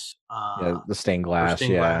glass. The stained glass.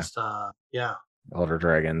 Elder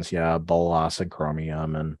Dragons. Bolas and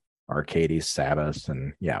Chromium and Arcades Sabbath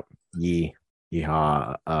and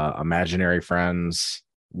Yeehaw. Imaginary Friends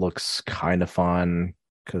looks kind of fun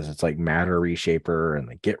because it's like Matter Reshaper and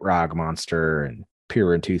the Gitrog monster and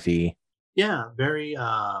Pure and Toothy. Yeah, very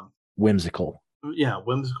whimsical. Yeah,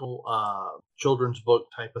 whimsical children's book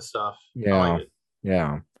type of stuff. Yeah, I like it.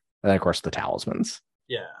 Yeah, and of course the talismans.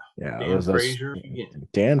 Yeah, Dan Fraser.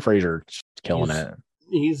 Dan Fraser killing it.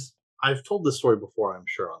 I've told this story before, I'm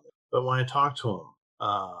sure, on this, but when I talked to him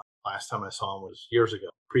last time I saw him was years ago,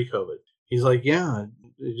 pre-COVID. He's like, yeah,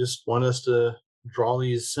 they just want us to draw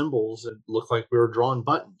these symbols that look like we were drawing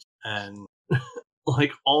buttons, and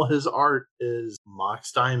like all his art is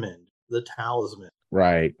Mox Diamond, the Talisman,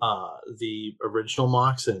 right? The original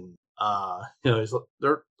Moxen.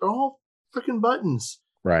 They're all freaking buttons,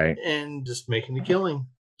 right? And just making the killing,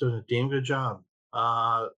 doing a damn good job.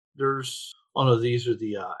 These are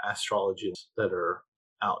the astrologies that are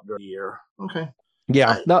out during the year. Okay.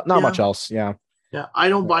 Yeah, not much else. Yeah. Yeah, I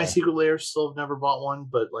don't buy Secret Layers. Still have never bought one,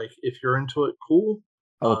 but like if you're into it, cool.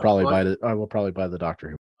 I will probably buy the Doctor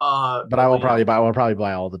Who. But I will probably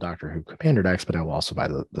buy all the Doctor Who Commander decks, but I will also buy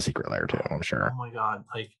the Secret Lair too. I'm sure. Oh my god!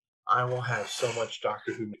 Like I will have so much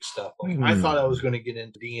Doctor Who stuff. Like I thought I was going to get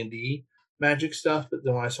into D&D Magic stuff, but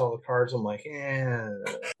then when I saw the cards, I'm like,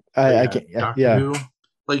 I can't. Doctor Who.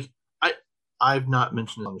 Like I've not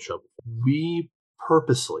mentioned it on the show before. We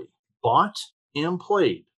purposely bought and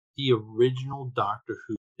played the original Doctor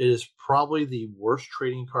Who. It is probably the worst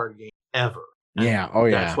trading card game ever. And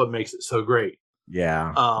that's what makes it so great.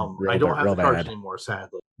 Yeah. I don't have the cards anymore,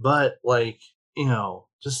 sadly. But like,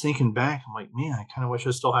 just thinking back, I'm like, man, I kind of wish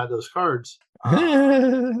I still had those cards.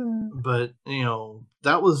 But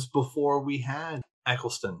that was before we had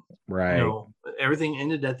Eccleston. Right. Everything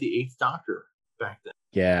ended at the 8th Doctor back then.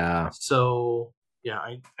 Yeah. So yeah,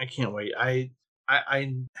 I can't wait. I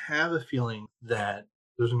have a feeling that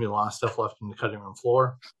there's gonna be a lot of stuff left in the cutting room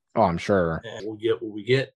floor. Oh, I'm sure. And we'll get what we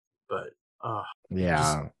get, but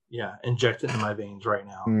inject it in my veins right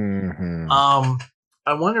now. Mm-hmm.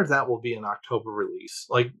 I wonder if that will be an October release.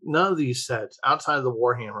 Like none of these sets outside of the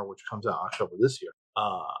Warhammer, which comes out October this year.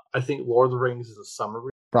 I think Lord of the Rings is a summer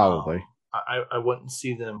release. Probably. I wouldn't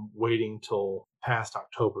see them waiting till past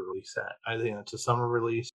October to release that. I think it's a summer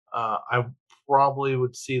release. I probably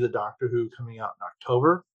would see the Doctor Who coming out in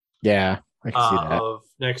October. Yeah, I can see that. Of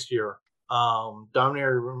next year.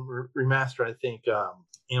 Dominaria Remastered, I think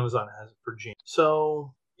Amazon has it for June.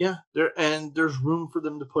 So yeah, there's room for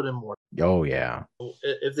them to put in more. Oh yeah.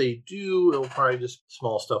 If they do, it'll probably just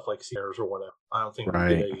small stuff like Sears or whatever. I don't think we'll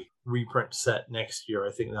get a reprint set next year.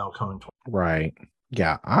 I think that'll come in. Right.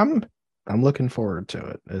 Yeah, I'm looking forward to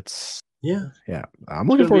it. I'm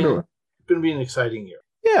looking forward to it. It's going to be an exciting year.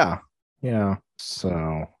 Yeah. So,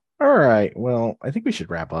 all right. Well, I think we should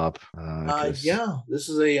wrap up. This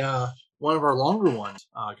is one of our longer ones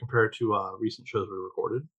compared to recent shows we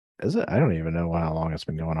recorded. Is it? I don't even know how long it's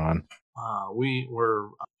been going on. We were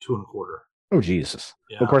 2 1/4. Oh Jesus.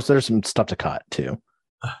 Yeah. Of course, there's some stuff to cut too.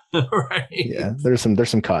 Right. Yeah, there's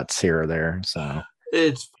some cuts here or there. So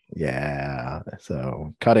It's yeah.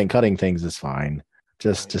 So cutting things is fine.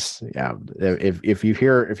 right. Just yeah. If you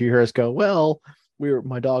hear us go, well,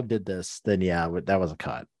 my dog did this, then yeah, that was a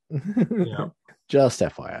cut. Yeah. Just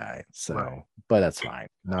FYI. So, Right. but that's fine.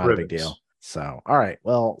 Not a big deal. Rivets. So, all right.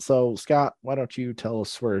 Well, so Scott, why don't you tell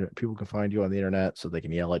us where people can find you on the internet so they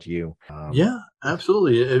can yell at you? Yeah,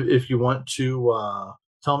 absolutely. If you want to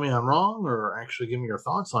tell me I'm wrong or actually give me your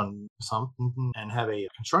thoughts on something and have a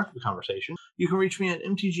constructive conversation, you can reach me at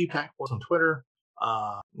MTG Packboys on Twitter.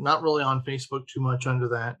 Not really on Facebook too much under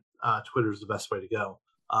that. Twitter is the best way to go.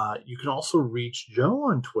 You can also reach Joe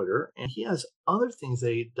on Twitter, and he has other things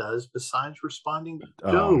that he does besides responding to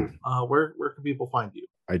Joe. Where can people find you?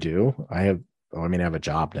 I do. I have. Oh, I mean, I have a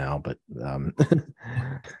job now, but no,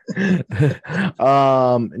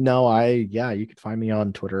 yeah, you can find me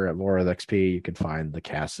on Twitter at Laura with XP. You can find the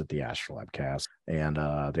cast at the Astrolab cast and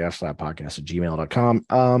the Astrolab podcast at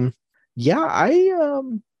gmail.com. Yeah,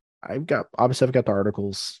 I've got the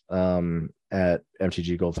articles at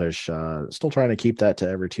MTG Goldfish. Still trying to keep that to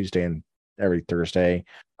every Tuesday and every Thursday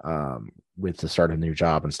with the start of a new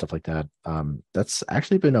job and stuff like that. That's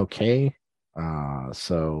actually been okay.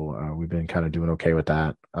 So we've been kind of doing okay with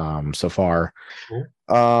that so far. Cool.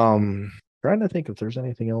 Trying to think if there's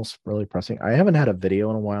anything else really pressing. I haven't had a video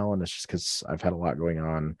in a while, and it's just because I've had a lot going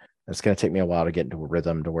on. It's going to take me a while to get into a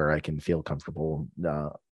rhythm to where I can feel comfortable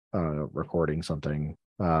recording something,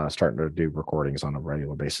 starting to do recordings on a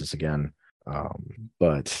regular basis again.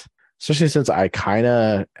 But especially since I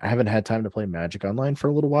haven't had time to play Magic Online for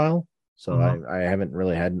a little while, so I haven't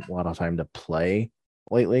really had a lot of time to play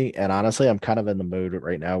lately. And honestly, I'm kind of in the mood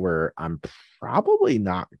right now where I'm probably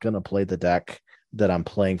not going to play the deck that I'm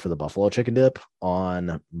playing for the Buffalo Chicken Dip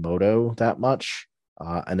on Moto that much.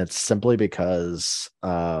 And it's simply because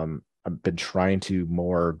I've been trying to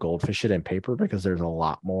more goldfish it in paper because there's a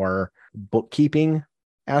lot more bookkeeping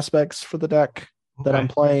aspects for the deck that I'm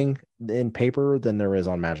playing in paper than there is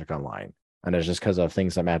on Magic Online. And it's just because of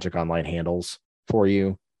things that Magic Online handles for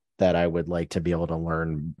you that I would like to be able to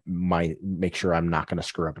learn make sure I'm not going to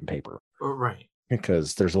screw up in paper. Right.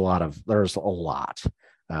 Because there's a lot.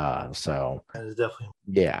 So that is definitely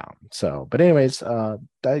yeah. So, but anyways,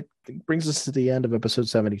 that brings us to the end of episode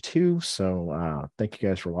 72. So thank you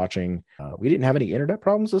guys for watching. We didn't have any internet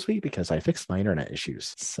problems this week because I fixed my internet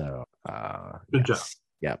issues. So good job.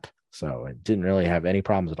 Yep. So it didn't really have any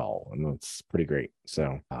problems at all. And it's pretty great.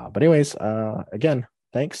 So but anyways, again,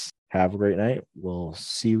 thanks. Have a great night. We'll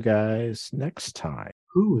see you guys next time.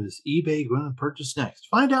 Who is eBay going to purchase next?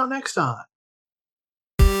 Find out next time.